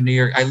 I live in New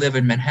York. I live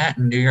in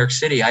Manhattan, New York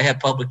City. I have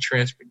public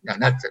transport.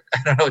 I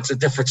don't know. It's a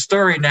different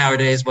story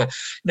nowadays, but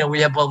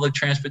we have public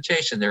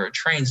transportation. There are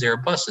trains, there are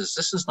buses.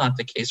 This is not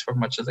the case for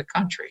much of the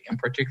country, and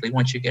particularly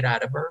once you get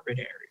out of urban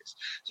areas.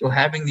 So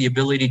having the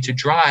ability to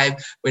drive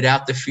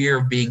without the fear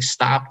of being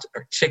stopped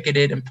or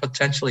ticketed and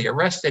potentially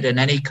arrested, and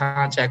any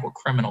contact with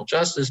criminal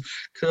justice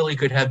clearly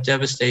could have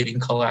devastating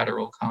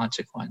collateral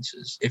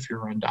consequences if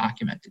you're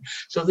undocumented.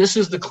 So this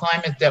is the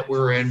climate that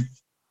we're in.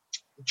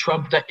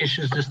 Trump that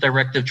issues this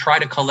directive, try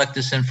to collect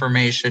this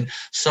information.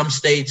 Some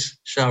states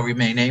shall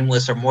remain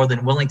nameless, are more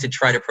than willing to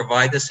try to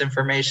provide this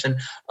information.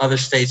 Other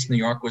states, New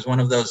York was one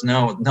of those,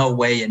 no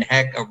way in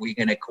heck are we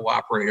going to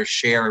cooperate or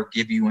share or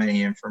give you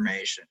any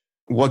information.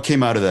 What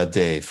came out of that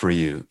day for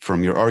you,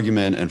 from your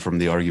argument and from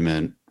the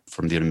argument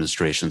from the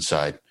administration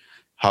side?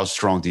 How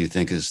strong do you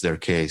think is their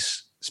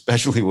case,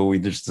 especially what we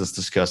just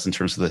discussed in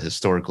terms of the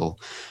historical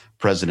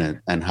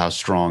precedent, and how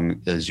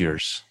strong is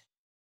yours?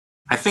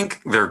 I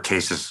think their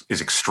case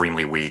is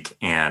extremely weak,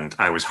 and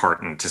I was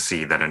heartened to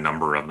see that a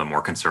number of the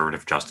more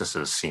conservative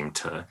justices seemed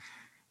to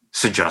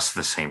suggest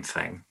the same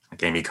thing.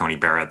 Like Amy Coney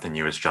Barrett, the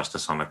newest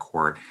justice on the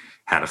court,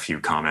 had a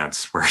few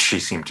comments where she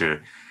seemed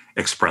to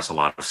express a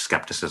lot of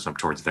skepticism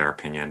towards their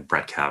opinion.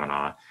 Brett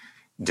Kavanaugh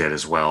did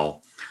as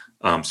well.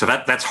 So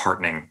that's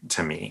heartening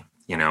to me.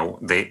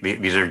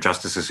 These are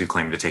justices who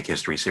claim to take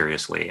history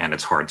seriously, and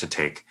it's hard to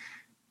take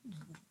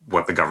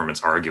what the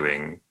government's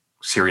arguing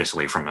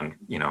seriously from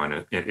in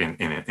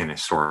a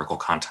historical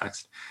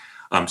context.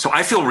 So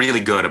I feel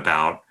really good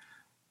about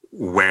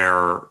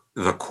where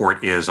the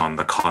court is on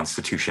the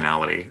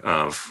constitutionality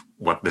of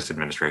what this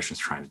administration is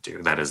trying to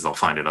do. That is, they'll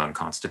find it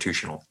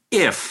unconstitutional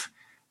if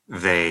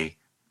they,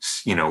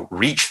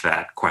 reach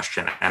that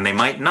question, and they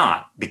might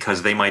not,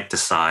 because they might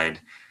decide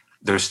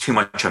there's too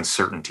much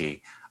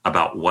uncertainty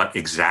about what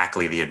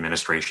exactly the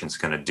administration's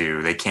going to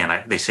do.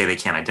 They say they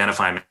can't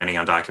identify many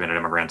undocumented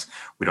immigrants.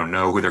 We don't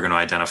know who they're going to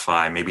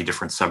identify. Maybe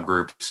different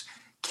subgroups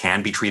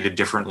can be treated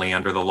differently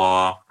under the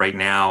law. Right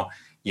now,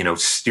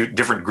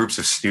 different groups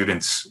of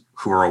students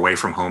who are away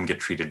from home get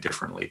treated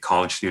differently.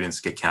 College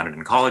students get counted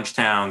in college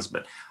towns,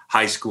 but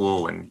high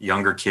school and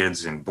younger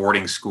kids in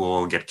boarding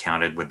school get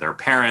counted with their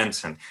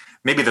parents. And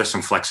maybe there's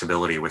some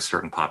flexibility with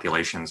certain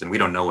populations, and we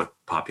don't know what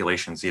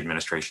populations the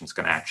administration is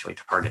going to actually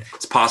target.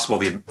 It's possible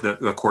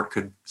the court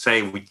could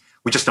say, we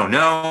just don't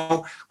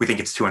know. We think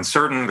it's too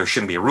uncertain. There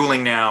shouldn't be a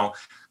ruling now.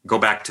 Go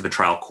back to the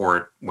trial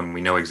court when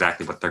we know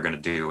exactly what they're going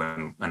to do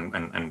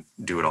and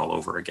do it all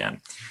over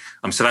again.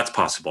 So that's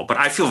possible. But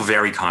I feel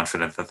very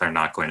confident that they're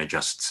not going to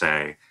just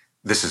say,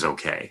 this is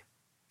okay,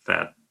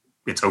 that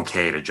it's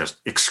okay to just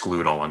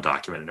exclude all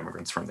undocumented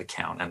immigrants from the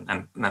count.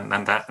 And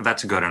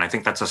that's good. And I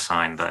think that's a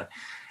sign that,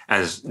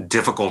 as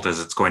difficult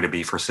as it's going to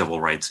be for civil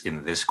rights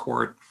in this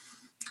court,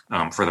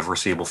 for the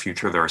foreseeable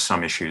future, there are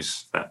some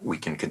issues that we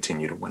can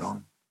continue to win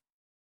on.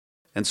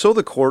 And so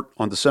the court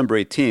on December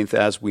 18th,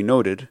 as we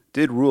noted,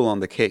 did rule on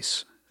the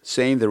case.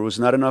 saying there was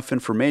not enough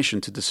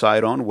information to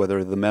decide on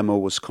whether the memo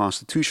was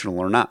constitutional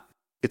or not.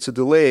 It's a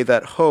delay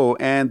that Ho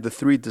and the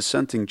 3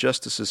 dissenting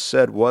justices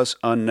said was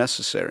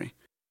unnecessary.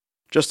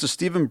 Justice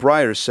Stephen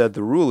Breyer said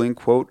the ruling,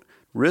 quote,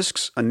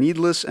 risks a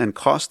needless and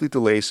costly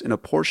delays in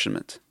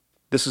apportionment.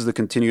 This is the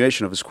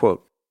continuation of his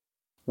quote.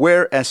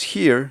 Whereas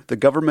here, the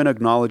government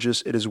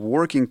acknowledges it is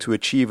working to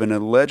achieve an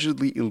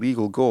allegedly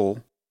illegal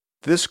goal,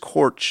 this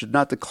court should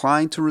not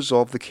decline to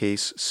resolve the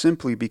case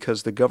simply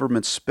because the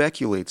government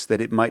speculates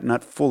that it might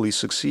not fully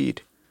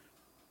succeed.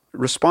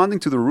 Responding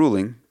to the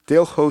ruling,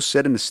 Dale Ho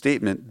said in a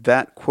statement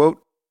that,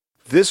 quote,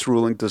 this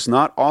ruling does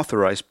not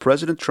authorize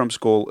President Trump's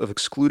goal of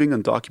excluding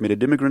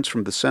undocumented immigrants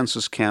from the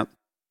census count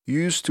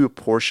used to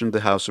apportion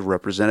the House of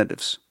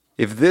Representatives.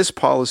 If this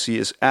policy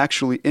is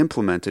actually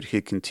implemented,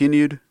 he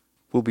continued,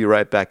 we'll be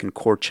right back in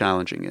court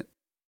challenging it.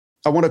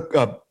 I want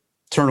to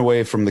turn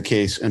away from the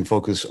case and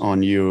focus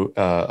on you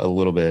a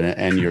little bit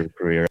and your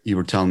career. You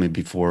were telling me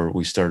before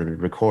we started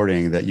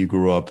recording that you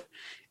grew up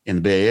in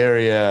the Bay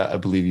Area. I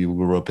believe you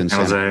grew up in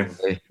San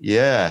Jose.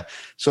 Yeah.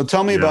 So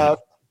tell me about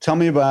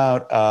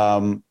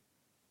a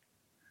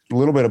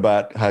little bit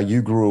about how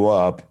you grew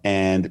up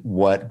and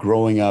what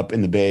growing up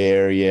in the Bay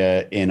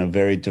Area in a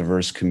very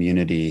diverse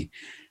community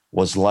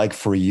was like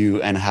for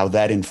you, and how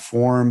that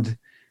informed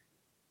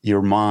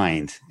your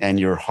mind and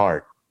your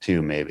heart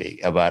too, maybe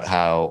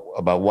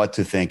about what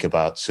to think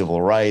about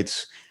civil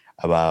rights,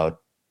 about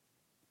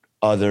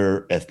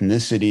other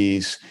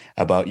ethnicities,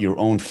 about your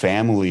own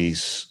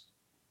family's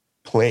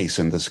place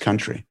in this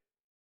country.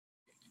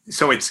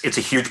 So it's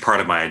a huge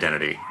part of my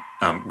identity.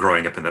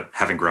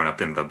 Having grown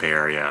up in the Bay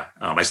Area,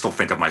 I still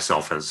think of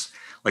myself as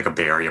like a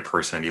Bay Area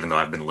person, even though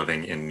I've been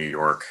living in New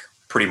York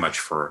pretty much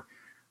for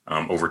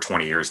over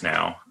 20 years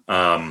now.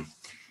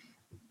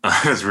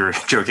 As we were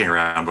joking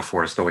around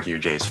before, still a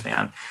huge A's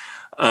fan.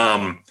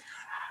 I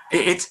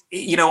was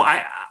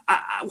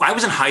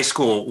in high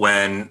school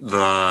when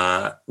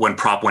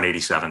Prop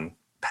 187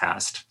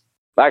 passed.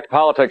 Back to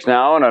politics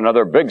now, and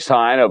another big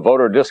sign of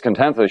voter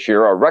discontent this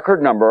year, a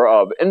record number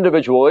of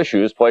individual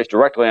issues placed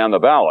directly on the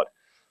ballot.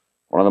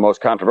 One of the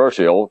most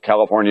controversial,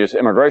 California's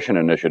immigration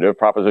initiative,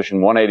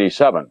 Proposition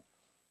 187.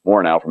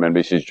 More now from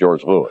NBC's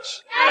George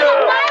Lewis.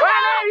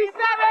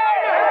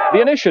 The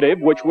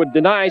initiative, which would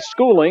deny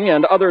schooling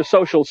and other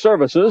social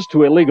services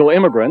to illegal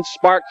immigrants,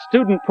 sparked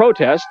student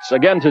protests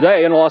again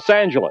today in Los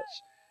Angeles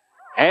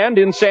and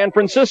in San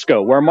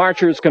Francisco, where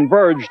marchers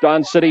converged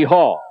on City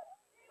Hall.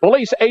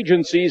 Police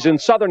agencies in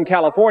Southern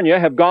California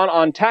have gone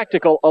on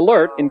tactical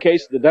alert in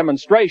case the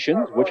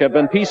demonstrations, which have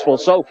been peaceful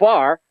so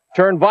far,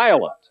 turn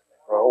violent.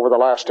 Over the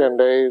last 10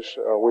 days,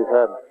 we've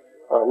had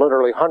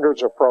literally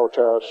hundreds of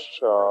protests.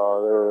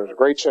 There's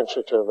great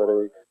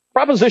sensitivity.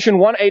 Proposition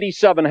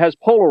 187 has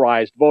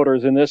polarized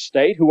voters in this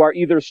state who are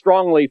either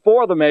strongly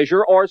for the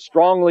measure or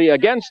strongly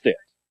against it.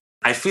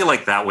 I feel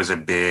like that was a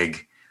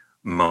big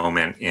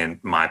moment in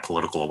my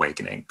political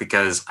awakening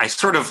because I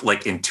sort of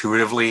like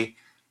intuitively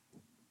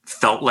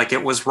felt like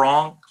it was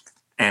wrong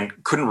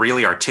and couldn't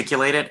really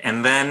articulate it.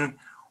 And then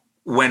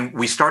when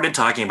I started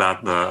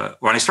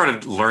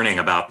learning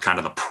about kind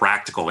of the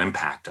practical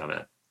impact of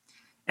it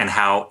and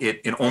how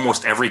it in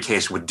almost every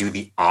case would do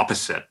the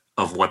opposite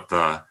of what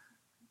the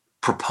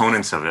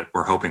proponents of it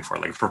were hoping for.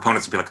 Like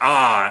proponents would be like,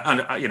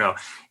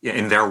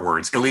 in their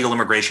words, illegal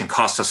immigration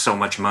costs us so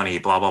much money,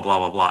 blah, blah, blah,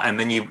 blah, blah. And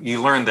then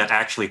you learn that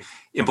actually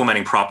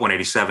implementing Prop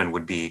 187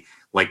 would be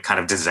like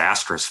kind of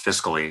disastrous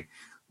fiscally,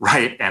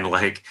 right? And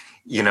like,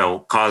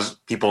 cause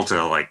people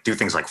to like do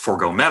things like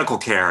forego medical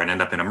care and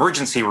end up in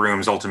emergency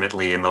rooms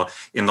ultimately in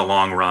the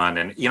long run.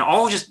 And,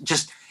 all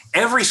just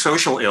every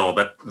social ill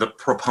that the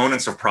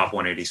proponents of Prop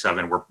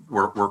 187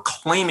 were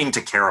claiming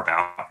to care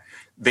about,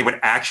 they would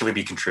actually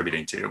be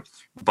contributing to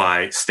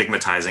by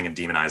stigmatizing and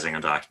demonizing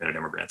undocumented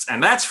immigrants.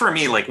 And that's for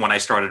me, like when I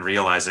started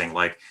realizing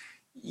like,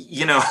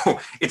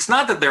 it's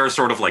not that there are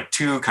sort of like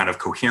two kind of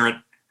coherent,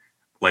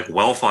 like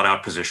well thought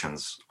out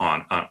positions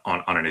on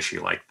an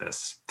issue like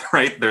this,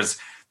 right? There's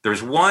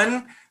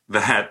one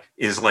that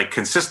is like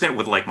consistent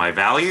with like my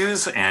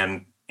values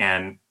and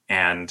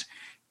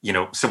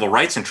civil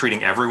rights and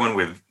treating everyone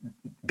with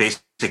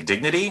basic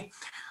dignity.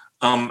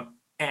 And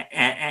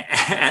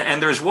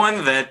there's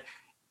one that,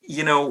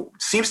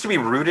 seems to be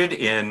rooted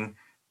in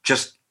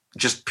just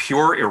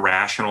pure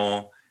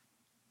irrational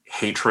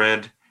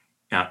hatred,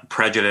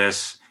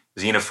 prejudice,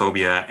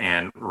 xenophobia,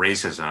 and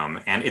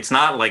racism. And it's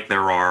not like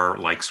there are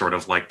like sort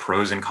of like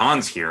pros and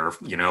cons here,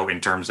 in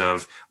terms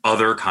of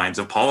other kinds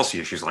of policy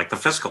issues like the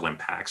fiscal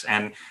impacts.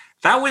 And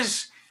that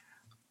was,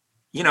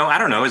 I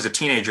don't know, as a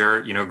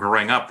teenager,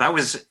 growing up, that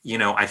was,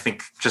 I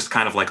think just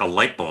kind of like a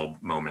light bulb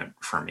moment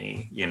for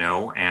me,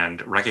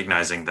 and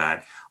recognizing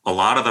that a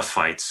lot of the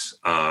fights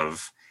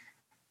of,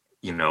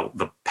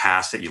 the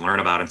past that you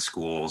learn about in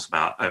school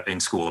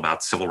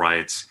about civil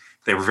rights,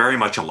 they were very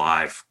much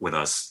alive with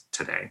us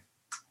today.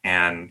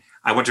 And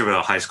I went to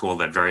a high school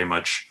that very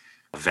much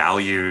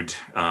valued,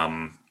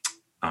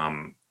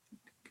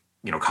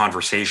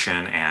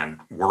 conversation and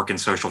work in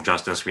social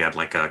justice. We had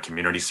like a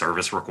community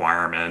service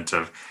requirement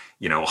of,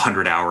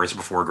 100 hours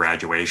before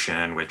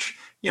graduation, which,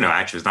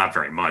 actually is not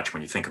very much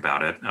when you think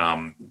about it.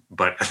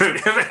 But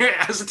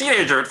as a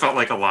teenager, it felt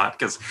like a lot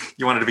because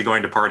you wanted to be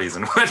going to parties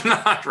and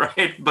whatnot,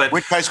 right? But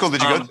which high school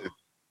did you go to?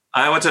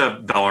 I went to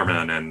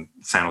Bellarmine in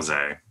San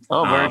Jose.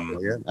 Oh, very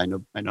cool. Yeah, I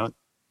know it.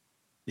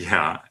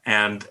 Yeah,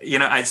 and it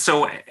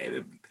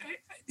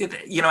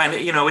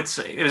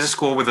was a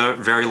school with a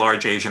very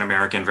large Asian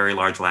American, very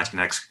large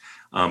Latinx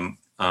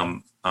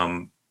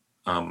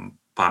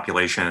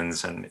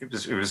populations, and it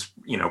was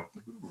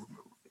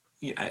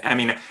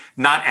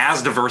not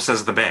as diverse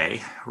as the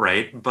Bay,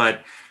 right?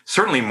 But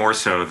certainly more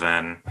so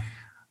than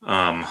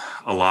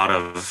a lot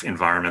of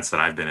environments that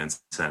I've been in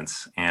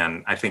since.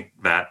 And I think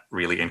that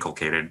really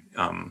inculcated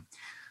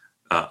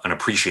an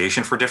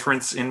appreciation for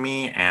difference in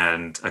me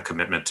and a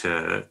commitment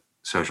to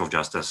social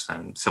justice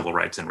and civil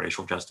rights and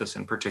racial justice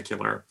in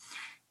particular.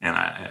 And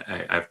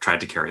I've tried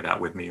to carry that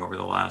with me over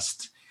the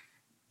last,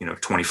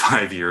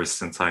 25 years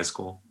since high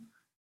school.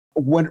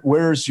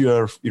 Where's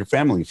your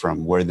family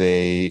from?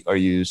 Are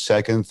you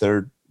second,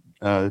 third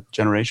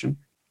generation?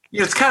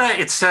 Yeah,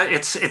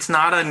 it's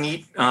not a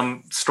neat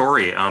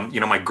story.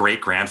 My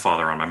great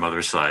grandfather on my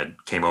mother's side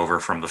came over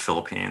from the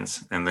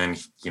Philippines, and then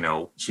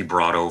he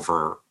brought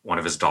over one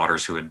of his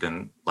daughters who had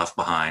been left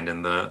behind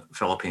in the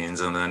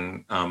Philippines, and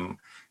then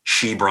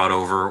she brought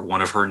over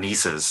one of her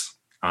nieces,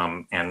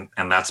 and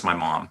that's my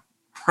mom,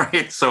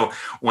 right? So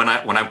when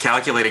I'm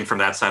calculating from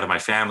that side of my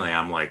family,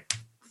 I'm like,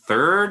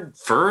 third,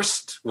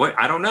 first, what?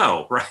 I don't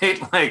know, right?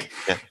 Like,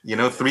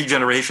 3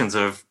 generations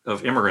of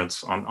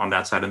immigrants on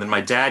that side. And then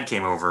my dad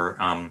came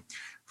over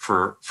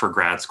for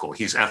grad school.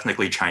 He's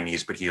ethnically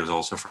Chinese, but he was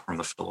also from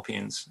the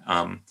Philippines.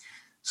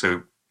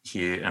 So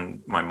he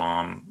and my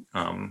mom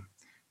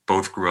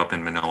both grew up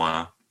in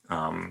Manila,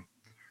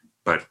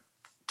 but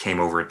came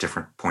over at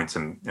different points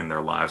in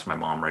their lives. My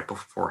mom right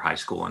before high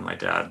school and my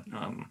dad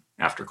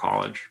after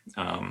college.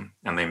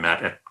 And they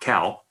met at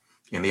Cal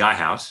in the I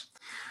House.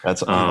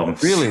 That's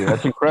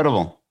that's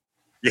incredible.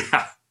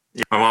 Yeah.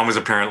 My mom was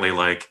apparently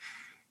like,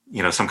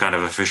 some kind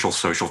of official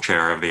social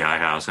chair of the I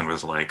House and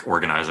was like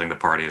organizing the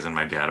parties. And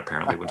my dad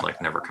apparently would like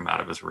never come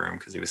out of his room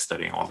because he was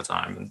studying all the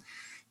time. And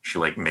she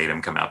like made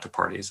him come out to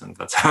parties, and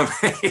that's how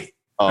they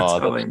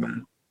met.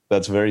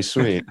 That's very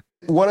sweet.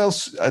 What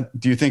else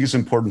do you think is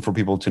important for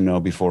people to know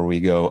before we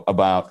go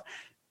about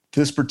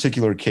this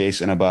particular case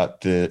and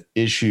about the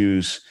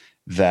issues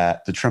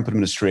that the Trump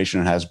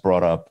administration has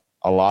brought up?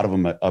 A lot of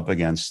them up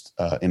against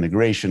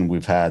immigration.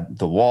 We've had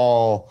the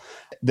wall.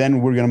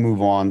 Then we're going to move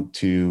on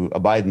to a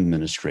Biden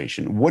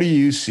administration. What do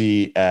you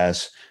see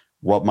as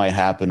what might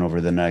happen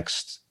over the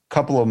next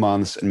couple of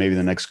months and maybe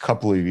the next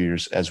couple of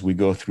years as we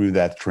go through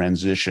that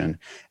transition?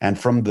 And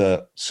from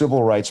the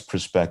civil rights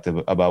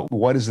perspective, about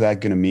what is that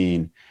going to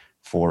mean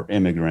for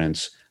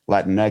immigrants,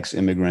 Latinx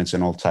immigrants,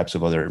 and all types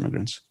of other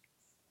immigrants?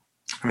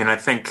 I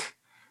think,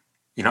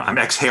 I'm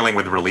exhaling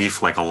with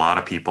relief like a lot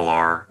of people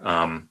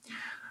are.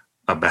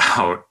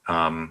 About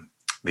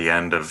the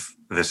end of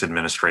this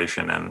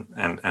administration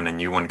and a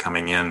new one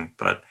coming in.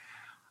 But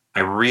I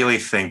really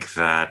think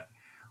that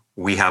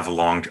we have a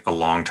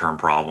long-term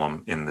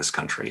problem in this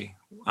country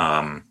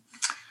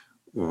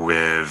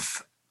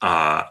with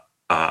a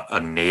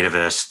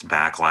nativist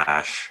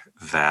backlash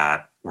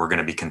that we're going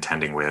to be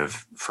contending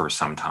with for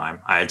some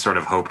time. I had sort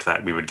of hoped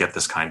that we would get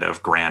this kind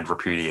of grand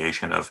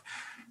repudiation of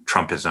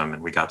Trumpism,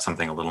 and we got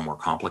something a little more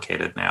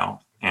complicated now.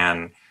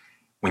 And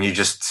when you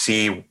just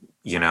see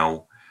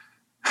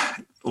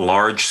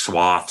large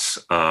swaths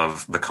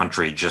of the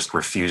country just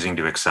refusing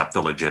to accept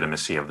the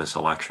legitimacy of this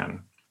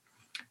election,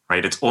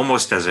 right? It's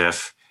almost as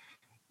if,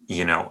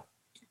 and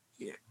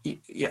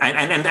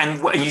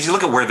you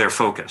look at where they're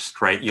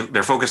focused, right?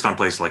 They're focused on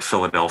places like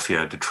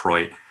Philadelphia,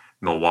 Detroit,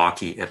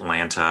 Milwaukee,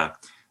 Atlanta,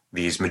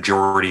 these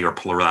majority or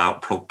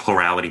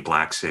plurality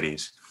Black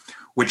cities,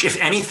 which, if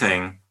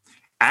anything,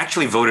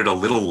 actually voted a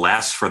little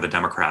less for the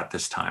Democrat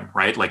this time,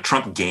 right? Like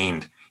Trump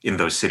gained in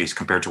those cities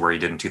compared to where he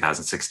did in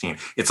 2016.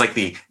 It's like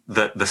the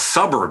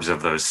suburbs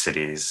of those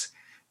cities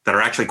that are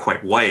actually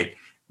quite white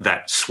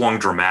that swung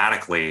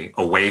dramatically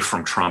away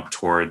from Trump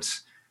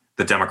towards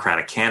the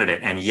Democratic candidate.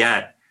 And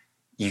yet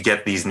you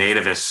get these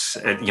nativists,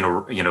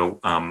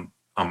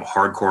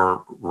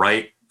 hardcore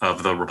right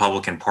of the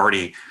Republican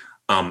Party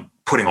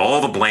putting all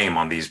the blame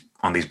on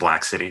these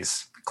Black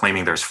cities,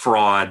 claiming there's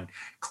fraud,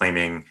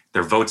 claiming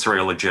their votes are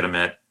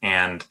illegitimate.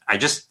 And I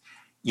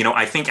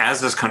think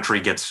as this country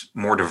gets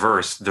more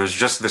diverse, there's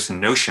just this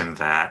notion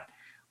that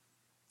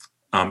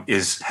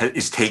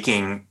is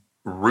taking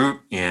root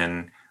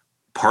in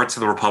parts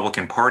of the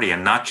Republican Party,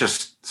 and not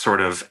just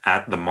sort of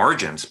at the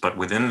margins, but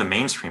within the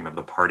mainstream of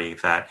the party,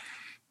 that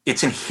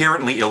it's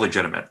inherently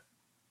illegitimate,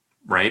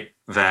 right?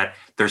 That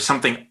there's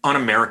something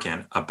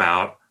un-American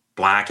about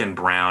Black and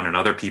brown and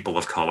other people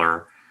of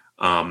color,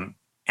 and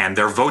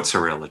their votes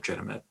are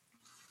illegitimate.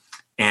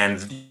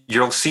 And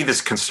you'll see this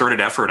concerted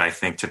effort, I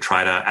think, to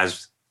try to,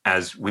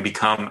 as we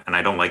become, and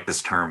I don't like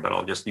this term, but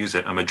I'll just use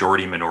it, a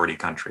majority-minority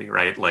country,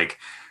 right? Like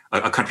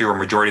a country where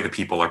majority of the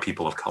people are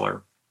people of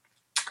color.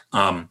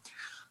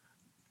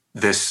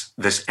 this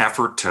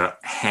effort to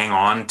hang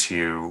on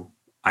to,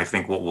 I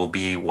think, what will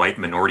be white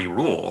minority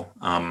rule.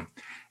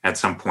 At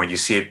some point, you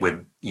see it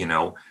with,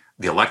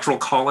 the Electoral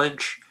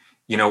College.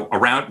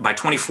 Around by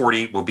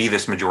 2040, we'll be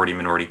this majority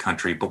minority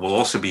country, but we'll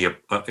also be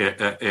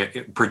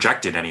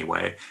projected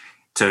anyway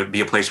to be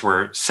a place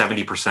where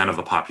 70% of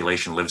the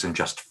population lives in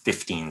just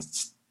 15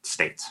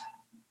 states,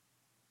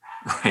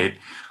 right?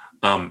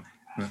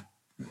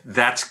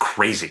 That's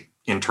crazy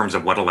in terms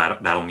of what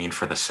that'll mean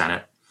for the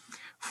Senate,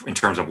 in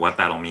terms of what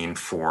that'll mean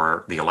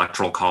for the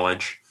Electoral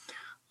College.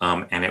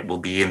 And it will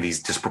be in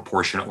these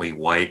disproportionately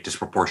white,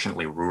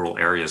 disproportionately rural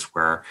areas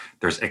where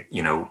there's,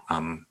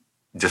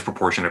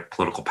 disproportionate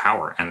political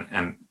power.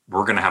 And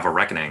we're going to have a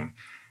reckoning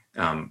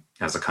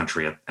as a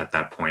country at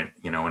that point,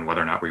 and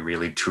whether or not we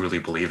really truly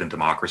believe in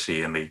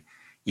democracy and the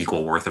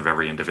equal worth of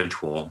every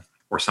individual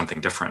or something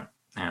different.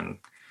 And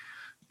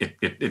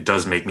it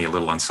does make me a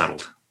little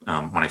unsettled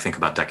when I think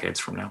about decades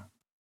from now.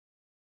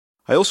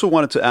 I also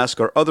wanted to ask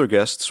our other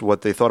guests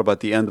what they thought about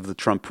the end of the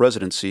Trump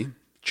presidency,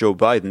 Joe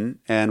Biden,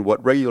 and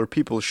what regular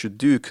people should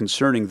do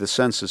concerning the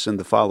census in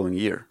the following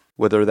year.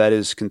 Whether that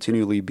is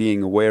continually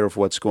being aware of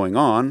what's going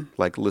on,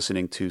 like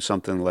listening to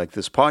something like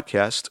this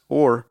podcast,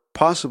 or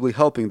possibly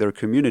helping their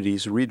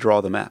communities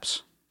redraw the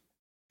maps.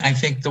 I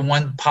think the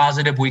one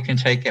positive we can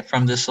take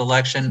from this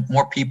election,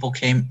 more people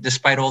came,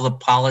 despite all the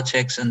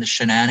politics and the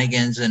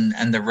shenanigans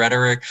and the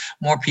rhetoric,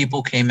 more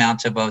people came out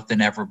to vote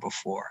than ever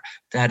before.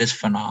 That is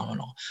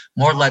phenomenal.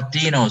 More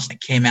Latinos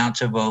came out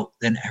to vote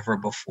than ever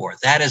before.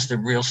 That is the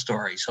real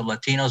story. So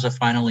Latinos are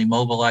finally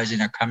mobilizing,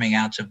 they're coming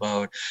out to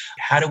vote.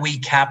 How do we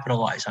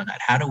capitalize on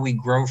that? How do we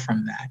grow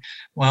from that?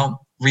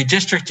 Well,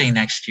 redistricting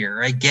next year,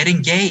 right? Get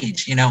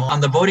engaged,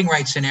 on the voting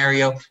rights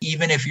scenario,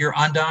 even if you're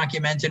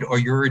undocumented or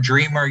you're a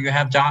dreamer, you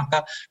have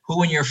DACA,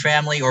 who in your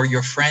family or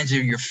your friends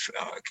or your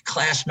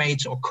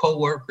classmates or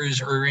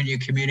coworkers or in your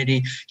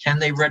community, can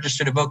they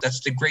register to vote?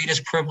 That's the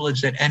greatest privilege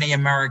that any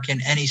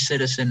American, any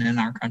citizen in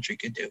our country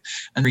could do.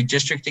 And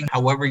redistricting,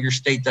 however your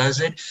state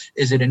does it,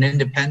 is it an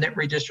independent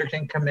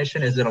redistricting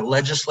commission? Is it a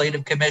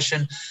legislative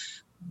commission?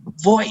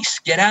 Voice,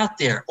 get out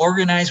there,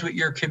 organize with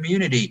your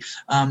community.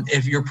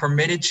 If you're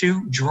permitted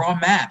to, draw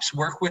maps,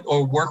 work with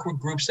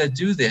groups that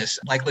do this,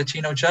 like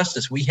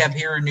LatinoJustice. We have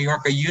here in New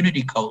York a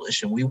unity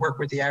coalition. We work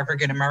with the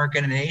African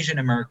American and Asian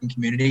American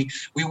community.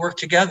 We work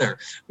together.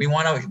 We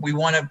want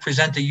to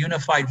present a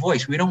unified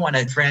voice. We don't want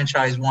to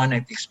franchise one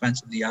at the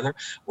expense of the other.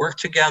 Work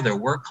together,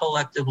 work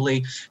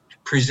collectively.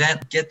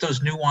 Get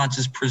those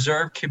nuances,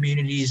 preserve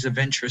communities of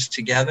interest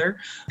together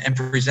and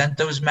present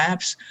those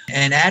maps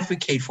and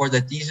advocate for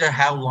that. These are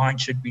how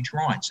lines should be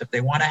drawn. So if they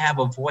want to have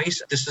a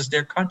voice, this is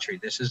their country.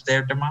 This is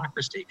their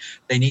democracy.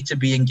 They need to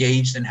be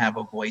engaged and have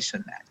a voice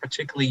in that,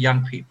 particularly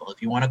young people.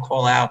 If you want to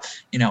call out,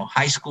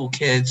 high school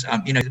kids,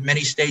 in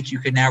many states you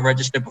can now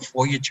register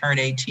before you turn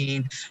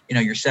 18,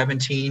 you're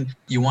 17.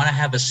 You want to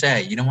have a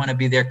say. You don't want to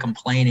be there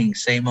complaining,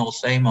 same old,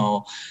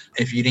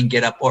 if you didn't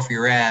get up off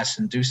your ass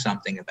and do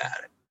something about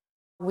it.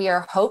 We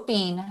are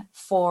hoping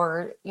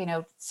for,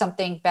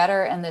 something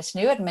better in this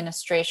new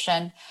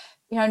administration.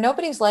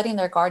 Nobody's letting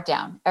their guard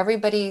down.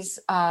 Everybody's,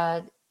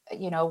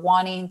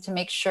 wanting to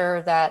make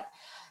sure that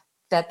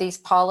these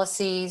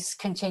policies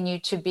continue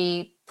to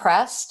be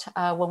pressed.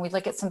 When we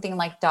look at something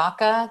like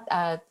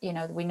DACA,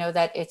 we know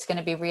that it's going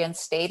to be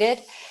reinstated,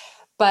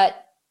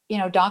 but,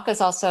 DACA is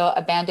also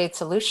a Band-Aid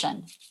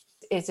solution.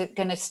 Is it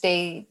going to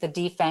stay the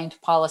defanged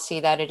policy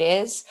that it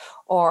is,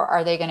 or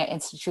are they going to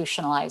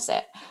institutionalize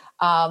it?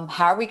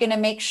 How are we going to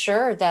make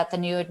sure that the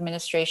new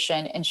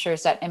administration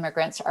ensures that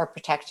immigrants are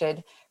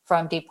protected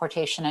from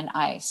deportation and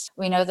ICE?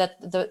 We know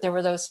that there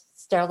were those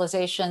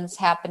sterilizations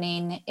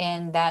happening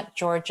in that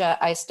Georgia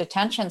ICE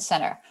detention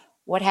center.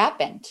 What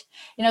happened?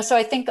 So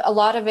I think a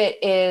lot of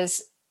it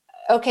is,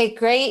 okay,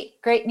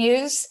 great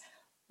news.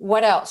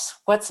 What else?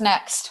 What's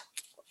next?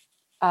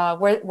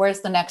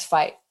 Where's the next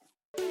fight?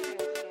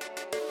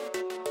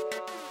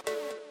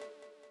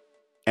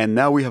 And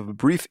now we have a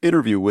brief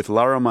interview with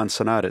Lara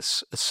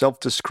Manzanares, a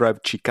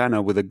self-described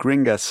Chicana with a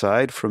gringa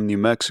side from New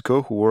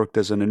Mexico who worked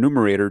as an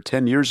enumerator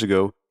 10 years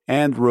ago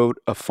and wrote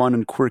a fun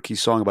and quirky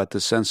song about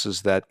the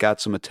census that got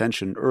some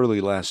attention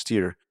early last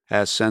year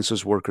as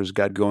census workers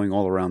got going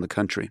all around the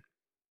country.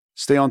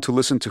 Stay on to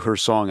listen to her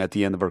song at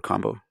the end of our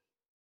combo.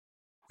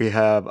 We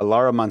have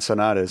Lara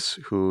Manzanares,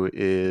 who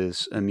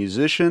is a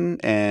musician,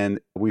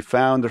 and we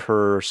found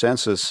her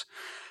census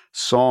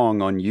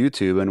song on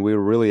YouTube, and we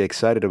were really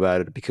excited about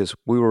it because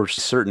we were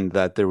certain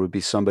that there would be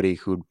somebody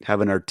who'd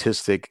have an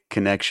artistic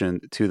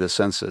connection to the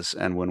census.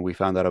 And when we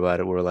found out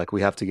about it, we were like,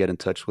 we have to get in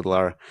touch with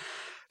Lara.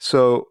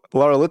 So,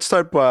 Lara, let's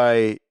start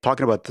by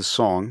talking about the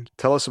song.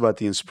 Tell us about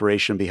the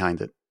inspiration behind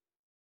it.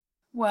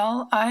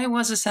 Well, I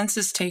was a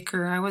census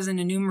taker. I was an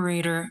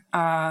enumerator.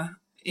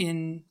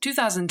 In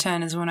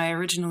 2010 is when I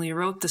originally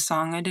wrote the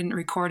song. I didn't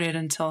record it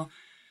until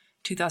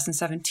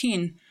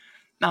 2017.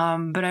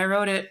 But I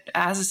wrote it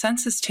as a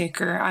census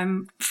taker.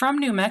 I'm from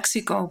New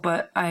Mexico,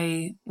 but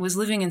I was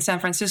living in San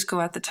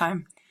Francisco at the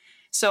time.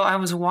 So I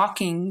was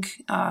walking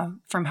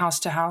from house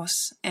to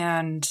house,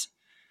 and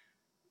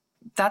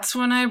that's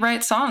when I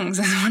write songs,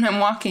 is when I'm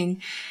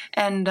walking.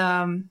 And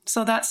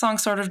so that song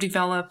sort of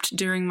developed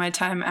during my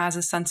time as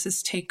a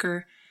census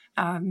taker,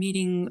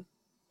 meeting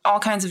all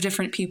kinds of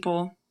different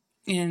people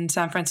in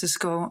San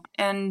Francisco.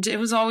 And it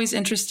was always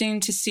interesting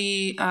to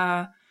see,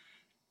 how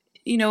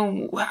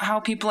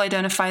people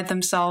identified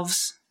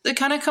themselves. It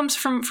kind of comes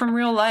from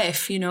real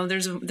life.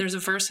 There's a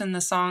verse in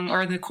the song,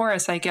 or the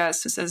chorus, I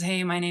guess, it says,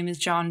 "Hey, my name is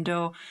John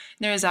Doe."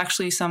 There is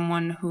actually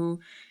someone who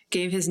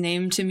gave his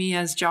name to me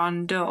as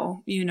John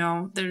Doe.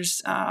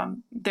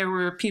 There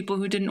were people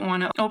who didn't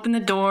want to open the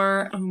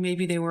door, who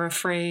maybe they were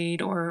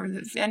afraid, or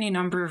any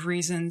number of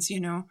reasons,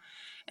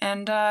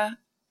 And I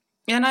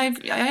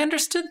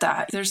understood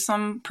that. There's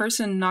some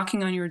person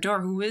knocking on your door.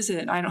 Who is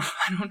it? I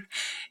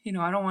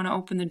don't want to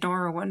open the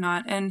door or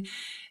whatnot. And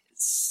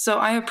so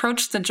I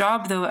approached the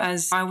job, though,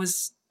 as I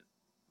was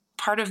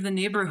part of the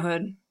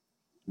neighborhood.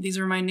 These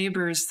were my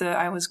neighbors that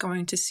I was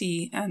going to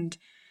see. And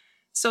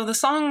so the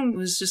song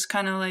was just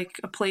kind of like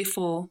a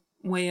playful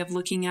way of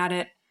looking at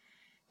it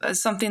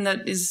as something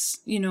that is,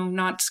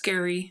 not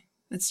scary.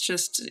 It's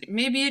just,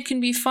 maybe it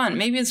can be fun.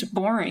 Maybe it's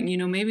boring.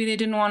 Maybe they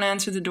didn't want to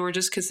answer the door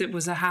just because it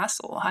was a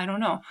hassle. I don't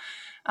know.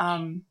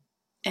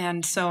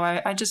 And so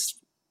I just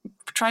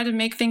try to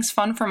make things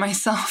fun for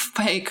myself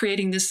by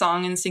creating this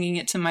song and singing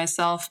it to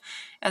myself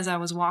as I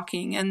was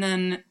walking. And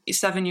then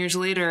 7 years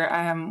later,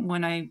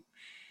 when I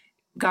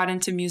got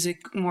into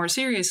music more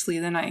seriously,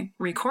 then I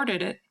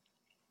recorded it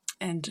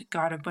and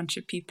got a bunch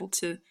of people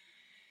to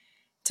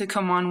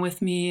come on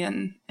with me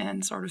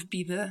and sort of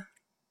be the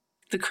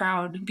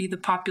crowd, be the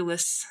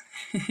populace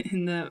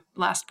in the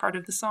last part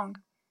of the song.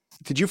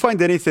 Did you find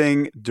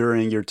anything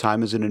during your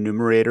time as an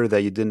enumerator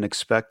that you didn't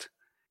expect?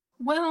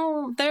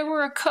 Well, there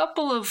were a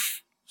couple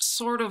of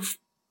sort of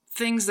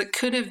things that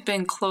could have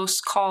been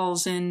close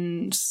calls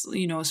in,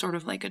 sort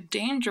of like a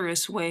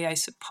dangerous way, I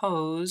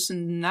suppose.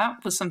 And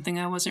that was something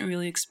I wasn't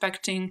really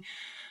expecting.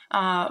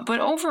 But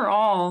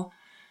overall,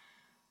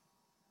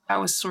 I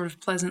was sort of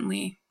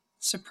pleasantly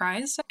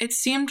surprised. It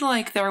seemed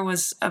like there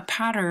was a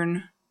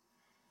pattern.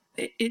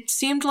 It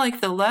seemed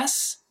like the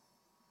less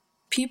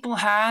people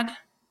had,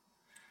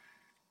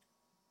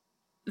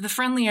 the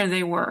friendlier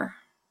they were.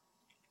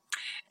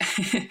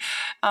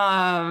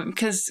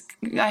 Because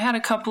I had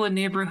a couple of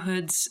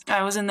neighborhoods.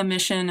 I was in the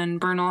Mission and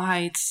Bernal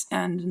Heights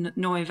and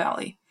Noe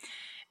Valley.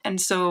 And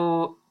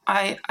so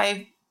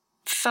I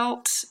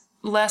felt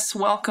less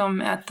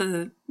welcome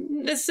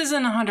this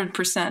isn't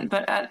 100%,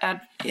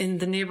 but in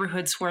the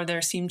neighborhoods where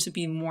there seemed to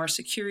be more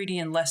security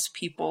and less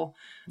people,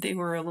 they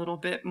were a little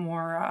bit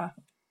more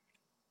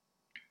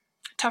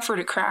tougher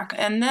to crack.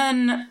 And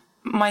then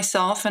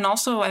myself, and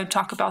also I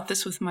talk about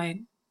this with my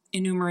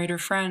enumerator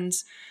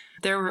friends,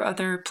 there were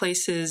other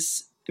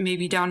places,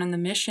 maybe down in the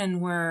Mission,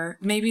 where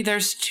maybe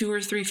there's 2 or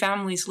 3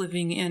 families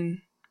living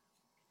in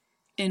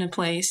a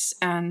place,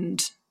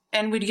 and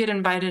we'd get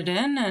invited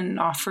in and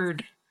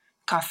offered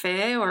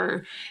cafe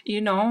or,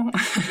 little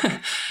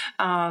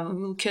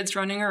kids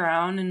running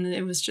around. And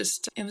it was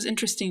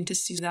interesting to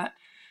see that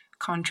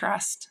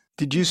contrast.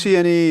 Did you see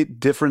any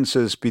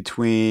differences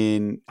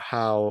between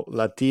how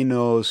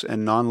Latinos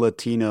and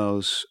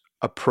non-Latinos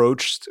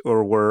approached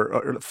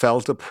or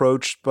felt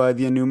approached by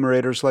the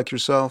enumerators like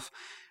yourself?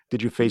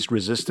 Did you face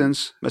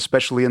resistance,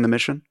 especially in the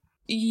Mission?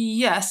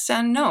 Yes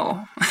and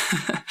no.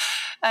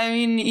 I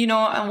mean,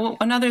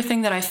 another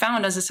thing that I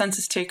found as a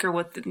census taker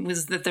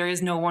was that there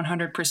is no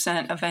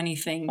 100% of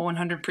anything.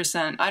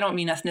 100%. I don't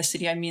mean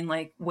ethnicity. I mean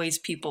like ways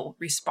people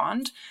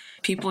respond.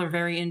 People are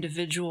very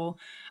individual.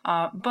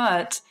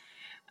 But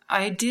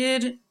I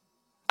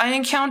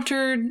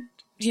encountered,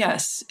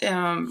 yes,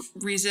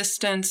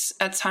 resistance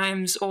at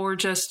times, or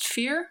just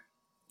fear.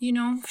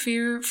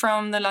 Fear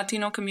from the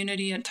Latino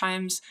community at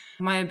times.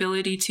 My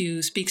ability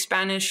to speak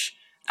Spanish,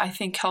 I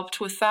think, helped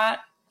with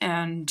that.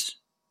 And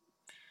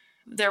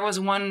there was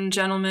one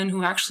gentleman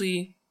who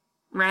actually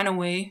ran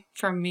away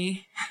from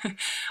me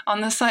on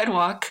the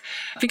sidewalk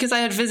because I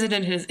had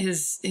visited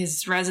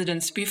his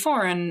residence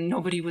before and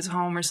nobody was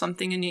home or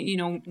something. And,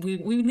 we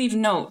leave a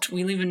note.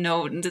 We leave a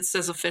note that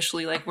says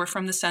officially, like, we're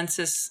from the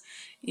census,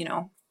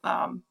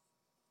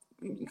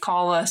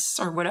 call us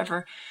or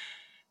whatever.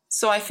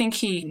 So I think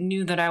he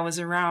knew that I was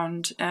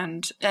around,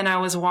 and I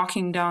was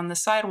walking down the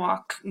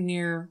sidewalk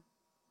near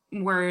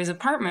where his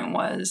apartment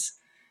was,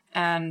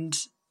 and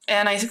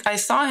I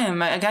saw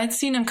him. I'd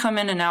seen him come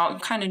in and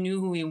out, kind of knew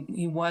who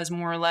he was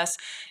more or less,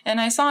 and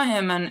I saw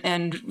him,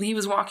 and he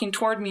was walking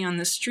toward me on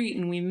the street,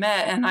 and we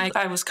met, and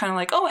I was kind of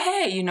like, oh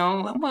hey,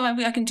 well,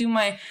 I can do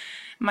my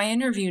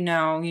interview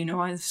now,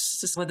 I was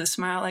just with a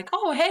smile like,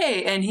 oh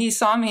hey, and he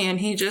saw me and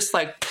he just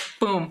like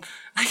boom.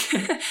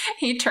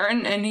 He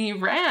turned and he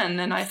ran,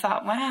 and I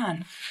thought,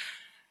 man,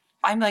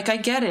 I'm like, I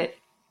get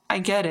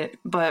it,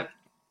 but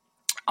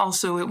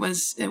also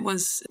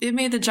it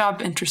made the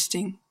job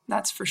interesting,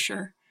 that's for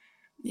sure.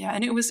 Yeah,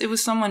 and it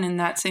was someone in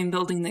that same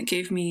building that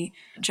gave me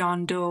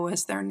John Doe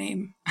as their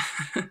name.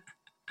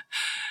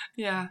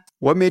 Yeah.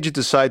 What made you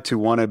decide to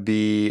want to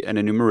be an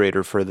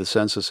enumerator for the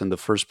census in the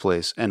first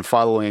place? And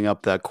following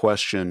up that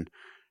question,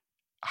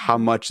 how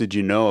much did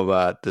you know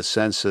about the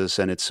census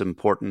and its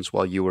importance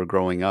while you were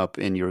growing up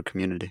in your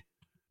community?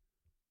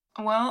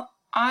 Well,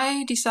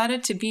 I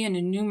decided to be an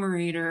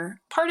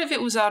enumerator. Part of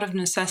it was out of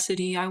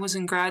necessity. I was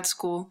in grad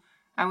school.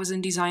 I was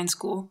in design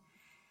school.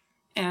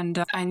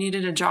 And I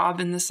needed a job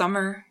in the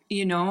summer,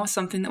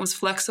 something that was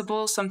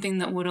flexible, something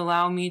that would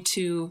allow me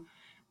to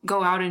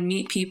go out and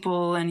meet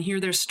people and hear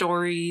their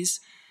stories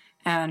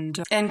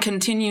and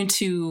continue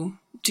to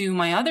do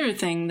my other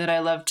thing that I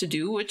loved to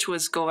do, which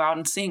was go out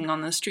and sing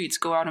on the streets,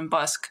 go out and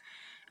busk.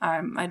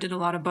 I did a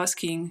lot of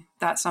busking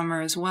that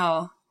summer as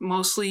well,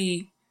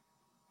 mostly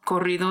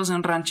corridos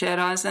and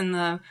rancheras and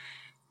the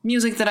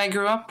music that I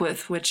grew up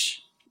with,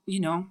 which,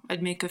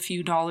 I'd make a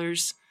few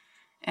dollars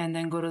and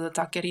then go to the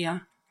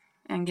Techqueria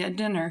and get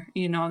dinner.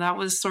 That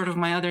was sort of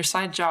my other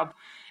side job.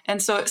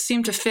 And so it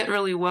seemed to fit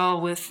really well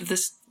with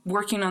this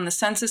working on the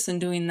census and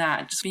doing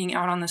that, just being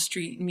out on the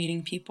street,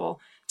 meeting people,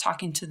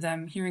 talking to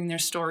them, hearing their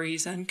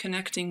stories and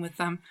connecting with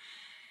them.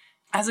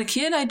 As a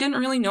kid, I didn't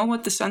really know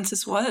what the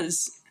census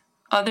was,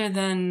 other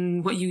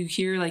than what you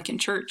hear like in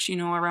church,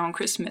 around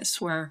Christmas,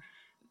 where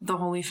the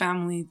Holy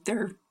Family,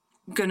 they're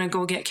going to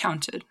go get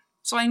counted.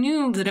 So I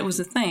knew that it was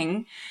a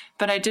thing,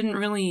 but I didn't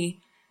really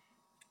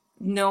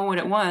know what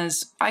it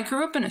was. I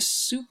grew up in a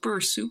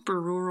super, super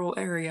rural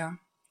area,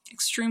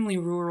 extremely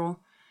rural.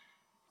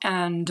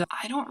 And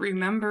I don't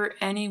remember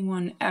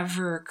anyone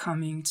ever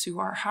coming to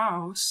our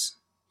house.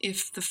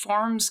 If the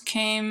forms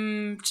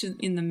came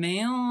in the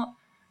mail,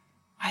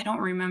 I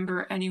don't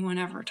remember anyone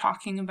ever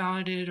talking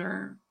about it,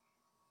 or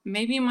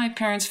maybe my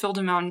parents filled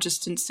them out and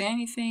just didn't say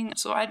anything.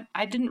 So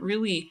I didn't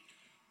really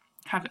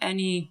have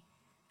any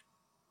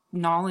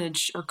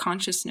knowledge or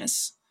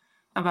consciousness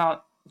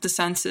about the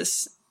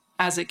census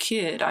as a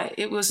kid.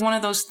 It was one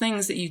of those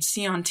things that you'd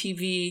see on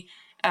TV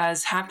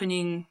as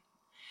happening.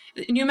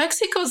 New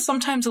Mexico is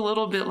sometimes a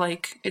little bit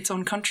like its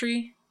own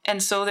country.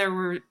 And so there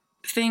were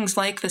things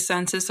like the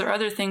census or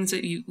other things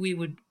that we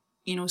would,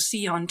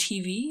 see on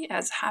TV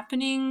as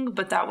happening.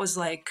 But that was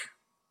like,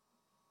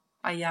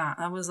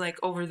 that was like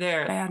over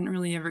there. I hadn't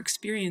really ever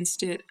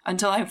experienced it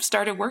until I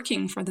started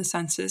working for the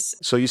census.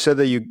 So you said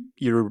that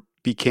you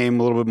became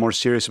a little bit more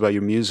serious about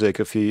your music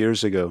a few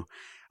years ago.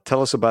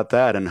 Tell us about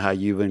that and how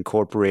you've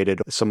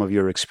incorporated some of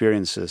your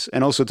experiences.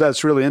 And also,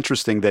 that's really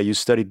interesting that you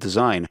studied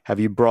design. Have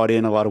you brought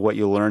in a lot of what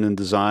you learned in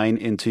design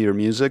into your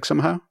music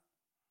somehow?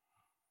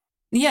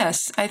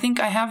 Yes, I think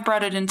I have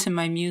brought it into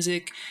my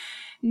music,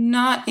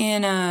 not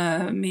in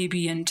a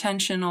maybe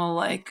intentional,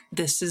 like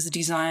this is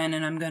design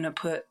and I'm going to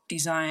put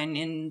design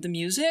in the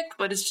music,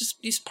 but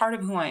it's part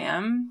of who I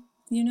am,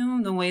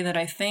 the way that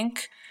I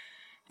think.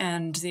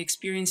 And the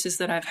experiences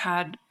that I've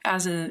had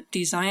as a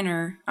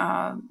designer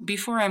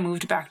before I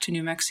moved back to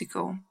New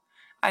Mexico.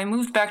 I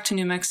moved back to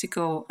New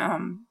Mexico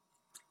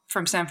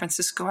from San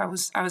Francisco. I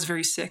was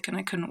very sick and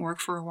I couldn't work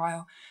for a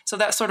while. So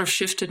that sort of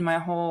shifted my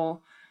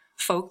whole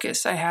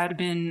focus. I had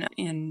been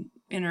in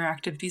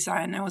interactive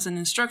design. I was an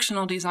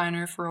instructional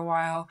designer for a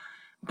while.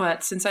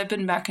 But since I've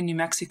been back in New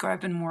Mexico,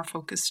 I've been more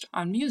focused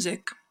on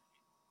music.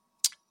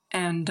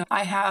 And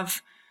I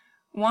have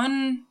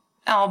one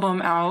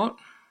album out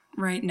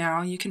right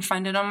now. You can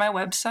find it on my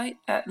website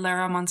at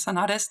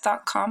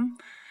laramanzanares.com.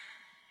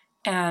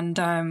 And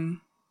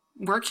I'm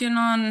working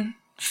on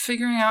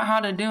figuring out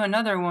how to do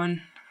another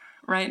one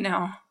right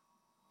now.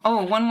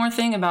 Oh, one more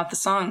thing about the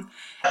song,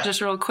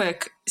 just real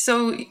quick.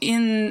 So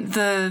in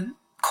the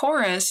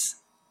chorus,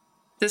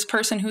 this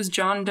person who's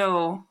John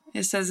Doe,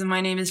 it says, "My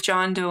name is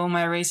John Doe,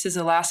 my race is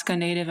Alaska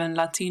Native and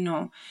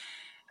Latino."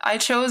 I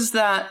chose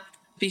that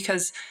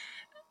because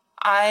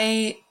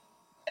I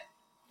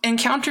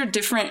encountered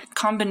different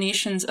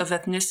combinations of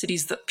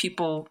ethnicities that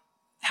people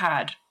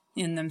had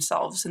in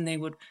themselves, and they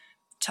would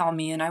tell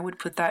me, and I would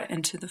put that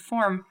into the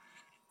form.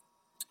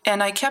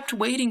 And I kept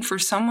waiting for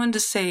someone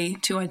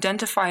to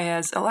identify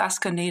as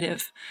Alaska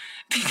Native,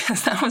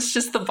 because that was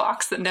just the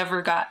box that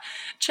never got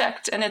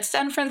checked. And it's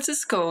San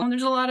Francisco.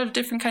 There's a lot of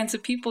different kinds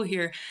of people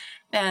here.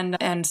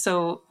 And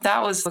so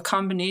that was a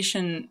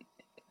combination,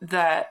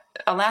 that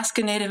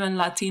Alaska Native and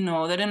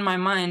Latino, that in my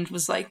mind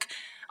was like,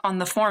 on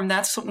the form,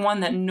 that's one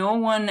that no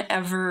one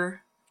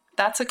ever,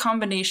 that's a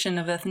combination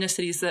of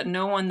ethnicities that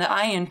no one that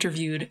I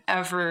interviewed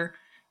ever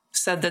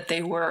said that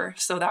they were.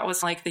 So that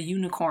was like the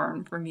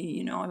unicorn for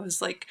me, it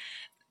was like,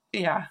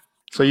 yeah.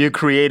 So you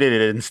created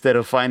it instead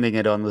of finding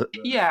it on the...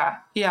 Yeah,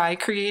 I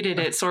created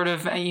it sort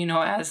of,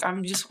 as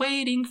I'm just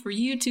waiting for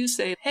you to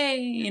say,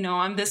 hey,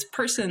 I'm this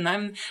person,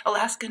 I'm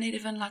Alaska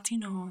Native and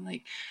Latino.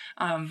 Like,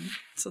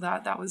 so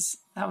that was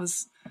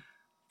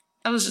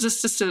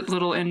just a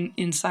little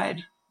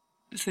inside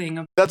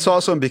thing. That's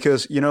awesome,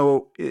 because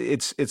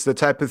it's the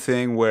type of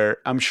thing where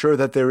I'm sure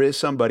that there is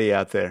somebody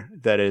out there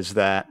that is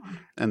that,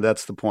 and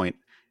that's the point,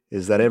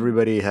 is that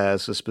everybody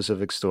has a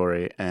specific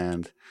story,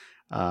 and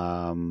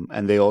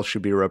they all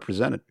should be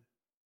represented.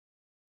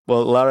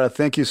 Well, Lara,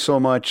 thank you so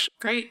much.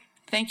 Great,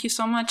 thank you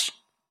so much.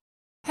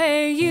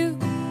 Hey you,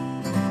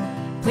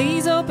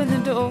 please open the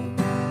door,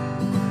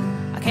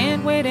 I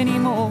can't wait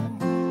anymore,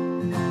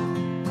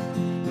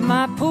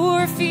 my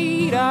poor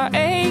feet are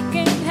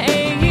aching.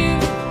 Hey you,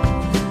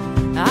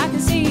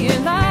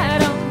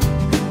 light on.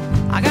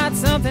 I got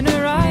something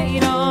to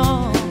write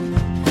on.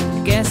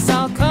 Guess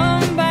I'll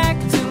come back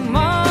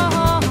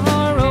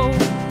tomorrow.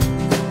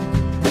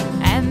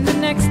 And the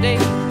next day.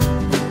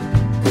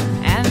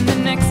 And the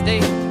next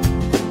day.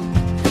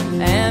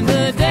 And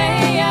the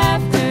day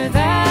after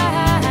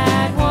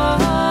that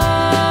one.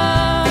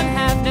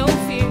 Have no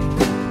fear.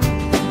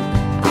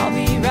 I'll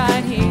be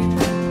right here.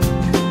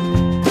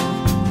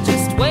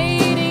 Just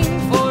waiting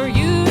for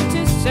you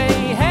to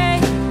say, hey,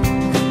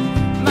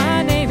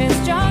 my name is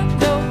John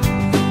Doe.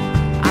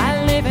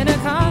 I live in a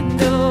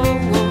condo.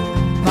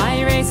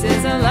 My race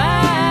is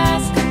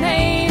Alaska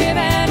Native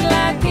and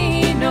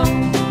Latino.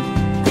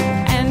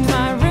 And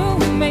my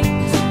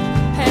roommate,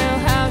 hell,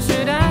 how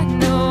should I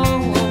know?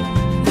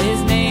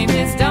 His name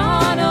is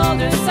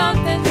Donald or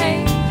something.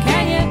 Hey,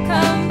 can you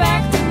come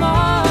back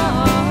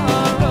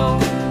tomorrow?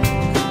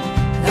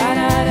 La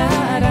da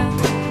da da.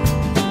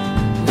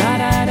 La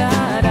da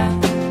da da.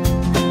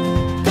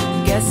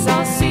 Guess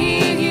I'll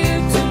see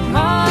you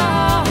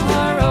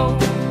tomorrow.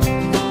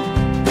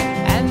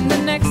 And the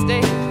next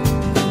day.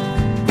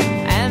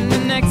 And the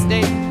next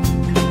day.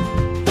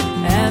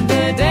 And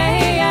the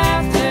day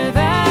after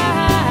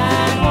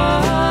that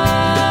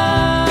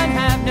one.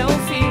 Have no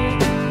fear.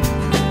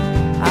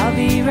 I'll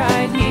be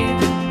right here.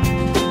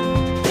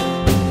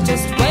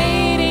 Just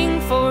waiting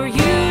for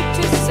you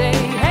to say,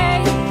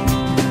 hey,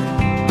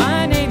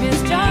 my name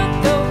is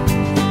John Doe.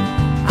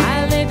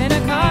 I live in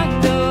a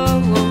condo.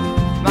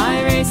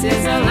 My race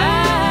is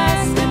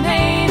Alaska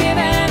Native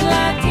and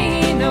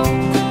Latino.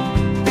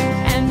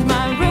 And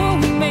my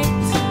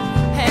roommate,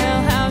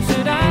 hell, how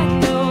should I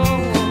know?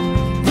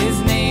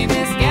 His name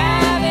is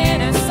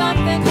Gavin or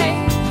something.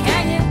 Hey,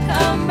 can you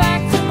come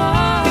back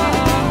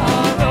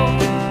tomorrow?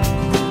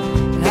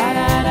 La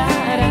da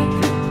da da.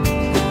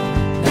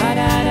 La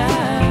da da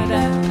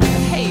da.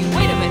 Hey,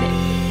 wait a minute.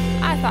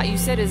 I thought you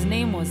said his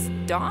name was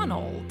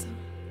Donald.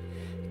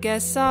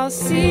 Guess I'll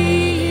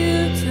see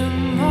you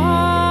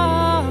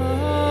tomorrow.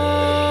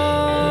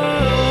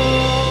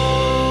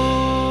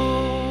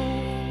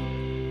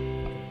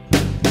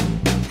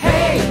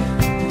 Hey,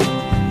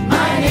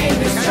 my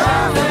name is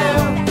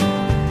Charlie.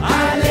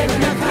 I live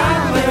in a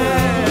condo.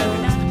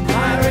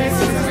 My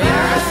race is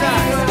Alaska.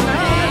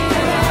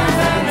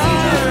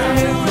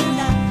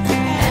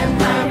 And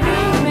my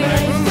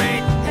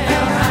roommate,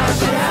 hell, how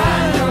should I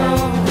know?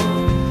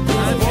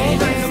 His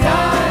name is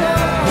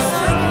Donald.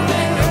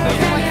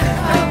 Can you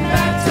come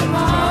back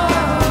tomorrow?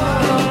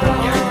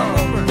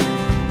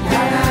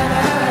 La da da da. La da da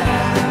da.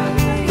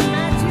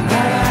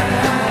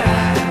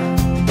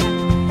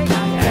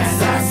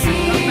 Guess I'll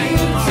see you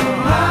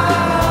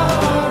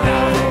tomorrow.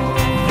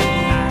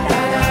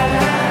 La da da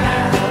da.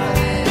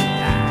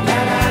 La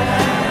da da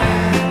da.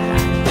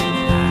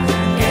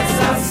 Guess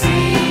I'll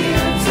see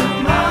you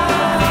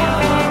tomorrow.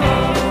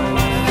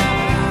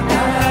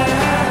 La da da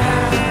da.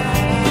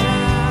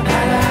 La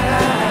da da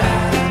da.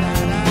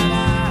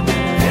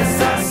 Guess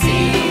I'll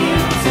see you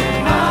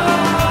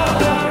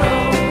tomorrow.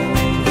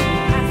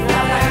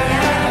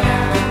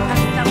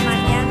 Hasta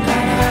mañana.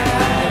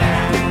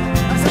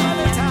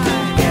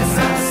 Guess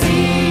I'll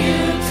see you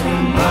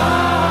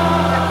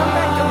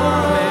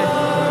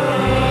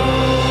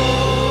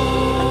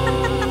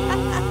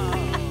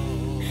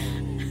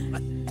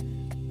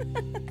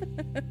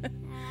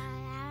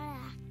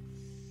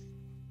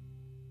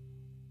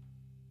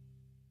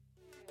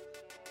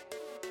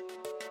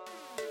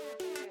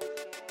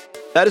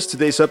That is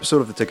today's episode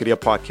of the Techqueria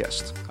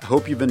podcast. I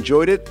hope you've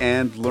enjoyed it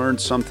and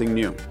learned something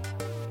new.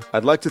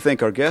 I'd like to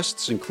thank our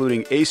guests,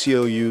 including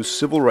ACLU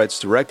Civil Rights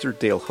Director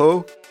Dale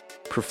Ho,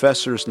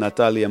 Professors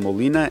Natalia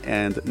Molina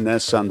and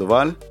Ness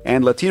Sandoval,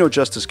 and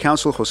LatinoJustice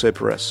Counsel Jose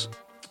Perez.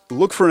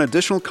 Look for an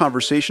additional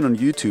conversation on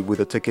YouTube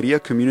with a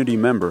Techqueria community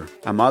member,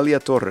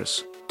 Amalia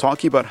Torres,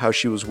 talking about how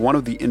she was one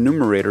of the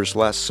enumerators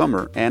last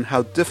summer and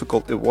how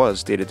difficult it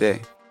was day to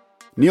day.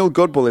 Neil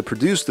Godbole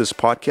produced this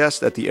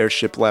podcast at the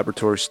Airship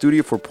Laboratory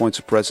Studio for Points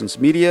of Presence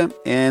Media,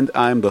 and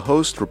I'm the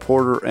host,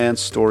 reporter, and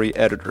story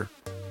editor.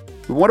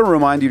 We want to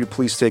remind you to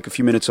please take a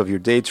few minutes of your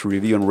day to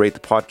review and rate the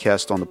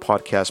podcast on the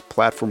podcast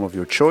platform of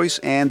your choice,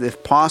 and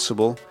if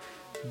possible,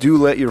 do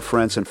let your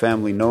friends and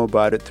family know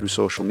about it through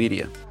social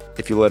media.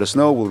 If you let us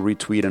know, we'll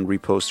retweet and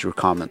repost your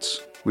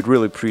comments. We'd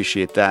really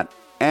appreciate that.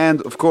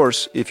 And, of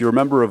course, if you're a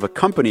member of a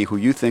company who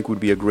you think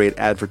would be a great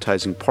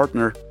advertising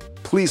partner,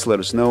 please let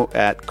us know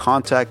at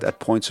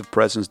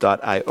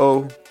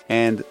contact@pointsofpresence.io,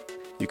 and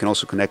you can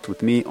also connect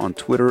with me on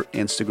Twitter,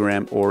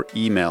 Instagram, or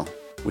email,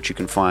 which you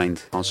can find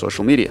on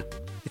social media.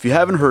 If you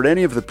haven't heard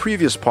any of the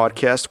previous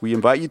podcasts, we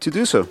invite you to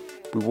do so.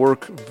 We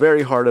work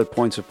very hard at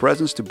Points of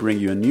Presence to bring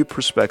you a new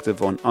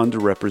perspective on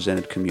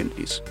underrepresented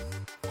communities.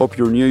 Hope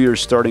your new year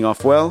is starting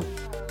off well.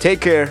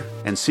 Take care,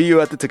 and see you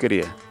at the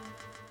Techqueria.